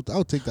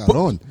take that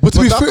on. But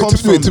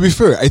to be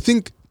fair, I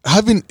think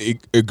having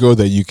a girl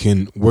that you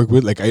can work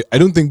with, like I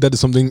don't think that is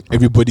something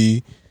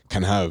everybody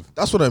can have.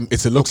 That's what I'm.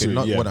 It's a luxury,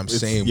 not what I'm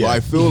saying. Yeah. But I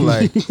feel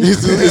like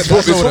it's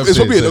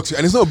probably a luxury,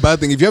 and it's not a bad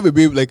thing if you have a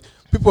babe. Like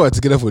people are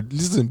together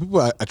people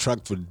are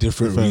attracted for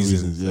different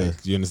reasons. Yeah,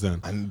 like, do you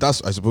understand? And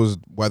that's, I suppose,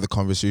 why the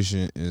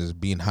conversation is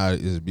being had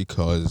is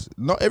because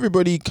not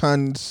everybody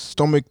can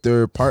stomach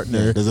their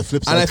partner. Yeah, there's a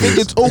flip side. And I think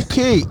it's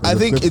okay. I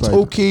think it's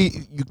okay.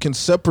 You can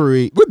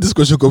separate. Where did this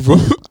question come from?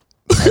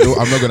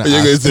 I'm not gonna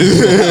ask. I'm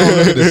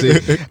not gonna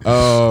say.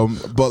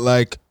 But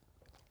like,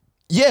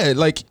 yeah,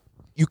 like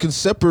you can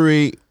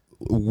separate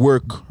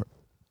work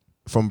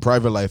from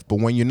private life, but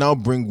when you now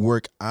bring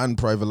work and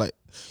private life,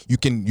 you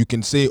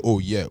can say, oh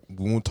yeah,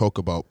 we won't talk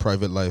about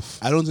private life.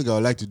 I don't think I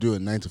would like to do a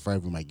 9 to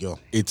 5 with my girl.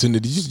 It's in the,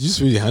 you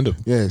just raise your hand up.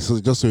 Yeah, so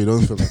just so you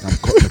don't feel like I'm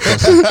cutting the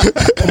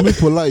person. I'm being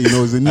polite,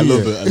 it's a new year. I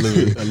love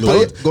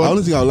it. I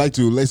don't think I would like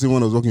to, let's say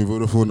when I was working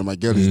Vodafone and my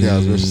girl is there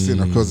as well, she's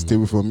sitting across the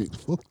table from me.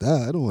 Fuck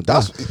that, I don't want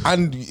that.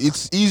 And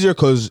it's easier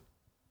because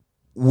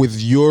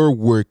with your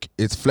work,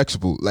 it's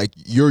flexible. Like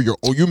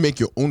you make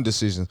your own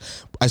decisions,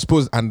 I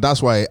suppose, and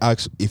that's why I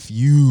asked if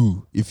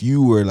you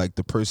were like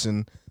the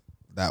person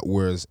that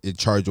was in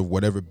charge of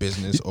whatever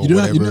business or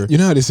whatever. You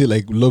know how they say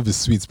like love is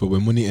sweet, but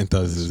when money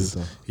enters,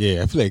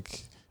 I feel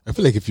like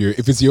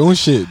if it's your own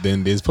shit,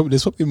 then there's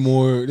probably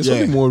more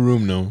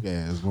room now.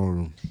 Yeah, there's more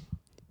room.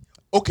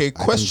 Okay,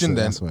 question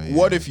then. Why,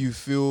 what if you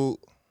feel?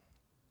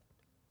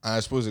 I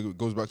suppose it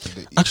goes back to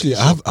the. Actually,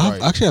 I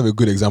have a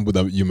good example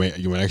that you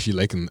might actually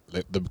like, and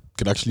like that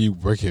could actually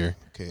work here.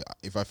 Okay,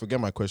 if I forget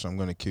my question, I'm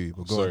gonna kill you.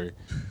 But Sorry,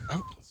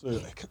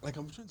 like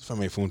I'm trying to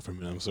find my phone for a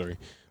minute. I'm sorry,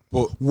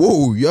 but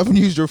whoa, you haven't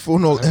used your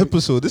phone all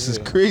episode. This is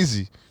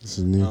crazy. This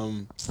is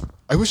new.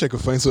 I wish I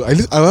could find. So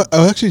I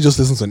actually just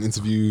listened to an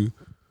interview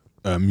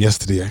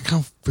yesterday. I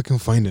can't freaking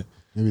find it.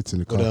 Maybe it's in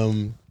the car. But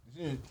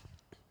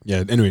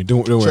yeah. Anyway,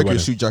 don't worry Check about your it.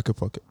 suit jacket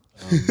pocket.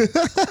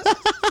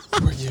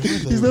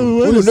 He's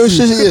never no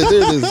shit. Yeah,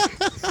 there it is.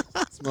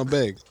 It's my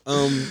bag.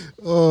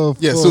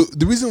 Yeah. Fuck. So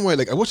the reason why,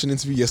 like, I watched an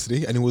interview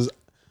yesterday, and it was,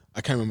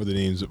 I can't remember the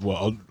names.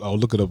 Well, I'll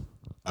look it up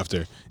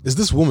after. It's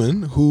this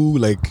woman who,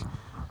 like,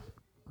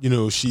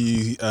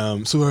 she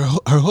so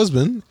her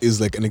husband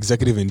is like an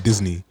executive in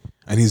Disney,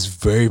 and he's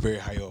very, very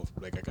high up.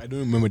 Like I don't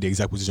remember the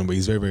exact position, but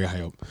he's very, very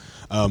high up.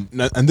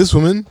 And this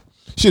woman,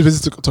 she was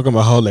basically talking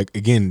about how, like,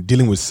 again,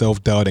 dealing with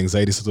self-doubt,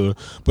 anxiety, sort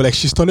of, but like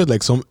she started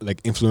like some like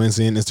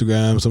influencing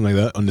Instagram, something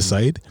like that on the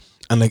side,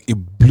 and like it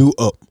blew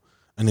up.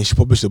 And then she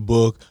published a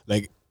book.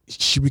 Like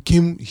she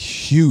became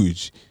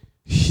huge.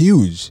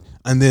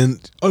 And then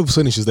all of a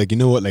sudden she's like, you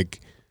know what?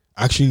 Like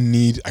I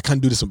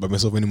can't do this by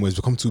myself anymore. It's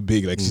become too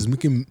big. Like she's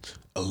making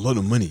a lot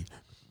of money,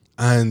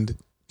 and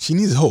she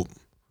needs help.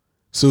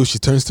 So she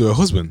turns to her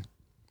husband,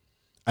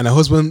 and her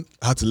husband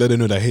had to let her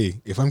know that, hey,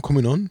 if I'm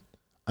coming on,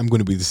 I'm going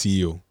to be the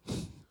CEO.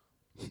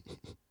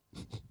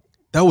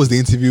 That was the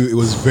interview. It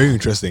was very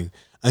interesting.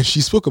 And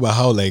she spoke about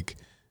how, like,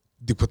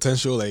 the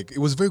potential, like, it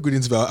was a very good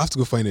interview. I have to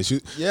go find it.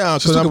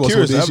 Because I'm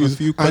curious. I have a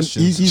few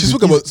questions. She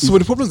spoke about some of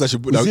the problems that she...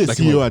 Is he a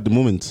CEO at the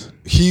moment?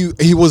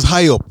 He was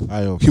high up.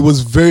 He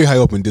was very high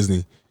up in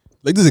Disney.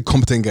 Like, this is a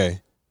competent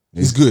guy.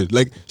 He's good.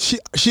 Like,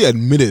 she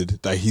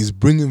admitted that he's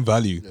bringing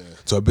value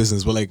to her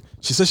business. But, like,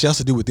 she said she has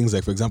to deal with things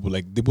like, for example,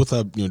 like, they both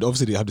have,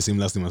 obviously they have the same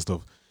last name and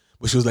stuff.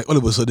 But she was like, all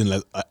of a sudden,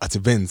 like, at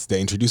events, they're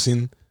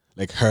introducing,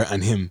 like, her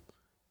and him.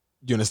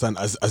 Do you understand?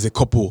 As a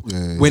couple,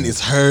 when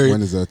it's her,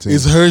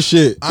 it's her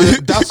shit.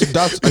 And that's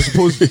I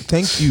suppose.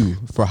 Thank you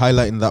for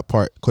highlighting that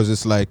part, because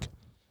it's like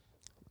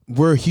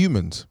we're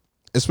humans,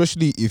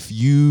 especially if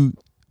you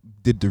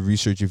did the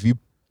research, if you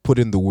put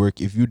in the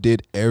work, if you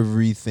did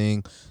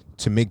everything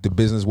to make the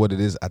business what it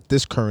is at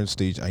this current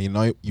stage, and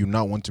you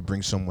now want to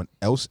bring someone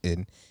else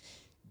in,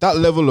 that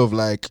level of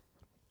like,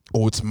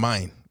 oh, it's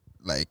mine,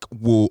 like,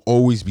 will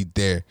always be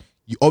there.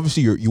 You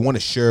obviously you want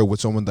to share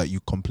with someone that you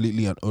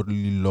completely and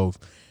utterly love.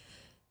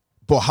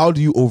 But how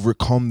do you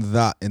overcome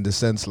that, in the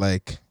sense,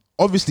 like,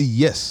 obviously,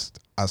 yes,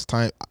 as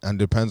time, and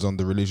depends on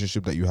the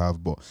relationship that you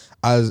have, but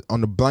as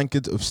on a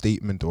blanket of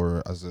statement,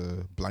 or as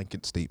a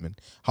blanket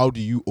statement, how do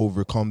you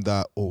overcome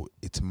that, oh,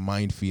 it's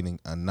mine feeling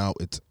and now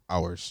it's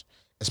ours,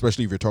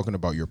 especially if you're talking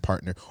about your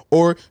partner?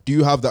 Or do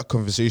you have that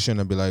conversation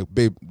and be like,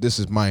 babe, this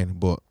is mine,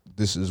 but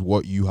this is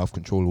what you have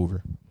control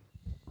over?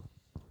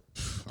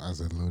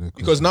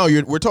 Because now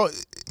we're talking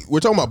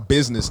about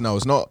business now.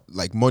 It's not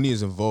like money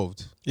is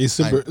involved. Hey,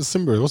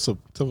 Simber, what's up?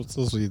 Tell us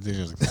what you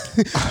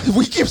think.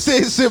 We keep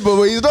saying Simba,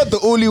 but he's not the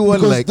only one.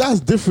 Because like,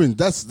 that's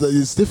different.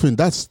 It's different.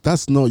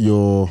 That's not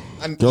your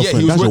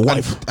girlfriend. That's your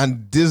wife.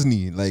 And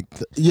Disney, like,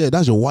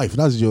 that's your wife.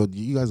 That's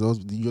you guys are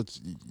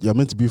you're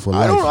meant to be for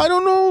life. I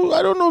don't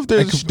know if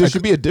there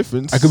should be a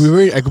difference. I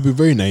could be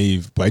very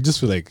naive, but I just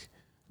feel like,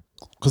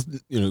 because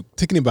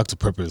taking it back to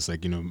purpose,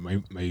 like,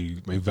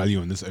 my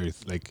value on this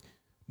earth, like.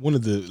 One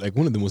of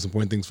the most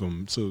important things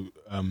from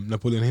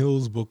Napoleon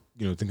Hill's book,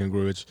 Think and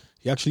Grow Rich.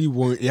 There's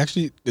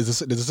a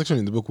section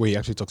in the book where he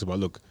actually talks about,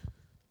 look,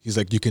 he's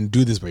like, you can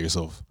do this by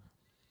yourself.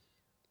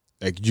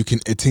 Like, you can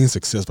attain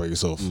success by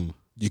yourself.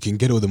 You can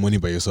get all the money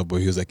by yourself.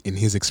 But he was like, in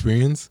his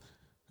experience,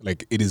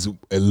 like, it is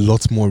a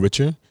lot more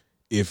richer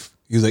if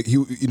he was like,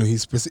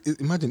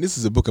 imagine this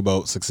is a book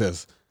about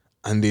success,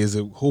 and there's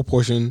a whole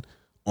portion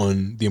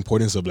on the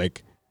importance of,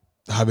 like,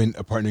 having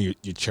a partner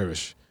you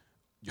cherish.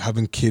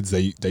 Having kids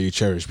that you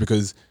cherish,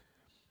 because,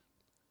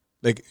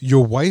 like,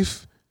 your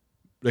wife,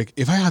 like,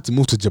 if I had to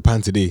move to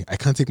Japan today, I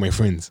can't take my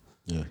friends.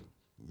 Yeah,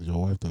 it's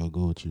your wife that'll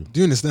go with you. Do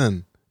you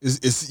understand?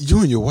 It's you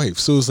and your wife.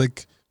 So it's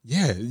like,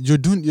 yeah, you're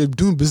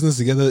doing business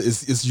together.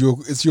 It's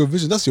your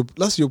vision. That's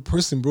your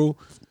person, bro.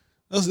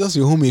 That's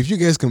your homie. If you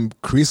guys can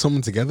create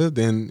something together,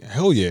 then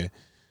hell yeah.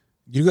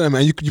 You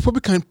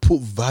probably can't put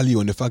value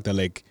on the fact that,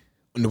 like,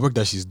 on the work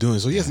that she's doing.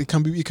 So yes, it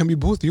can be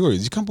both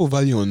yours. You can't put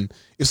value on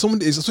if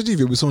someone is, especially if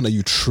you're with someone that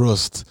you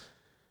trust.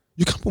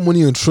 You can't put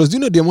money on trust. Do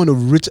you know the amount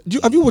of rich?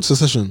 Have you watched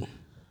Succession?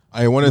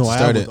 I wanted to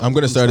start it. I'm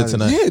going to start it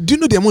tonight. Yeah. Do you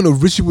know the amount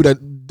of rich people that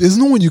there's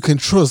no one you can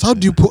trust? How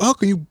can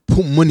you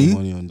put money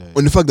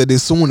on the fact that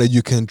there's someone that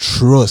you can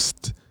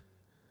trust?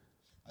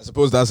 I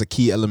suppose that's a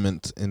key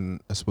element in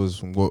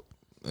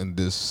in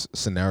this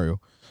scenario.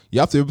 You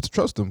have to be able to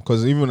trust them,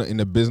 because even in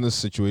a business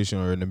situation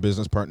or in a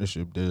business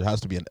partnership, there has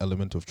to be an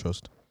element of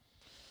trust.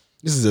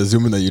 This is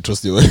assuming that you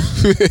trust your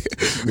wife.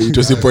 You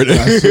trust your partner.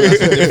 That's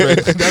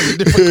a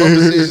different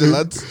conversation,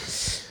 lads.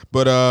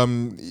 But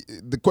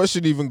the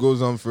question even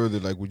goes on further.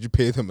 Like, would you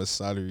pay them a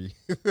salary?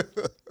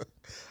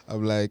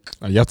 I'm like,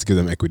 you have to give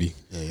them equity.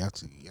 Yeah, you have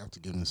to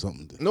give them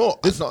something. No,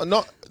 it's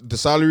not. The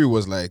salary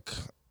was like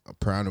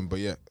per annum, but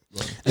yeah.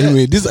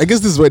 Anyway, I guess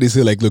this is why they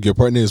say, like, look, your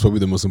partner is probably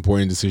the most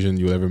important decision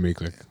you'll ever make.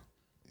 Like,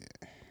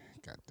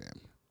 goddamn.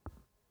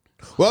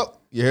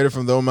 Well, you heard it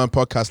from the Old Man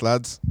Podcast,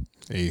 lads.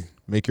 Hey,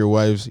 make your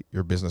wives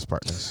your business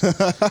partners.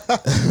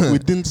 We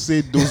didn't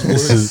say those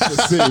words.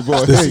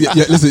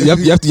 Listen,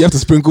 you have to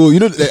sprinkle.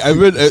 You know, like, I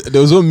read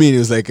there was one meme. It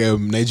was like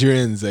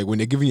Nigerians, like when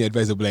they're giving you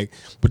advice, they'll be like,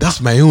 "But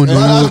that's my own." You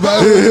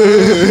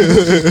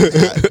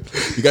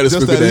got to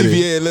just sprinkle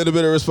alleviate a little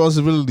bit of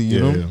responsibility, you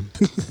know. Yeah.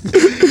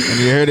 And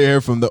you heard it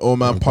here from the Old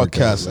Man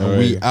Podcast, and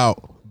we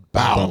out.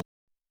 Bow.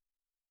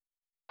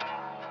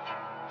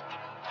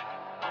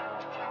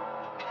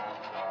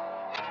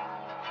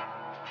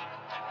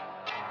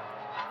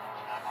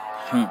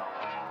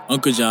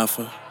 Uncle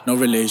Jaffa, no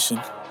relation.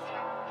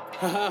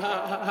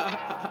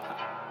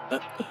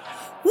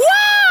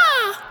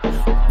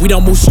 We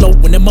don't move slow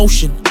in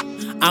emotion.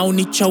 I don't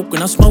need choke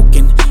when I'm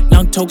smoking.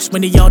 Long tokes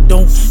when y'all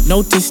don't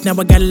notice. Now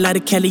I got a lot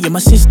of Kelly in my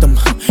system.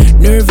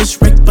 Nervous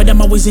wreck, but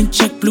I'm always in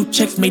check. Blue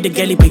checks made the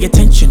galley pay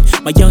attention.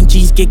 My young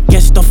G's get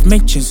guest off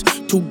mentions.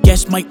 2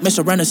 guests might mess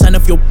around and sign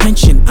up your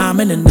pension. I'm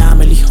an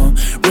anomaly,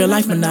 real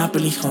life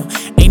monopoly,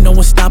 Ain't no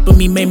one stopping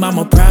me, made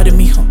mama proud of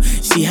me,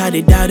 See how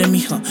they doubted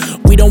me,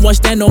 We don't watch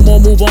that no more,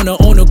 move on our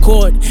own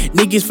accord.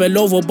 Niggas fell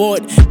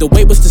overboard, the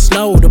way was to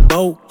slow the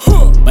boat,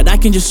 but I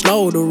can just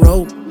slow the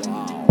road.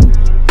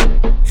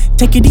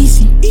 Take it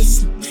easy,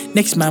 easy.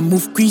 Next man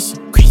move greasy,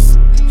 greasy.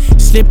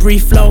 Slippery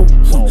flow.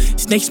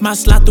 Snakes might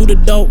slide through the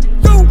door.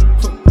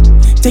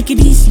 Take it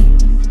easy.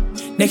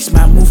 Next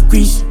man move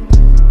greasy.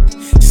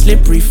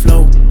 Slippery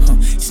flow.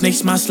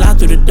 Snakes might slide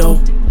through the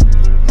door.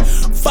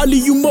 Follow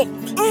you up.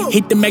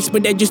 Hit the max,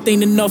 but that just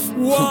ain't enough.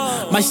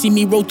 Might see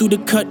me roll through the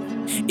cut.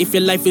 If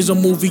your life is a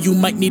movie, you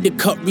might need a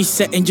cut,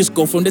 reset, and just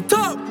go from the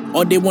top.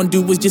 All they want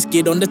to do is just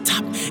get on the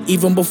top,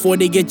 even before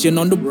they get you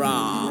on the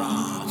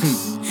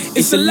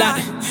It's a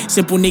lot.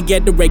 Simple nigga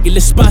at the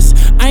regular spots.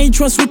 I ain't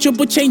tryna switch up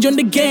or change on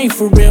the game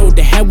for real.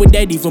 The hell would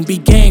that even be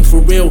gang for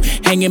real?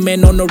 Hanging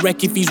man on the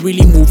wreck if he's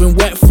really moving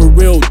wet for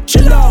real.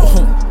 Chill out.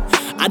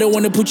 I don't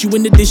wanna put you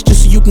in the dish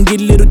just so you can get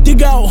a little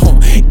dig out.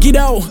 Get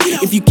out.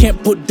 If you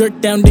can't put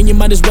dirt down, then you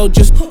might as well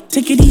just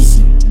take it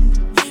easy.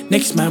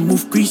 Next man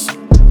move greasy.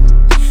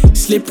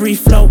 Slippery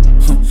flow.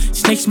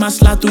 Snakes might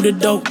slide through the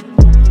door.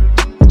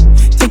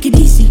 Take it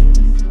easy.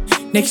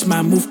 Next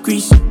man move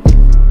greasy.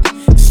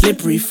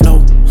 Slippery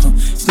flow,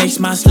 snakes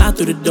might slide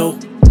through the door.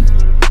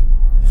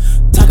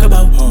 Talk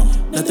about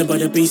nothing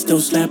but a beast, still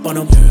slap on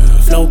them.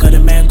 Flow got a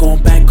man going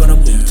back on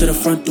them. To the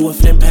front, do a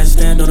flip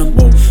handstand on them.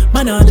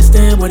 Might not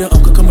understand where the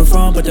uncle coming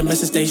from, but the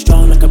message stays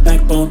strong like a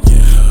backbone.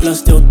 Blood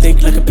still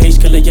thick like a page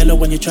color yellow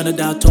when you're tryna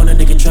dial tone a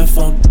nigga trap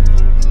phone.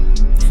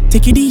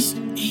 Take it easy,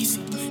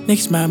 easy.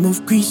 Next man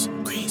move greasy,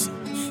 greasy.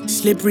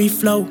 Slippery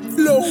flow,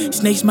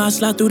 snakes might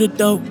slide through the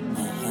door.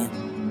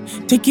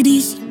 Take it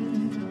easy.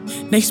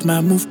 Next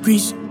man move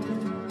greasy.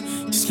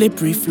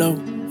 Slippery flow.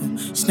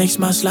 Snakes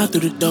might slide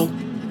through the door.